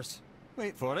 of course.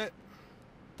 Wait for it.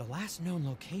 The last known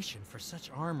location for such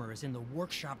armor is in the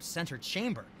workshop's center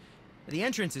chamber. The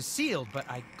entrance is sealed, but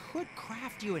I could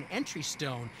craft you an entry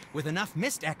stone with enough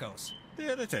mist echoes.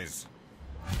 There it is.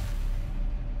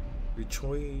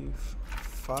 Retrieve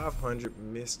 500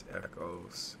 mist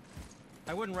echoes.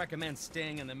 I wouldn't recommend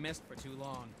staying in the mist for too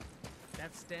long.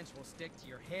 That stench will stick to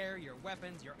your hair, your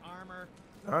weapons, your armor.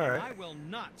 All right. And I will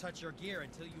not touch your gear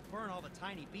until you burn all the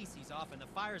tiny beasties off in the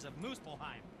fires of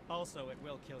Muspelheim. Also, it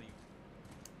will kill you.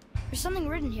 There's something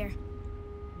written here.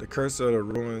 The curse of the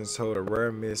ruins hold a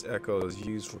rare mist echoes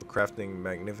used for crafting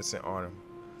magnificent armor.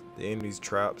 The enemy's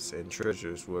traps and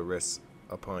treasures will rest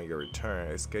upon your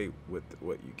return. Escape with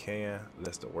what you can,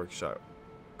 lest the workshop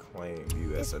claim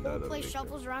you as This whole another place victim.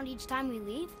 shuffles around each time we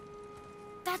leave?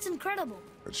 That's incredible.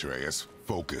 Atreus,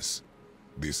 focus.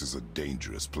 This is a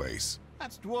dangerous place.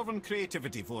 That's dwarven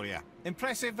creativity for you.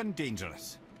 Impressive and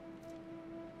dangerous.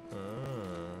 On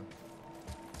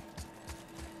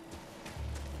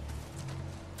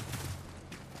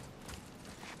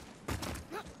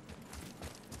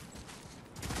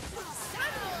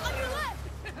your left!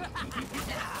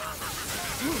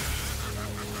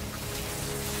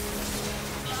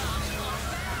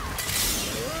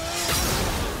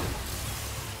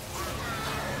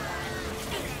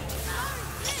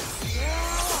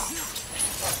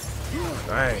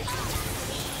 Dang.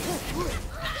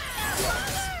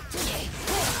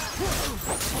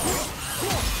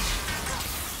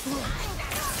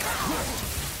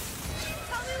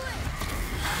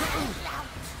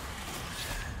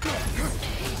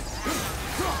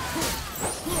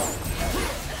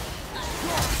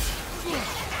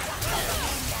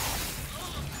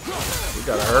 We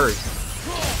gotta hurry.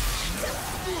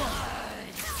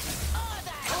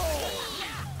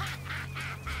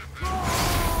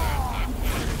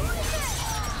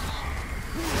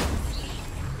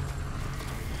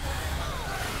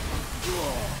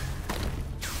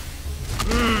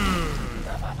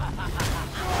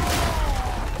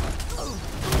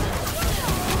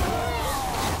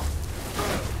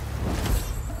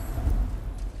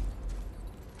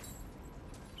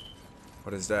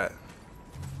 What is that?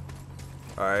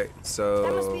 Alright, so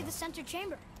That must be the center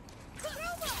chamber.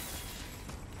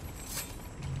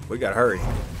 we gotta hurry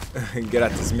and get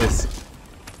out this mist.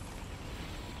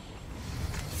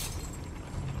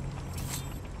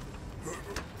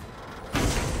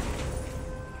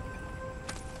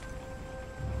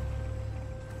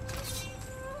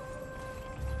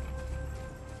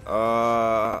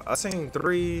 I seen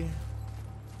 3.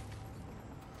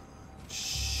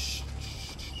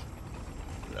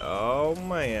 Oh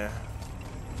man.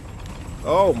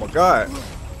 Oh my god.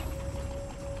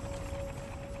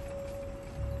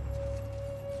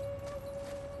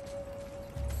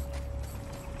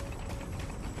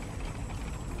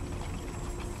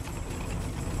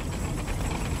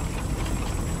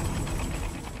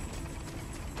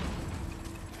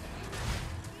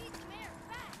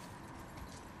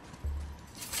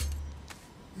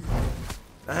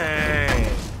 Dang.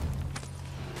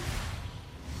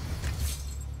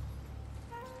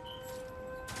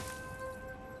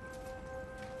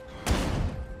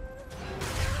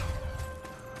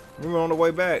 We were on the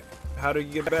way back. How do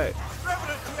you get back?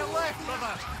 Revenant to your left,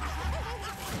 brother!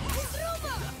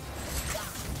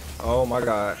 Oh my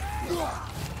god.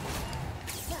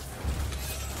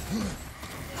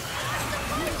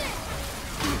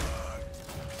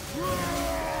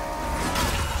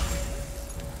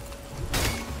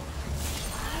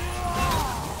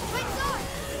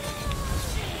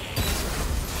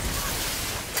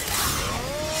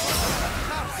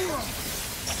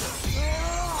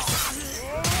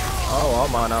 Oh,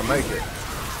 I might not make it.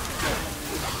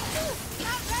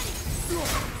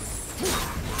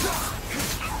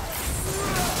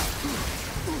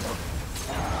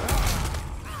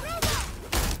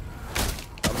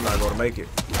 I'm not gonna make it.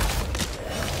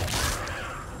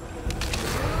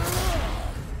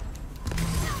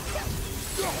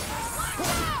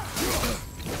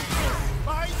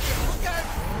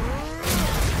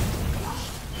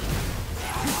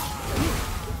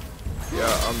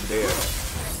 Yeah, I'm dead.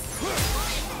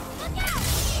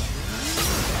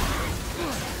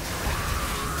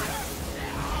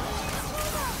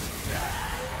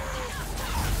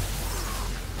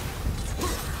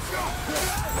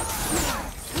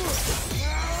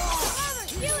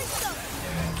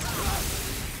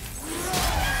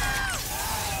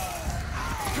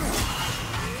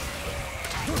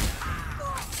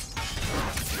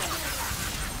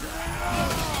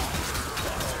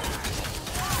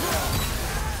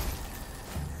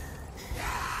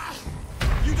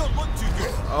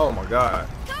 Oh my god.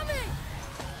 Coming!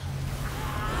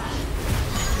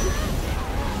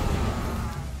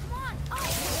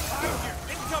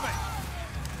 Come on!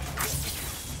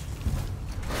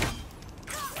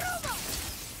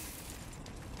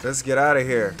 Let's get out of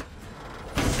here.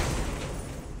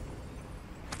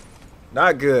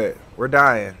 Not good. We're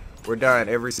dying. We're dying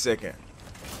every second.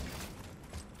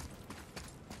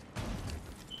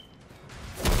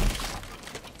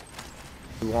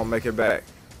 We won't make it back.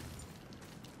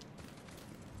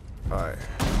 Alright.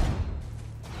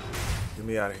 Get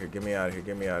me out of here. Get me out of here.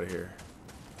 Get me out of here.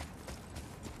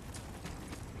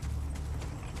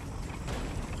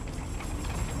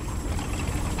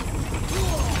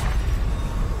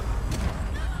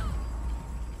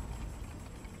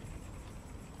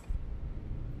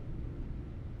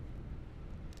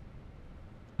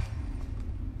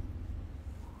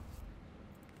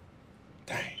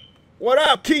 What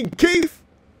up, King Keith?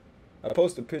 I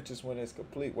posted pictures when it's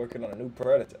complete, working on a new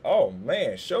Predator. Oh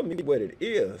man, show me what it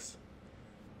is.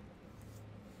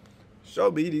 Show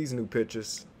me these new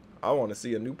pictures. I want to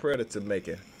see a new Predator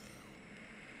making.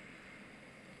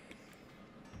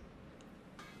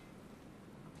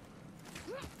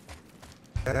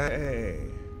 Hey.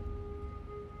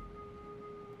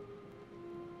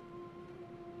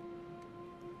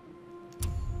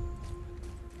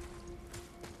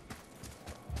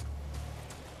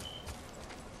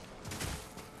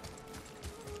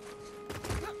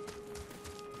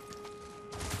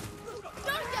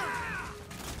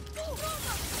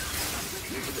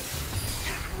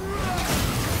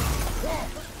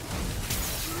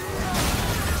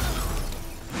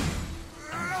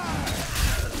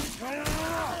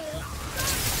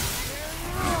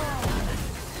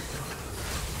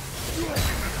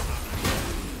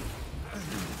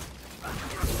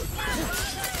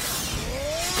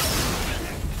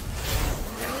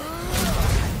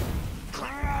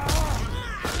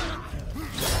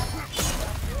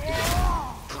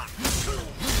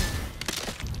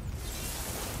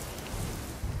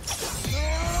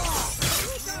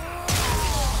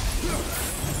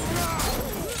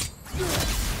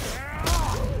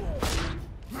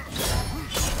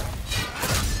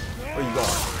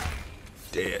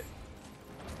 Dead.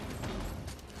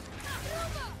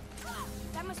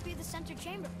 That must be the center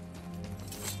chamber.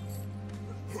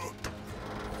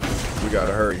 We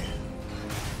gotta hurry.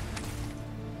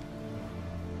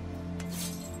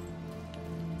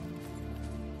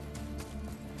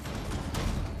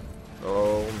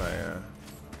 Oh man.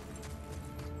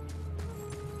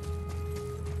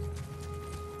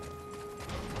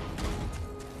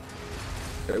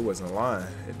 It wasn't lying.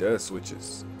 It does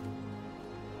switches.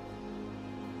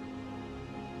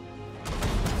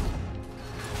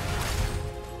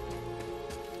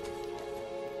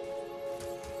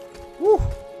 Woo.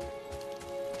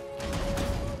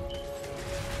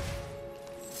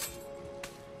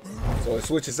 So it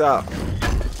switches out.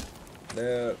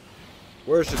 Now,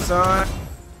 where's your son?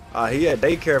 He at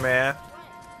daycare, man.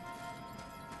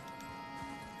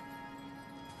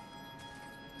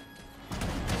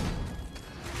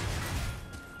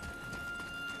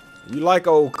 You like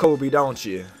old Kobe, don't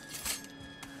you?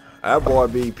 That boy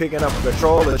be picking up a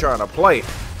controller trying to play.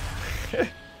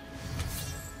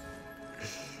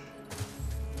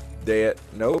 Dead.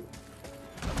 Nope.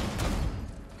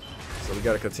 So we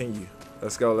gotta continue.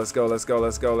 Let's go, let's go, let's go,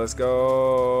 let's go, let's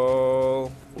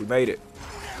go. We made it.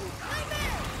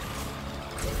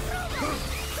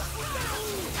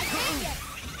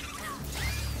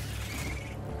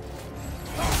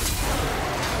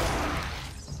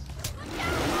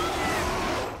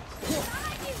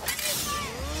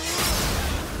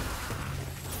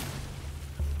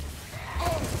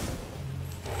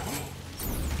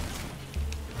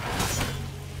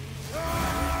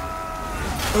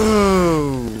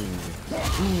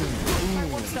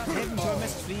 Start heading to a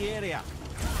mist-free area.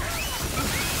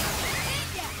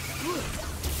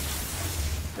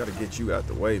 Gotta get you out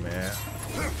the way, man.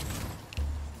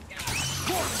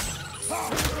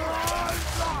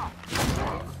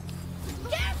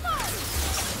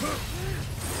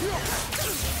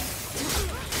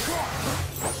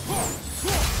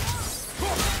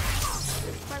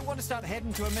 Might want to start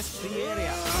heading to a mist-free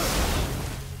area.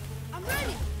 I'm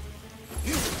ready.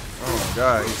 Oh my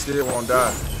god, he still won't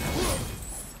die.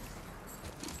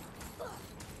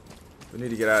 We need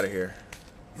to get out of here.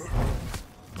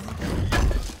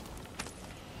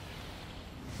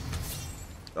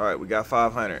 Alright, we got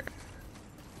 500.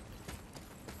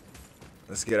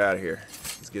 Let's get out of here.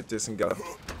 Let's get this and go.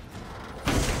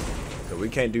 So we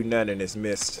can't do nothing in this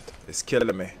mist. It's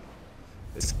killing me.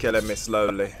 It's killing me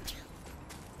slowly.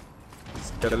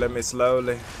 It's killing me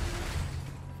slowly.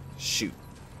 Shoot.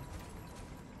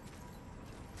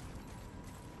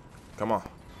 Come on.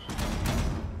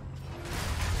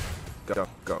 Go,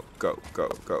 go, go, go,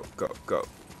 go, go, go.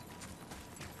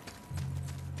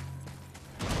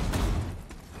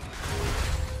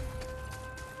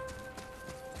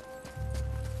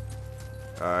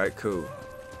 Alright, cool. Now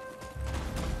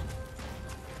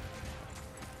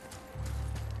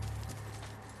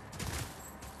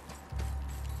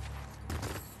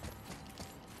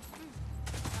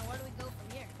where do we go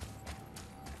from here?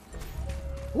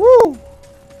 Woo!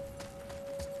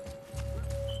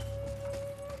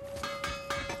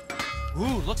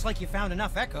 Ooh, looks like you found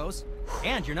enough echoes.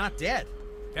 And you're not dead.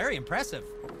 Very impressive.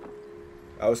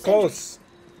 I was close.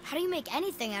 How do you make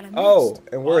anything out of mist? Oh,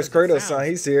 and where's Odd as it Kratos, son? sounds,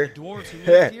 He's here. The dwarves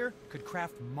who lived here could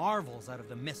craft marvels out of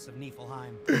the mists of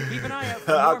Niflheim. Keep an eye out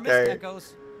for more mist Okay.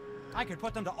 echoes. I could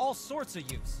put them to all sorts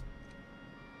of use.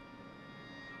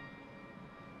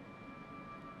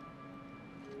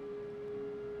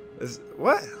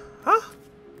 What? Huh?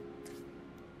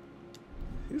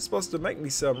 He was supposed to make me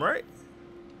some, right?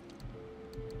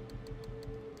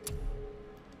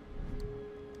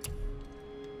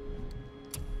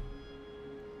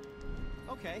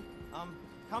 Okay,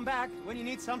 come back when you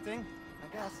need something,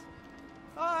 I guess.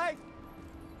 Bye!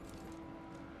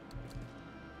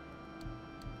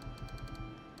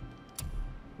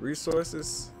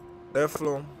 Resources,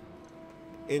 effluent,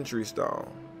 entry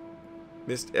stone,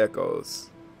 mist echoes.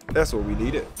 That's what we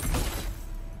needed.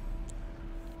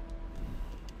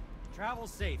 Travel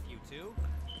safe, you two.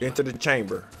 Enter the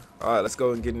chamber. All right, let's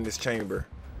go and get in this chamber.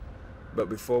 But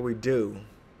before we do,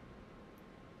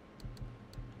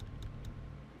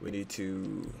 we need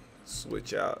to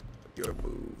switch out your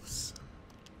moves.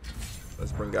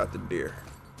 Let's bring out the deer.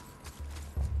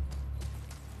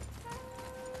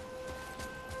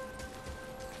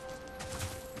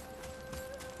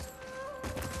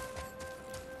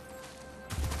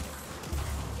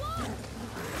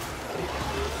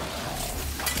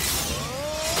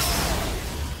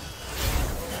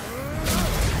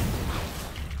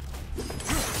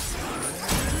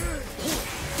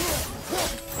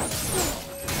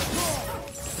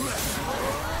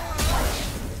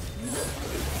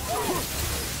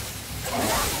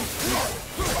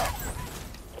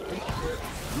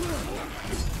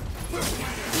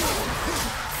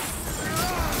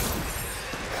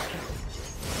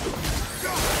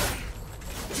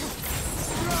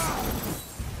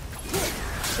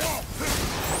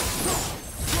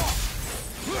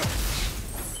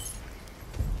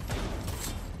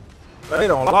 They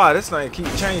don't lie, this thing keep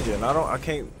changing. I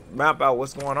can't map out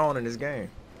what's going on in this game.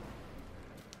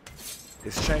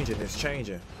 It's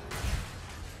changing.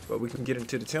 But we can get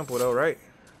into the temple though, right?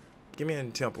 Get me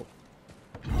in the temple.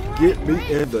 Get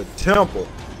me in the temple.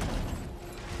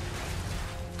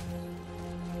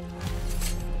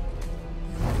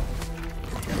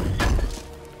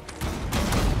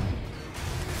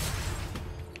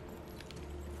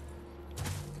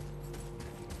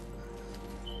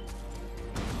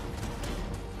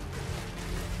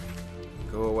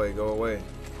 Go away.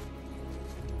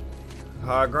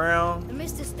 High ground. The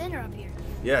mist is thinner up here.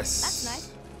 Yes. That's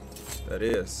nice. That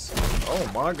is.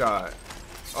 Oh my god.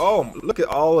 Oh, look at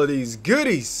all of these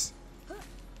goodies.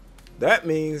 That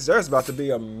means there's about to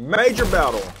be a major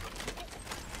battle.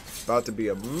 About to be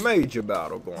a major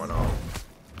battle going on.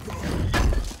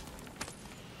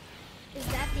 Is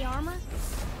that the armor?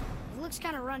 It looks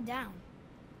kind of run down.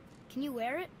 Can you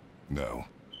wear it? No,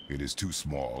 it is too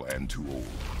small and too old.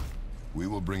 We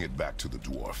will bring it back to the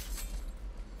dwarf.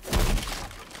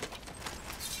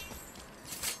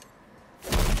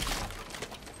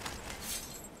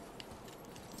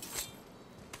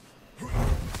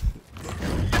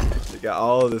 They got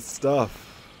all of this stuff.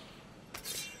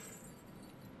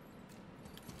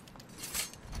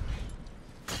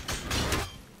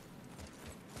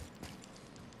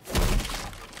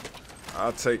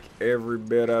 I'll take every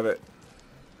bit of it.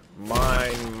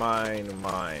 Mine, mine,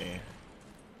 mine.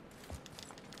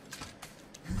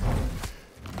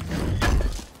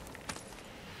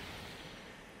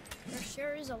 There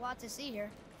sure is a lot to see here.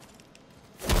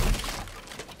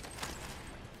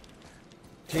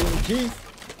 Team Keith.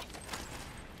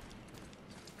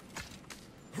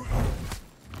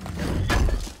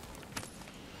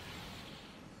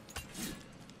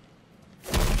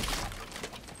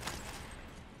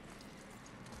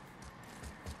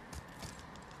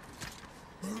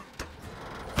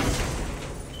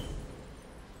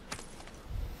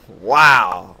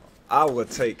 Wow, I would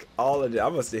take all of it. I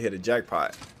must have hit a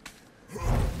jackpot.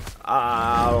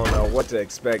 I don't know what to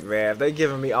expect, man. If they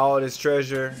giving me all this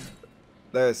treasure,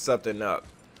 there's something up.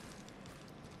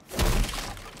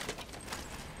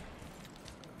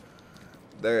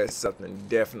 There is something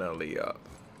definitely up.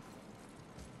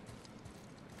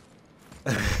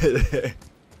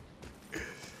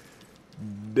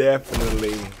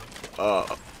 Definitely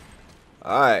up.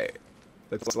 Alright.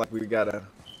 Looks like we gotta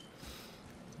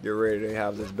get ready to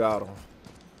have this battle.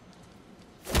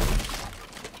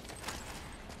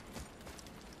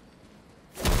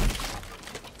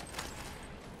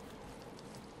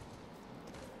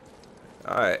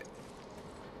 Alright.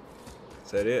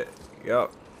 Is that it?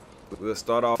 Yup. We'll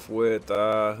start off with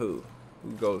who?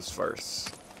 Who goes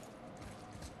first?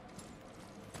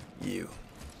 You.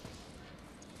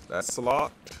 That's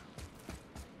locked.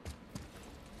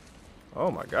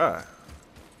 Oh my god.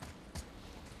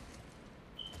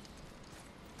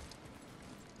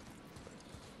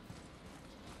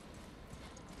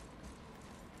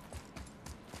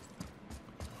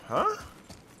 Huh?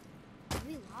 Have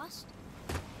we lost?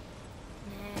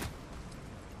 Nah.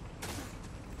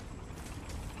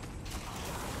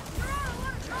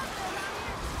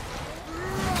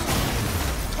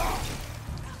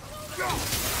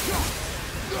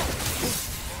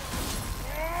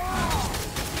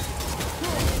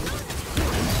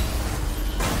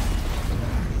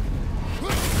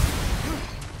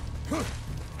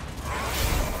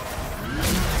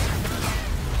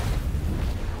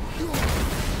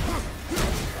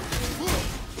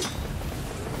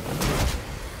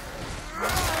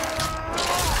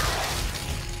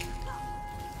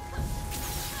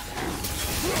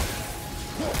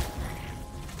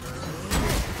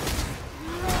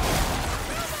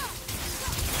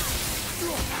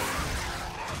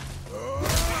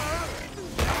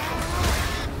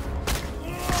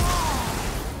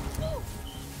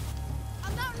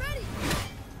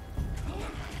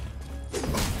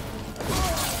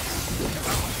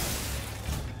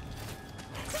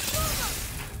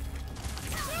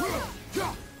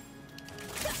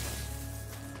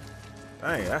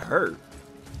 Dang, that hurt.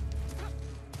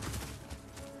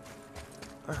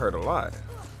 That hurt a lot.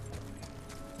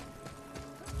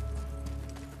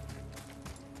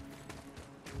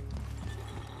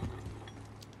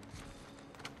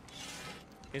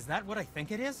 Is that what I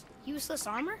think it is? Useless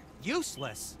armor?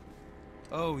 Useless?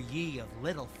 Oh, ye of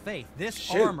little faith. This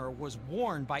Shoot. armor was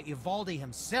worn by Ivaldi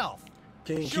himself.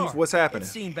 King Sure, Keith, what's happening?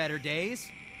 It's seen better days,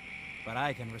 but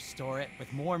I can restore it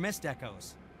with more mist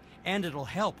echoes. And it'll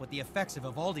help with the effects of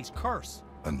Ivaldi's curse.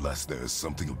 Unless there is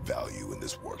something of value in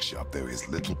this workshop, there is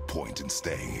little point in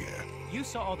staying here. You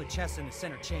saw all the chests in the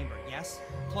center chamber, yes?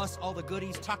 Plus all the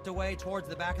goodies tucked away towards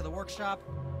the back of the workshop?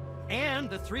 And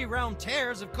the 3 round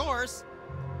tears, of course.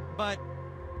 But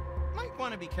might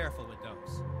want to be careful with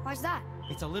those. Why's that?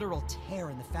 It's a literal tear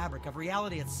in the fabric of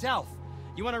reality itself.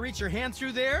 You want to reach your hand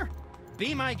through there?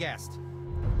 Be my guest.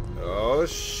 Oh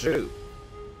shoot.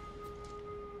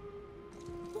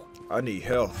 I need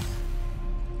health.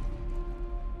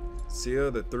 Seal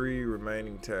the 3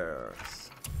 remaining tears.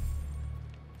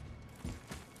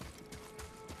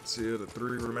 Seal the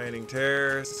 3 remaining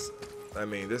tears. I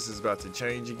mean, this is about to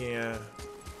change again.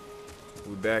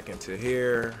 We back into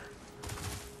here.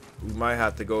 We might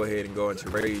have to go ahead and go into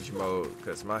rage mode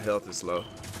because my health is low.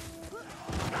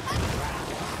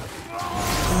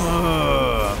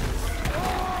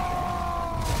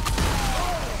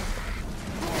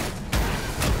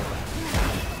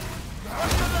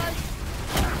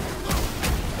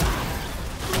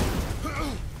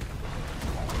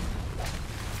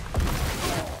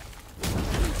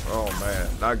 Oh man,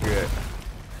 not good.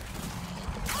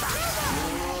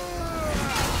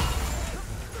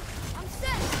 I'm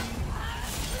set.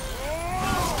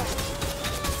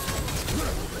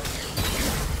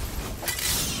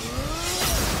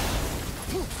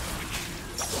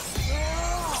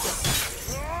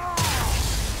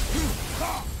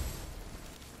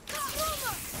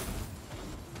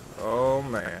 Oh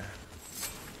man.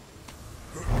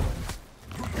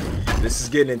 This is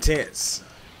getting intense.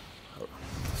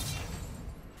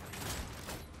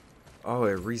 Oh,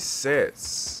 it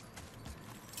resets.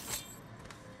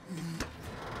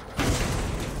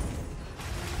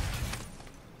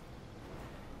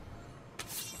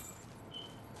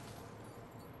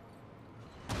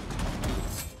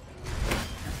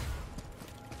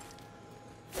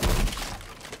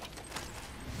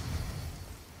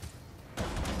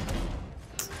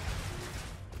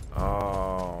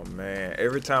 Oh man,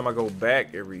 every time I go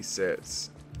back, it resets.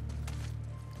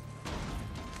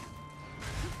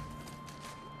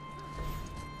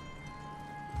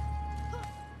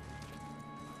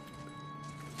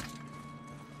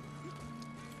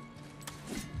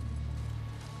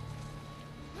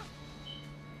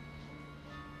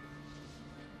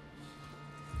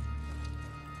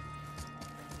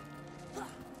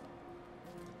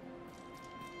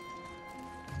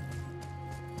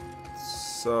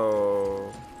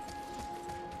 So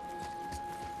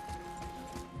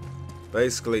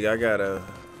Basically, I gotta...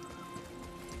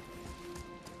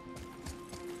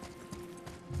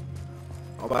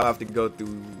 I'm about to have to go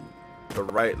through the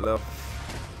right, left.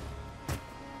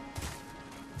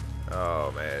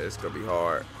 Oh man, it's gonna be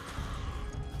hard.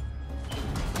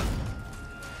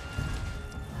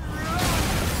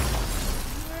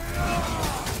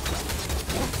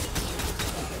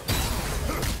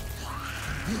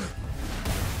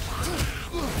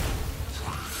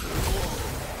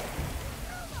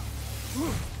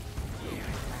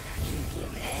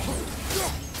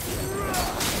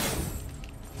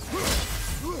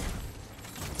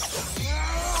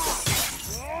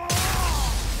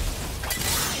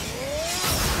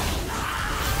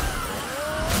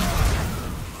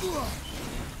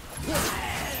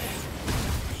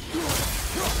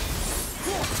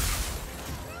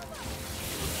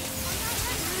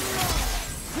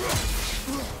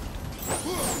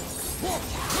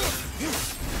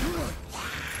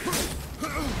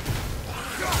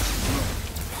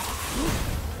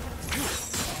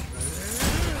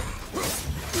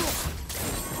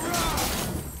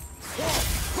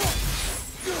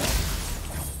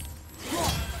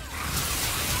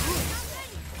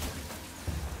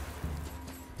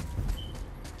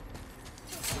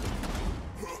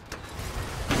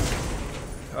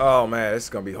 Oh man, this is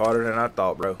gonna be harder than I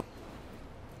thought, bro.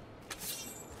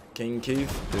 King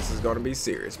Keith, this is gonna be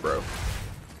serious, bro.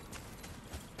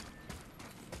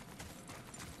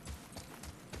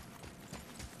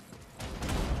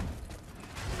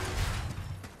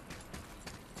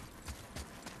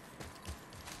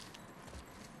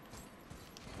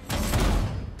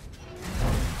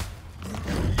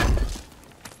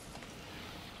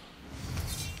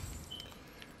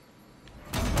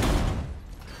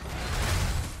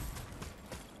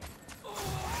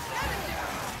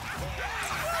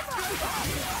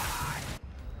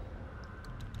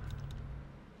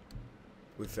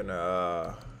 We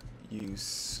finna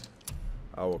use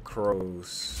our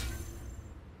crows.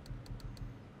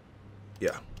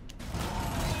 Yeah.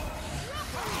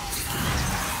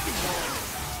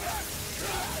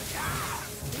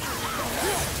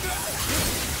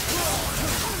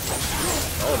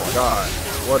 Oh my God,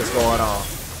 what is going on?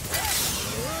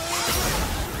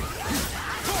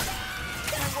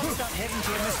 Start heading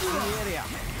to a mystery area.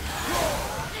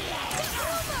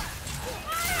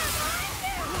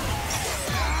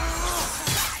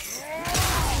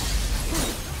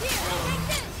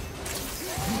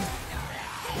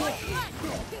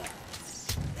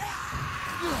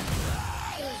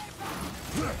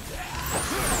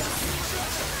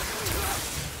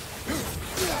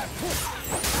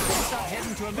 Start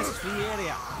heading to a mystery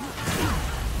area.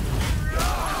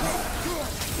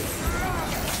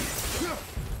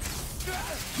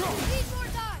 Need more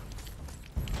time.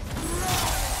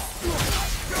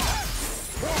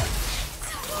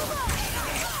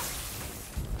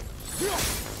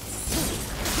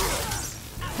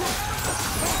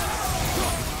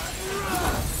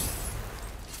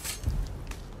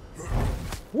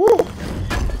 Woo!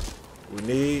 We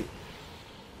need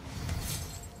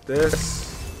this.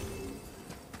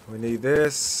 We need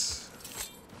this.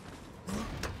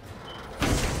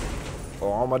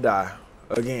 Or I'm gonna die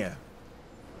again.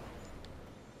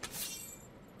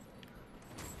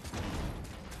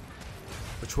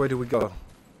 Which way do we go?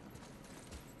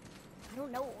 I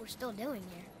don't know what we're still doing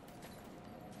here.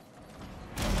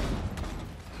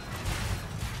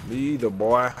 Me either,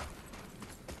 boy.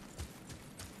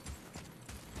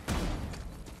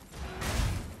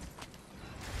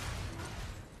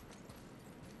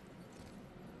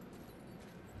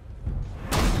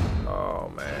 Oh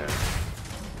man.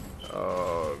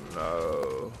 Oh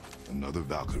no. Another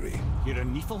Valkyrie. You're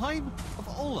in Niflheim? Of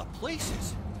all the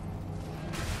places.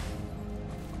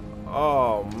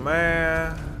 Oh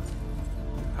man.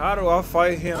 How do I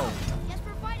fight him? Guess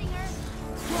we're fighting her.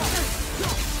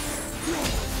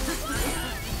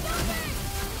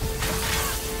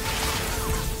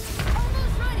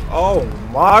 Oh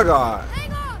my God.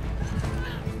 Hang on.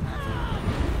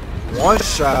 One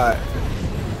shot.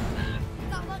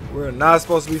 Got lucky. We're not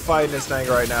supposed to be fighting this thing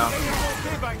right now.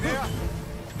 Okay back there.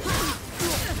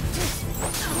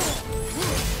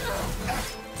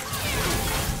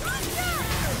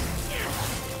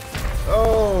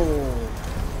 Oh.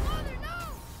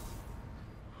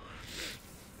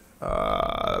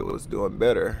 I was doing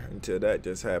better until that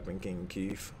just happened, King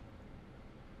Keith.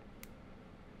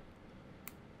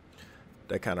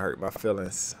 That kind of hurt my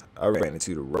feelings. I ran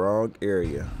into the wrong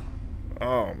area.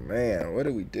 Oh man, what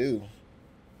do we do?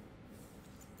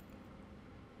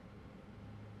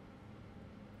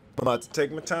 I'm about to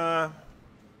take my time.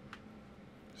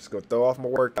 Just gonna throw off my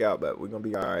workout, but we're gonna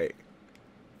be all right.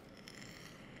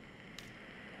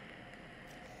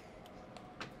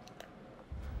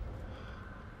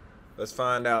 Let's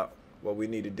find out what we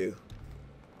need to do.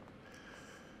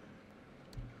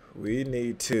 We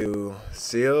need to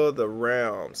seal the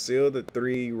realm. Seal the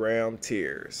 3 realm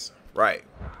tiers. Right.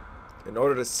 In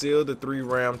order to seal the 3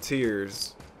 realm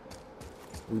tiers,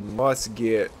 we must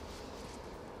get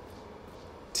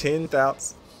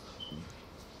 10,000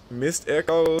 mist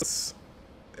echoes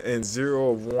and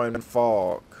 0 of 1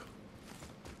 fog.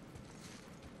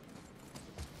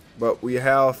 But we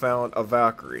have found a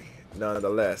Valkyrie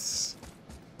nonetheless,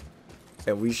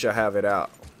 and we shall have it out.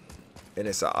 And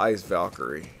it's an ice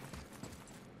Valkyrie.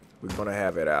 We're gonna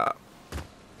have it out.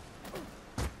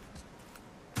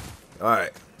 All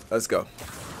right, let's go.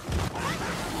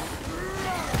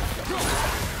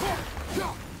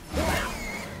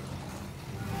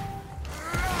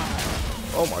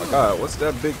 Oh my God, what's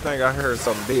that big thing? I heard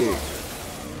something big.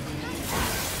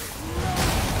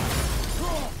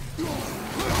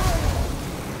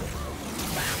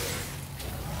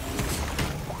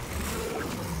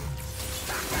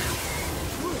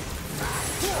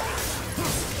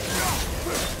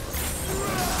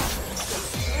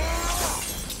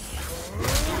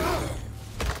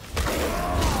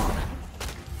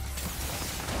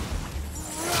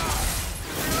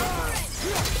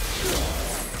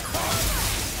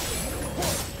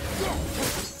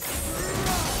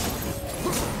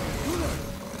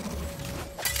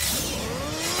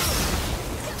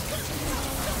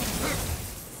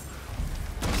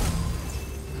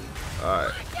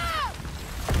 Alright.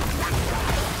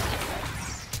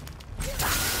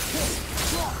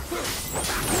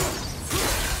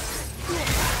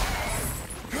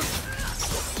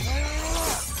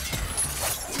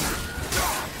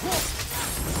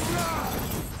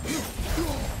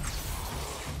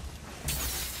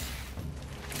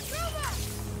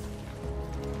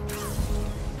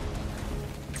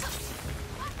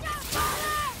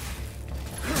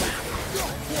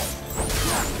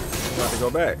 Got to go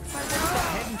back.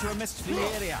 Heading to a mist-free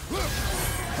area.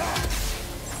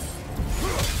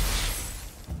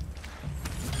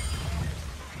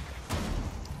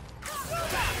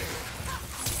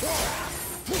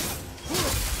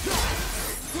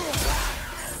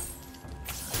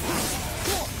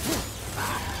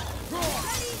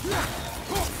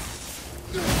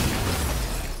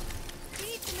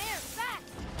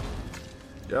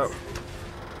 Yep.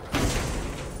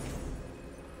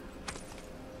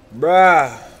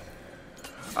 Bruh.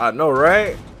 I know,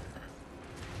 right?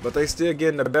 But they still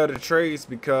getting the better trades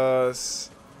because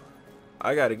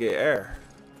I gotta get air.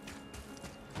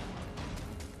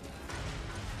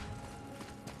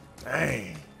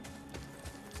 Dang.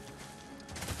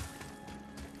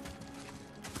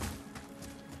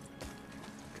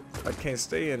 I can't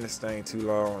stay in this thing too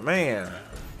long, man.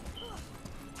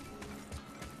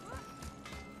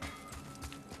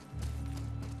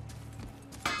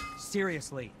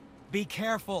 Seriously, be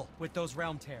careful with those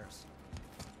realm tears.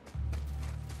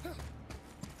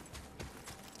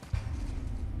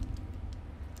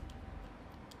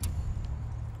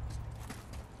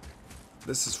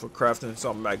 This is for crafting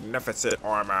some magnificent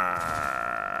armor.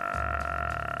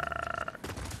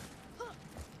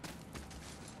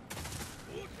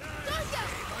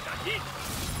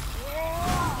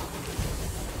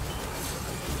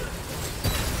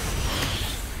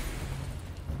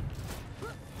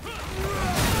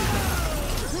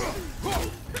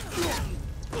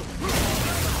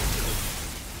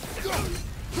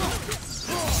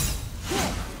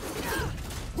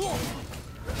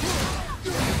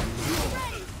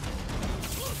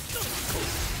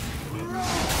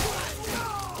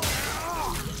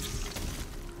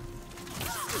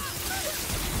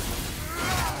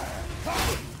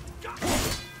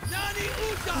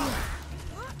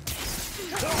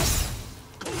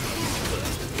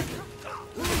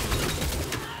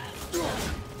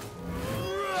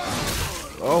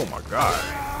 Oh my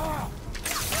God.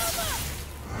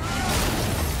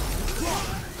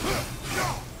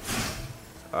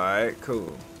 Alright,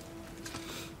 cool.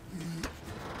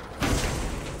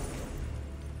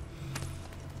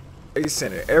 They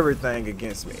sending everything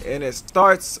against me. And it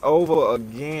starts over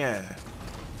again.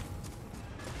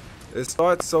 It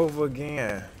starts over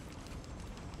again.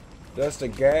 That's the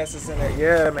gas is in it.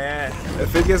 Yeah, man.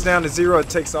 If it gets down to 0, it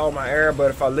takes all my air. But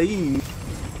if I leave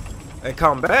and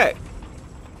come back,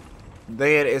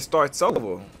 then it starts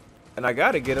over. And I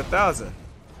gotta get 1,000.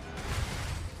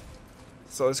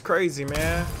 So it's crazy,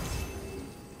 man.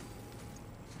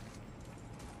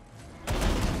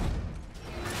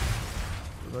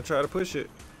 I'm gonna try to push it.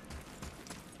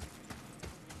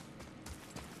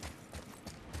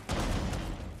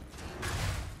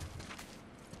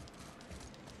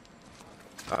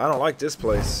 I don't like this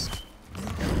place.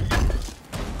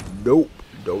 Nope.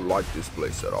 Don't like this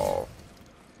place at all.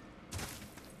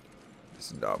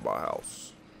 This is not my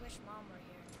house. Wish Mom were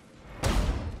here.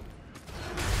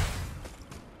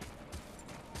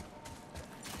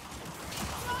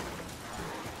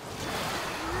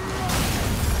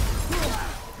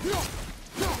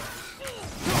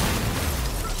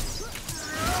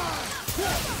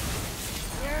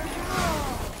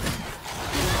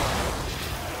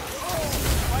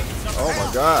 Oh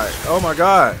my god. Oh my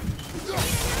god.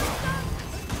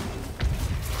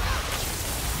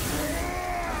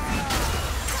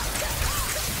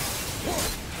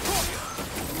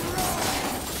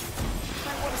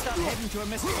 Heading to a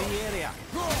mystery area.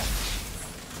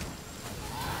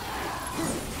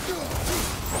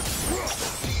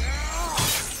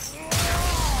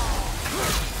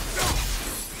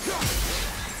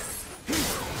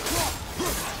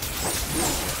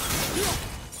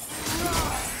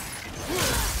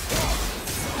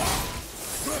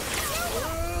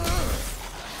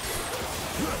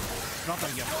 Brother,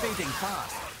 you're fading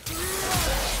fast.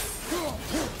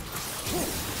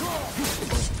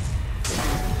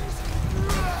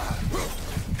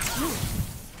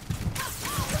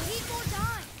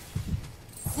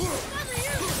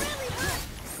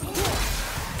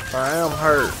 I am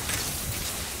hurt.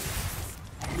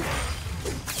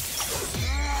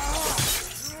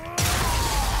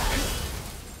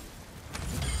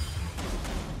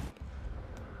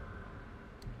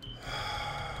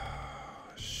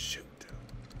 Shoot.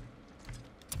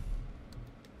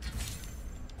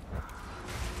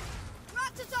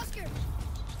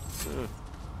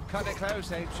 Cut it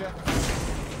close, ain't you?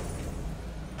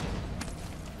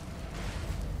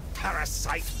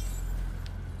 Parasite!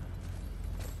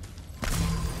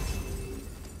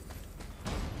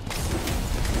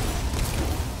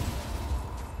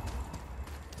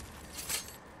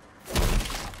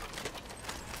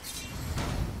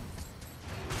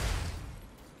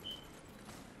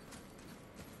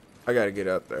 I gotta get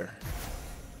up there.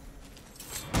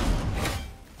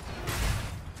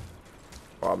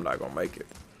 Or I'm not gonna make it.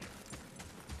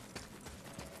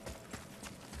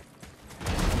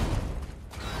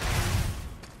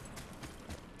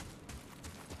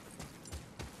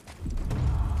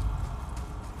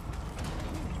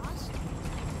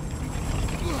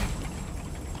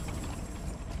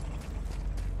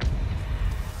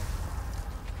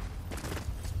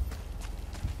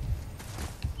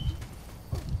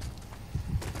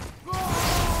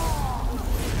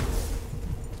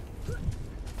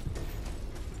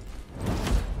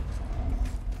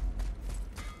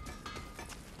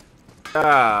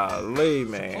 Golly,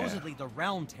 man. Supposedly the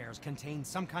realm tears contain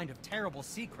some kind of terrible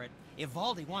secret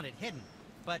Ivaldi wanted hidden.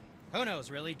 But who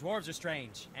knows, really? Dwarves are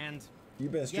strange, and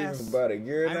You've been streaming yes, for about a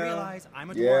year now. I realize I'm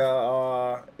a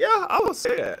dwarf. Yeah, I would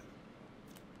say that.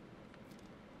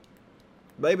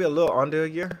 Maybe a little under a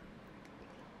year.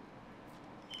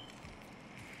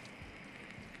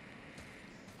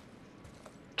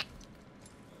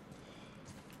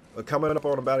 We're coming up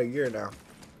on about a year now.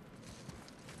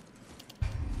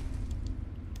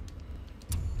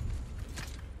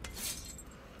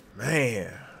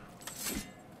 Man.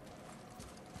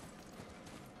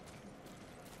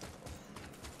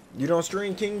 You don't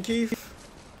stream King Keith?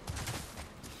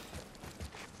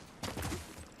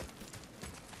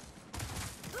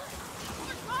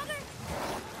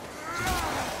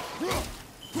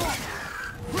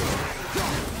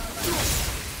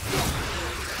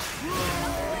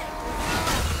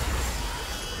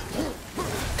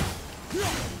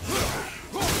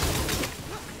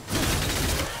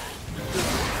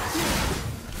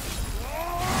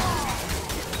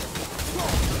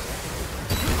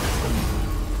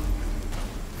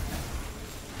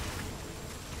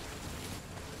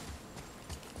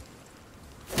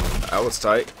 That was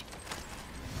tight.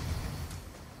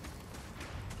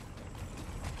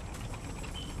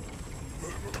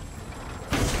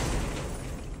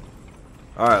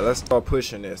 Alright, let's start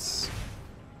pushing this.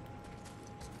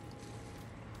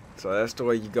 So that's the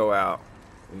way you go out.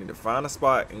 You need to find a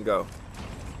spot and go.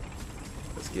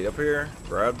 Let's get up here,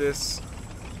 grab this.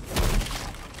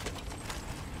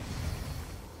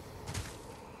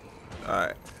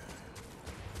 Alright.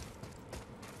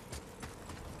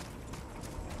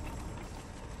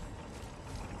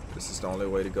 This is the only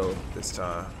way to go this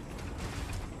time.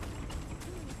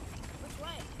 Which way?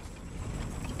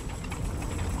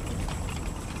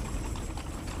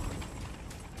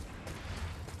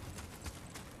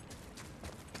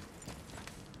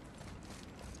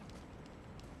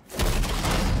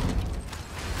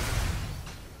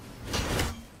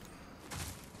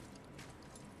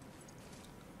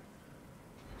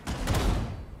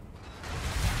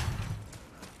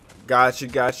 Got you,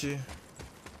 got you.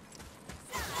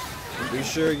 Be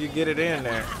sure you get it in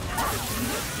there.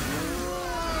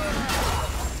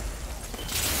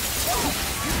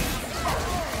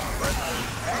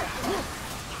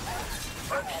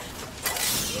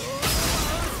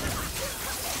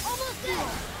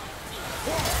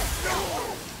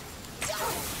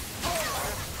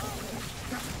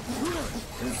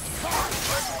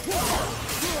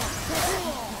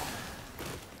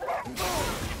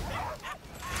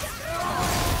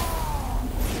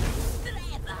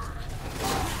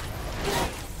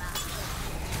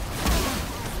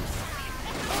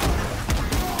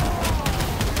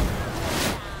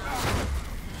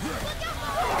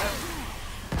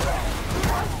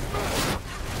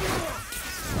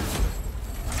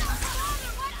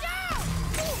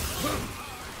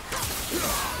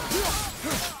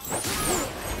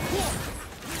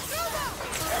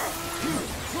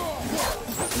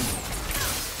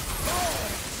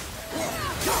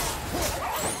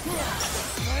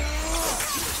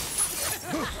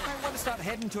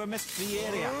 Heading to a mist-free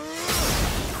area.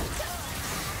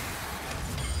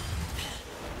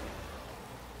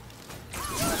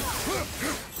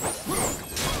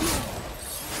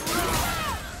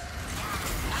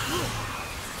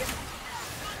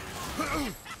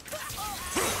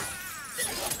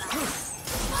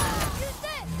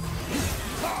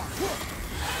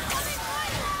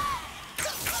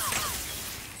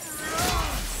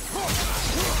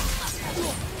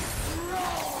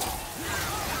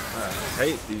 I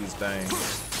hate these things.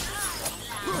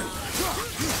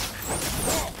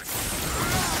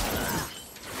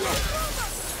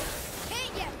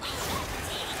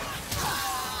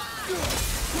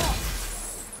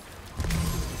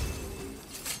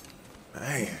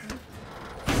 Man.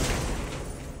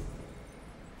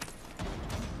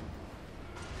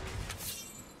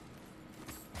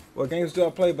 What games do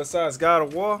I play besides God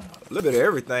of War? A little bit of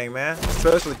everything, man.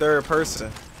 Especially third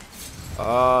person.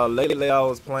 Lately I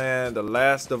was playing The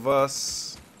Last of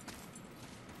Us,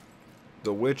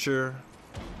 The Witcher.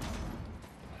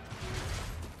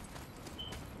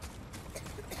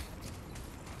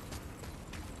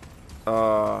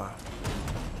 Come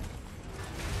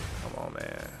on,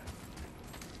 man.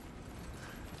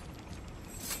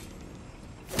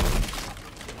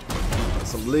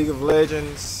 Some League of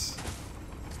Legends.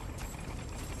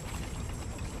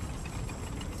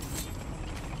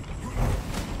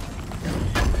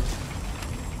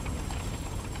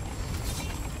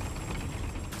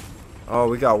 Oh,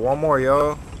 we got one more,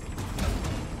 yo.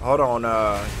 Hold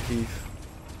on, Keith.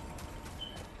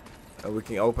 And we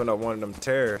can open up one of them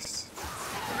terraces.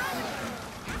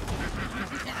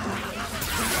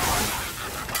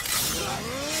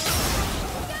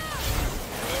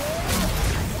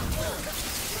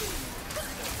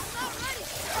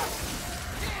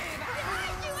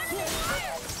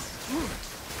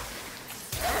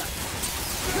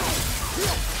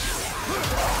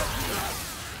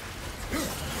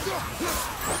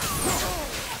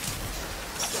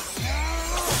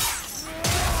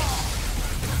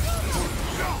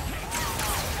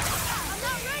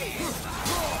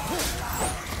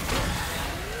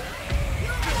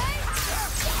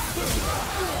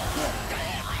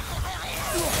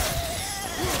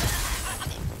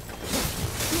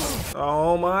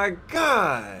 Oh my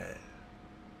God.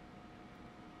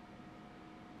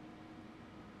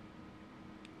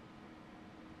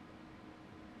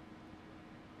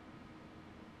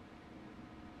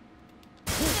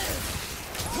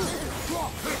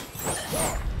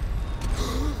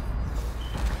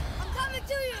 I'm coming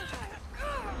to you.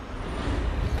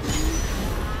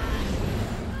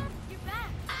 You're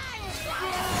back.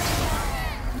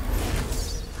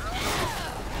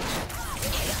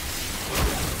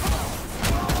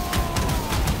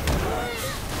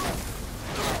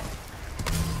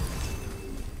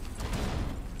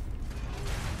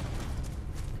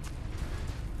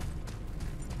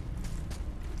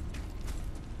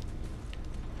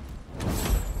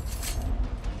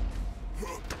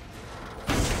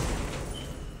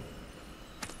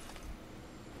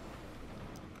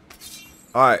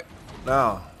 All right,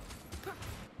 now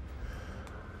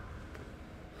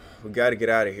we got to get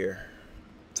out of here.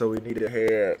 So we need to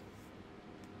head.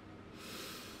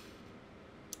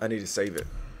 I need to save it.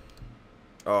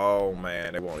 Oh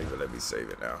man, they won't even let me save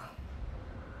it now.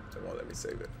 They won't let me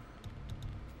save it.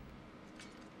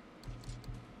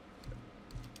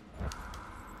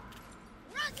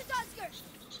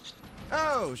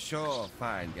 Oh, sure,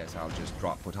 fine. Guess I'll just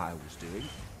drop what I was doing.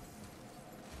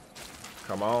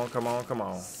 Come on, come on, come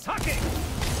on. Suck it!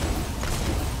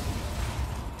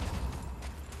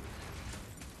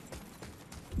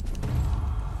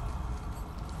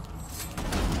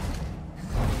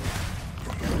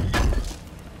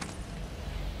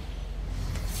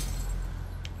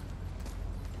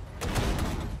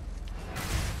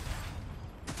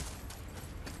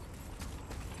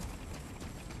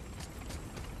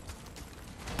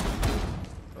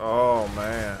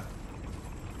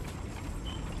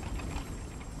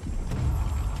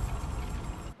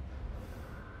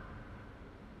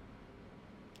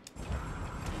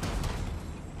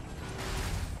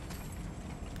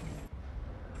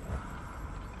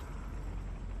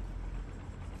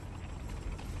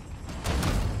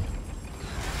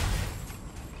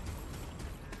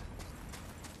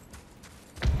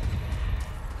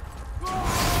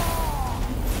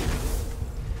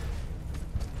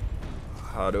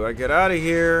 How do I get out of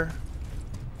here?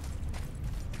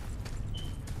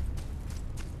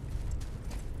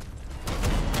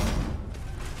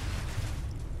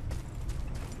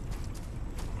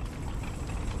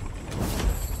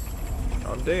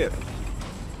 I'm dead.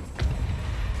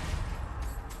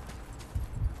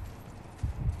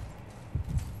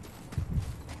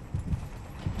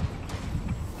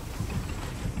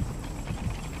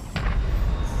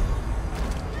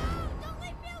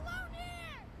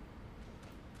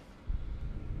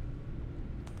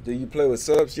 Do you play with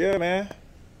subs? Yeah, man.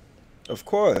 Of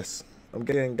course. I'm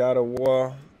getting God of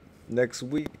War next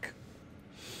week.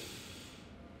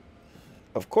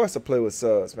 Of course I play with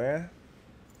subs, man.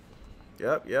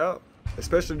 Yep.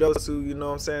 Especially those who, you know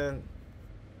what I'm saying,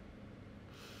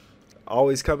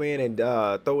 always come in and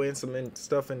throw in some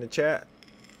stuff in the chat.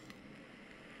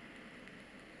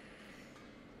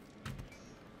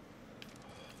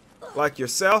 Like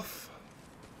yourself.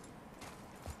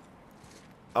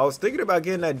 I was thinking about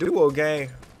getting that duo game.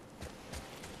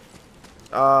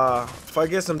 If I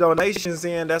get some donations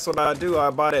in, that's what I do. I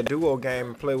buy that duo game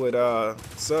and play with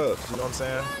subs. You know what I'm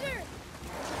saying?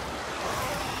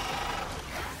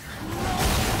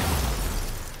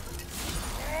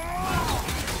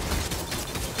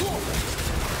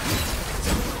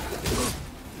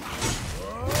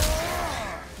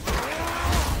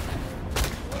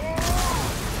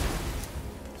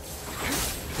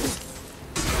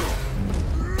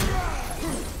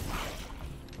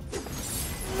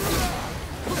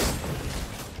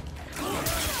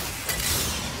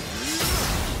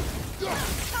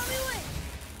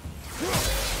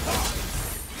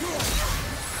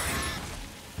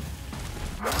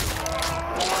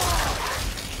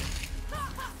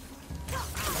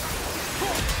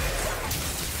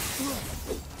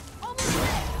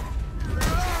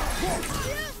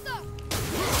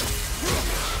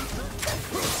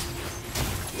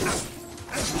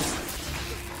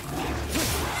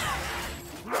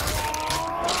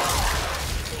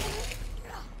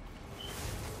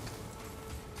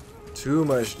 Too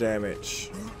much damage.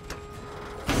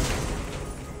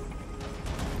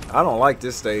 I don't like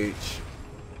this stage.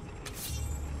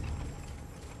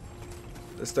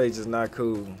 This stage is not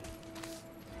cool.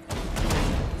 I'm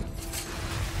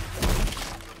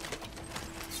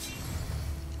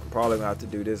probably gonna have to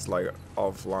do this like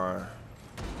offline.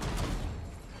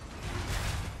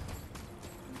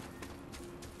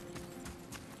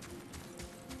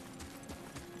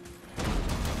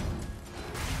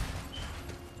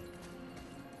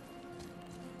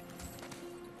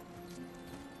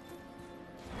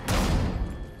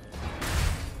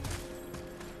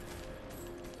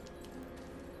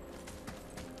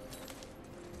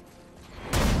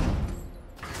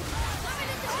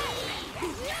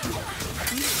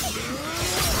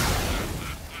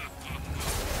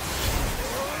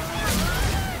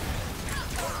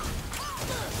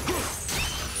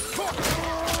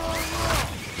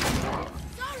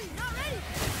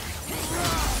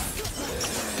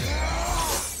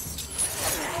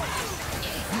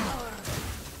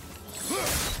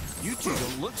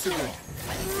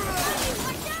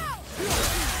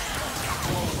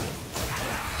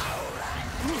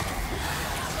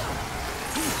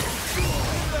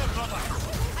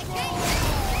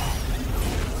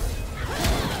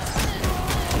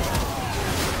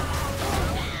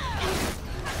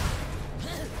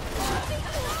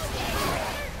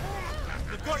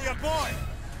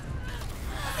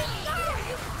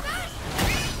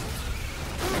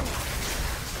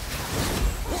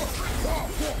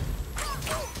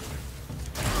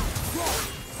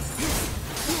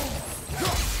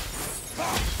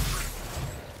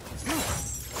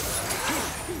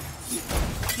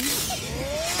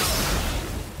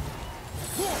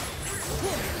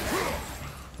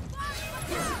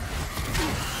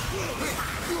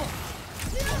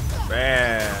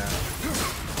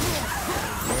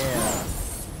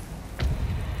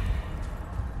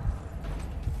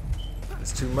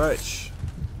 Much.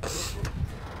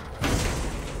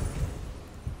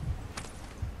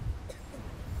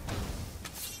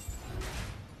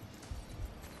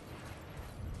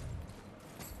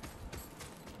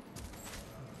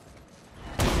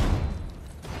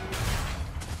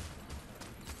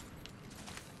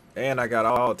 And I got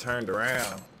all turned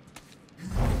around.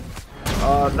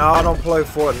 No, I don't play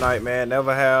Fortnite, man.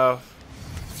 Never have.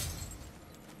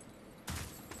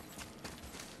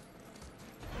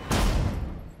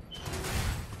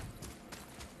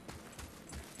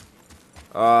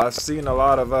 I've seen a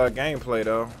lot of gameplay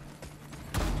though.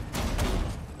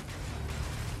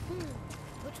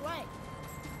 Which way?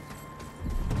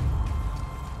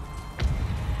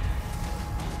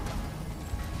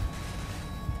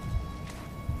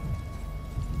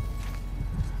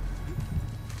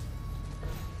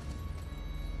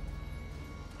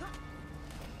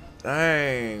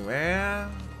 Dang,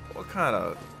 man. What kind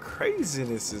of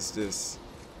craziness is this?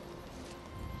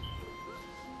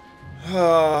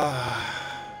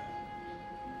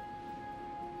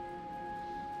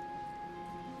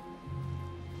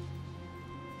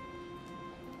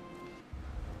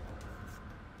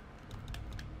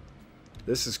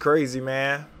 This is crazy,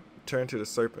 man. Turn to the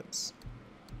serpents.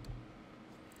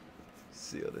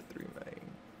 Seal the 3 main.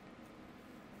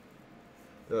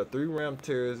 There are 3 ram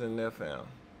tears in there found.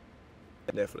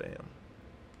 Definitely him.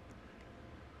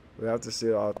 We have to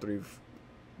seal all 3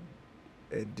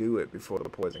 and do it before the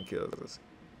poison kills us.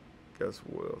 Guess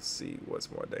we'll see what's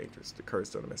more dangerous. The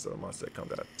curse on the midst of the monster that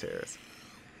comes out of the terrace.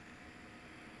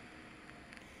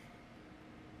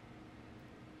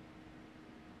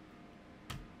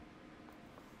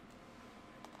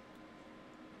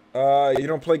 You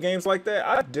don't play games like that?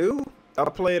 I do. I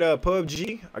played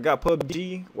PUBG. I got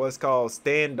PUBG, what's called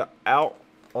Stand Out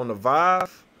on the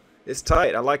Vive. It's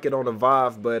tight. I like it on the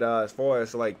Vive, but as far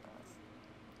as like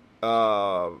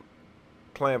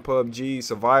playing PUBG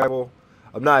survival,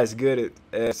 I'm not as good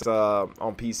as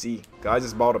on PC. I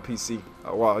just bought a PC.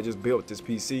 Well, I just built this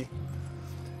PC,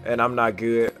 and I'm not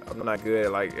good. I'm not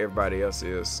good like everybody else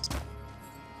is.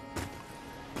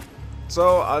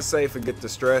 So I say forget the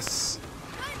stress.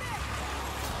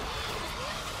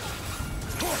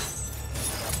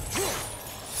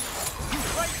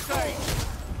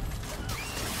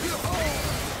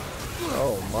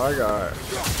 Oh my God.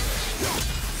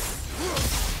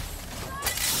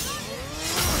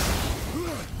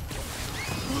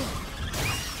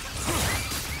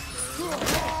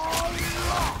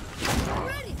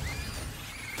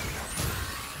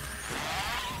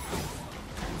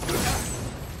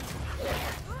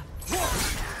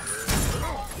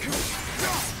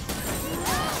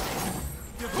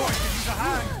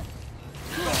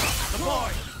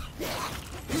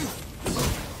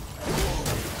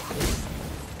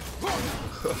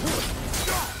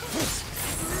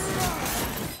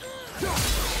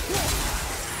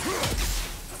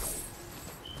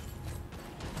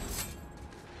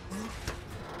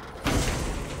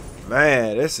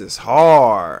 Man, this is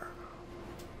hard.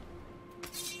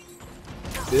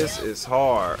 This is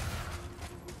hard.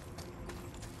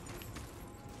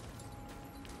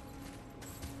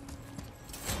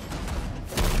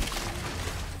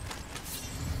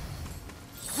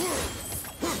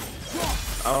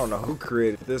 I don't know who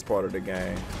created this part of the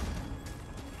game.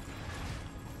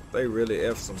 They really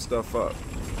effed some stuff up.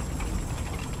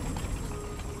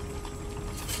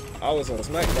 I was on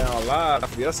SmackDown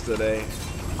Live yesterday.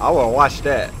 I will watch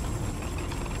that.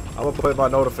 I'm gonna put my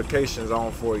notifications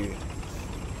on for you.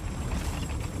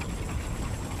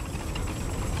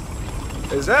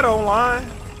 Is that online?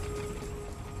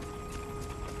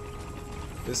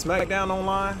 Is SmackDown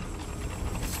online?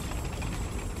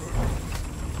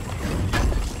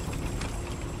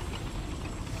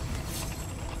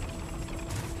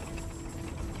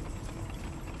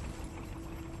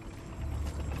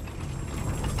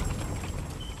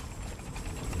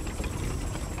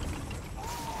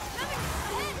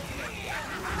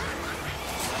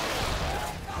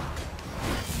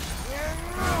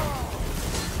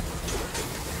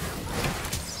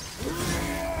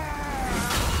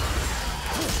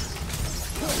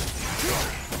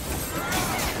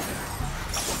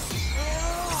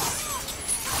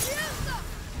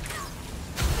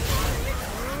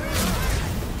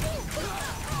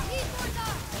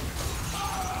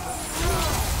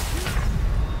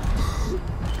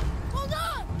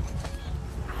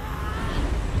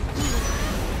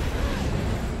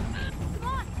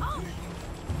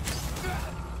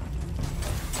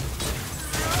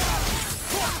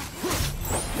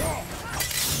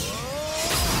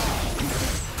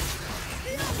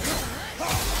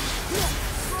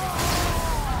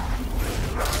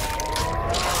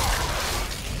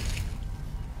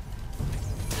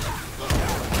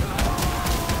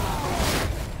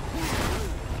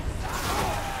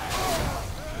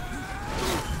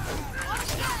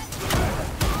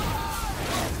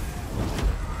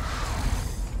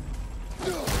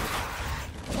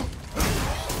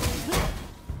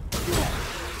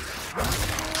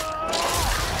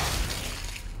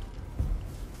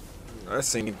 That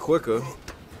seemed quicker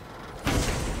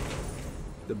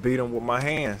to beat him with my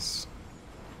hands.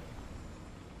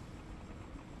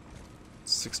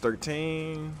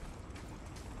 613.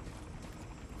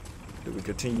 Do we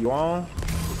continue on?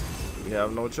 We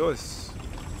have no choice.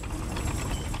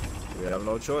 We have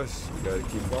no choice. We gotta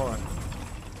keep going.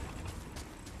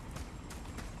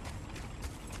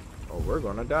 Oh, we're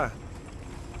gonna die.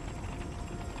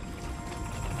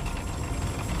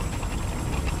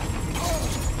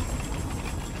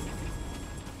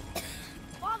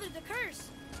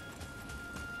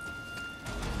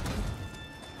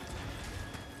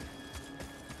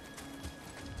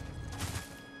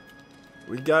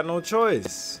 We got no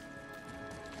choice.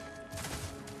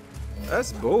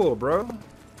 That's bull, bro.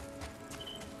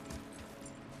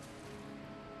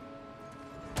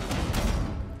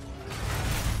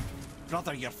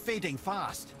 Brother, you're fading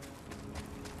fast.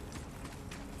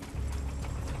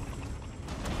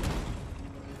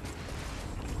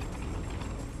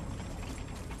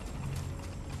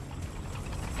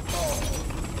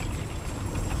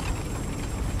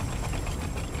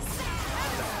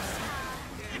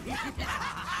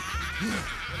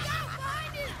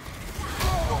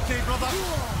 Okay, brother.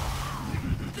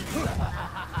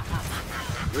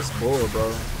 This bull,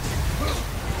 bro.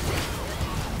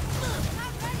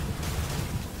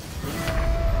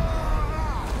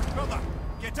 Brother,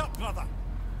 get up, brother.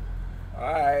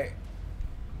 Alright.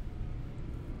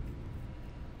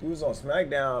 He was on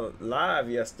SmackDown Live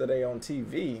yesterday on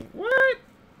TV. What?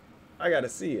 I gotta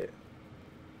see it.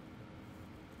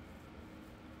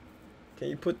 Can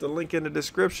you put the link in the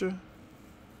description?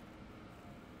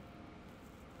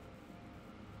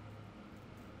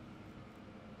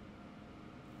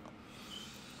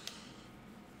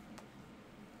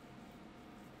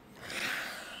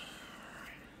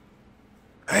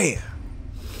 Hey,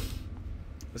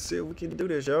 let's see if we can do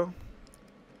this, yo.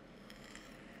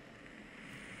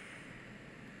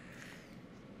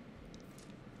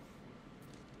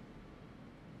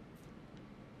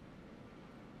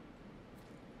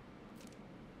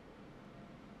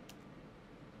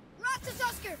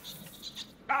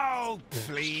 Oh,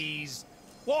 please.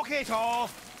 Walk it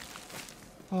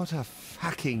off. What a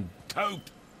fucking dope.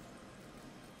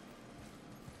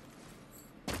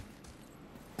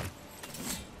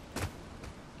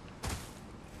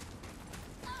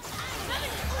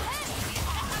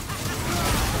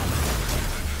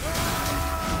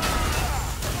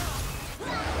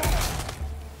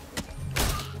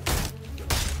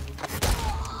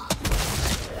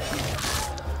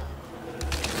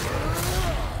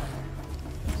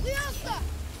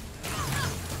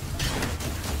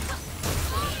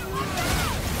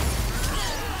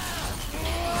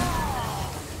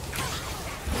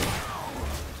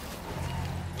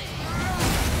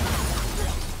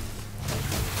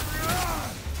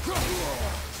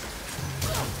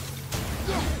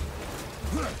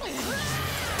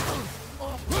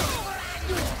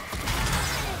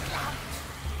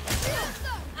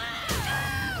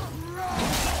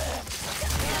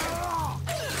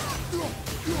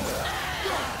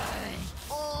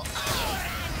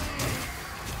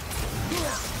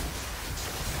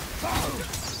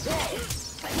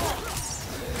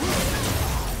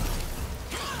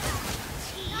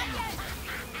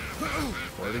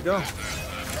 Where'd he go?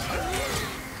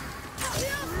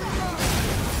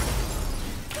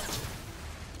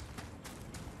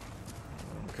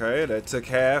 Okay, that took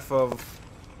half of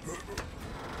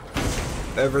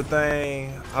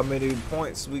everything. How many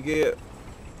points we get?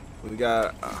 We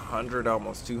got 100,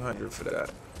 almost 200 for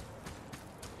that.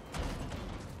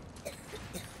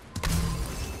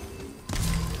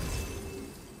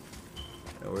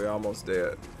 And we're almost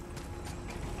dead.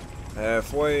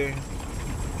 Halfway.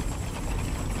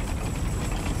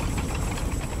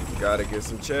 Gotta get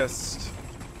some chests.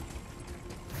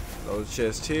 Those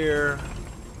chests here.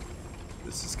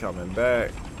 This is coming back.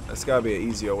 That's gotta be an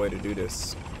easier way to do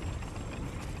this.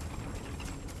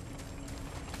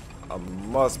 I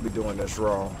must be doing this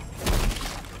wrong.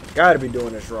 Gotta be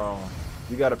doing this wrong.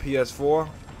 You got a PS4?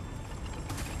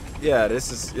 Yeah,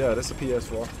 this is a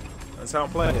PS4. That's how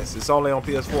I'm playing this. It's only on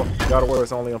PS4. Gotta worry,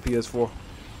 it's only on PS4.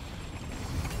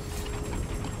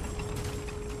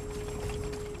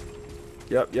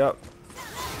 Yep.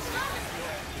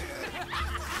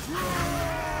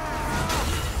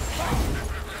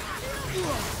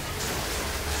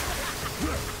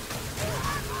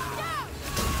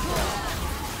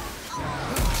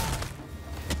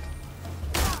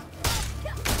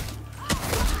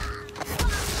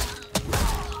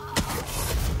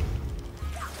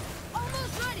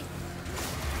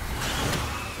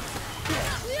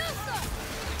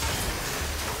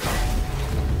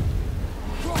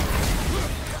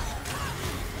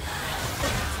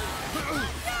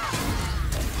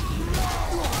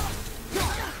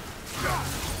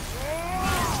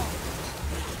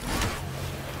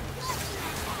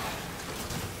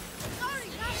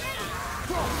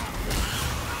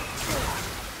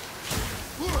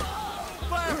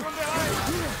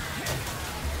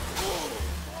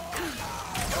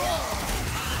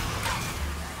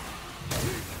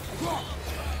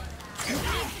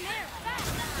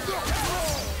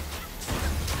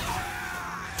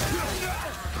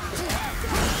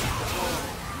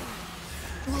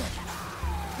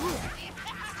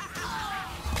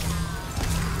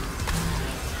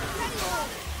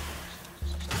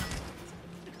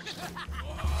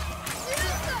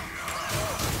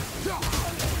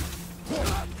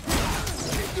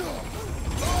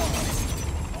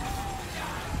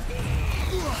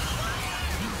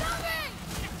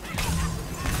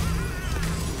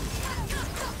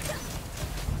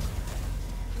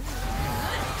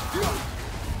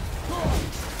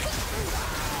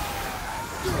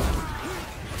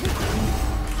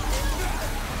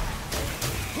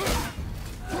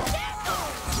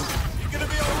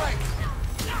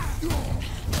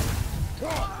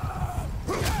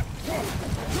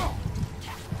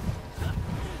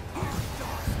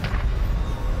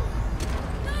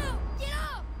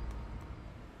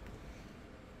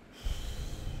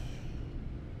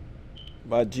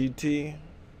 My GT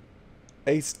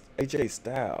HA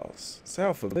Styles.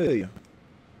 Sound familiar.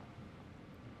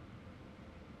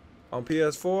 On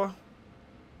PS4?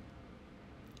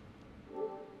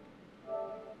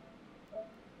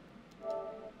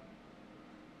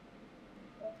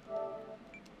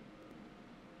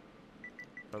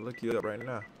 I'll look you up right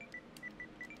now.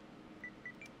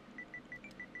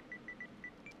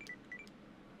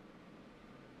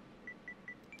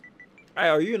 Hey,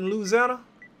 are you in Louisiana?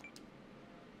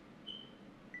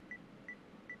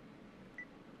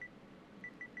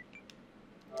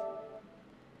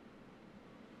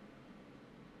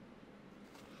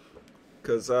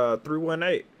 Cause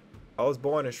 318. I was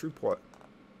born in Shreveport,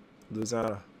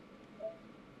 Louisiana.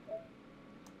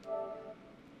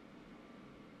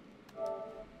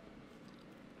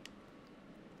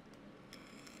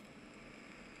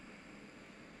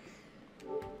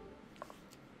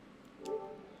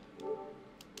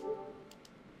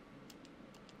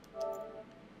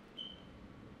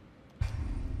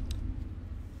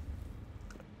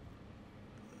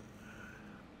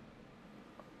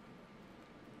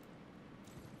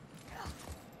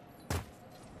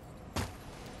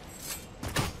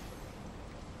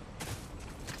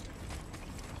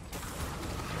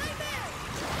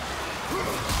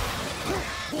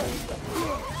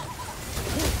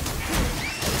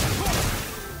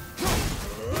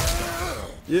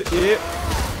 Yeah.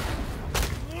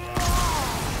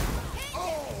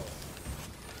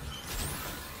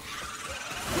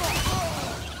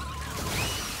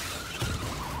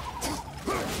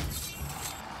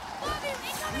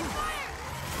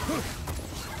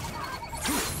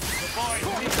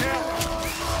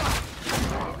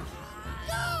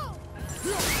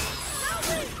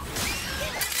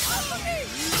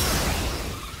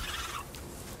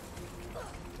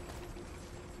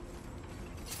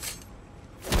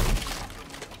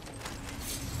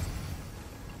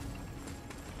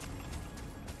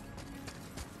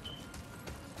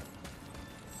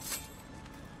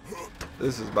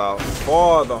 This is about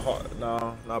far the hard.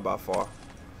 No, not by far.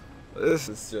 This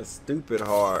is just stupid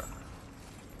hard.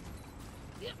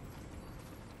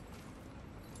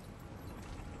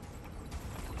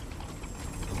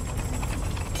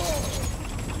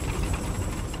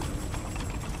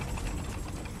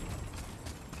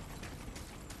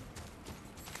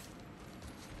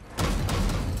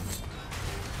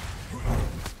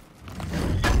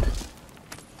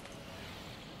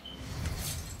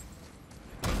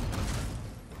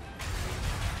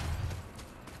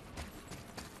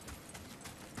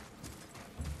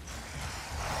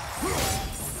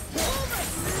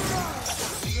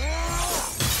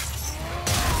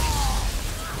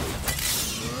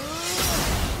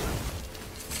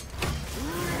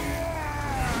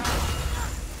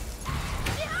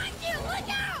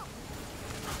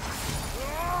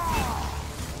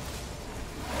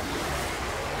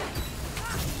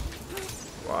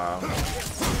 Wow.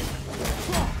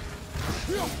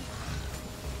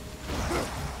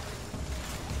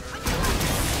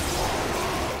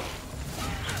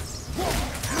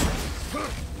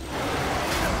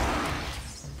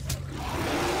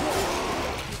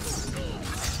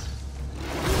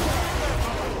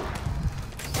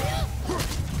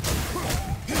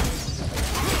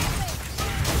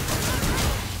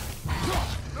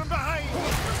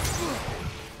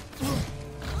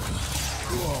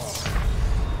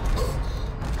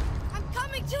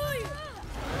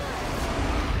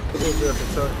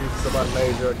 Somebody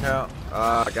made your account.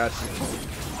 I got you.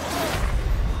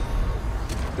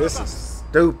 This is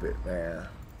stupid, man.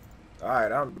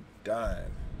 Alright, I'm done.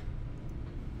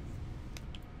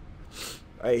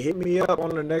 Hey, hit me up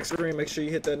on the next stream. Make sure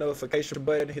you hit that notification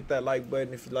button. Hit that like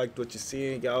button if you liked what you're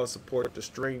seeing. Y'all support the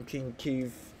stream. King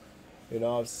Keith. You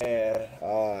know what I'm saying?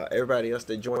 Everybody else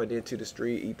that joined into the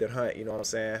stream. Ethan Hunt. You know what I'm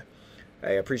saying?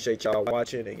 Hey, I appreciate y'all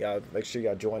watching. And y'all make sure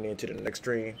y'all join into the next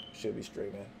stream. Should be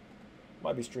streaming.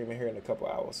 Might be streaming here in a couple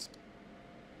hours.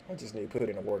 I just need to put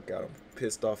in a workout. I'm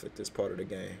pissed off at this part of the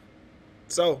game.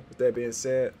 So, with that being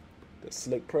said, the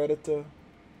Slick Predator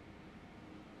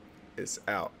is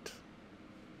out.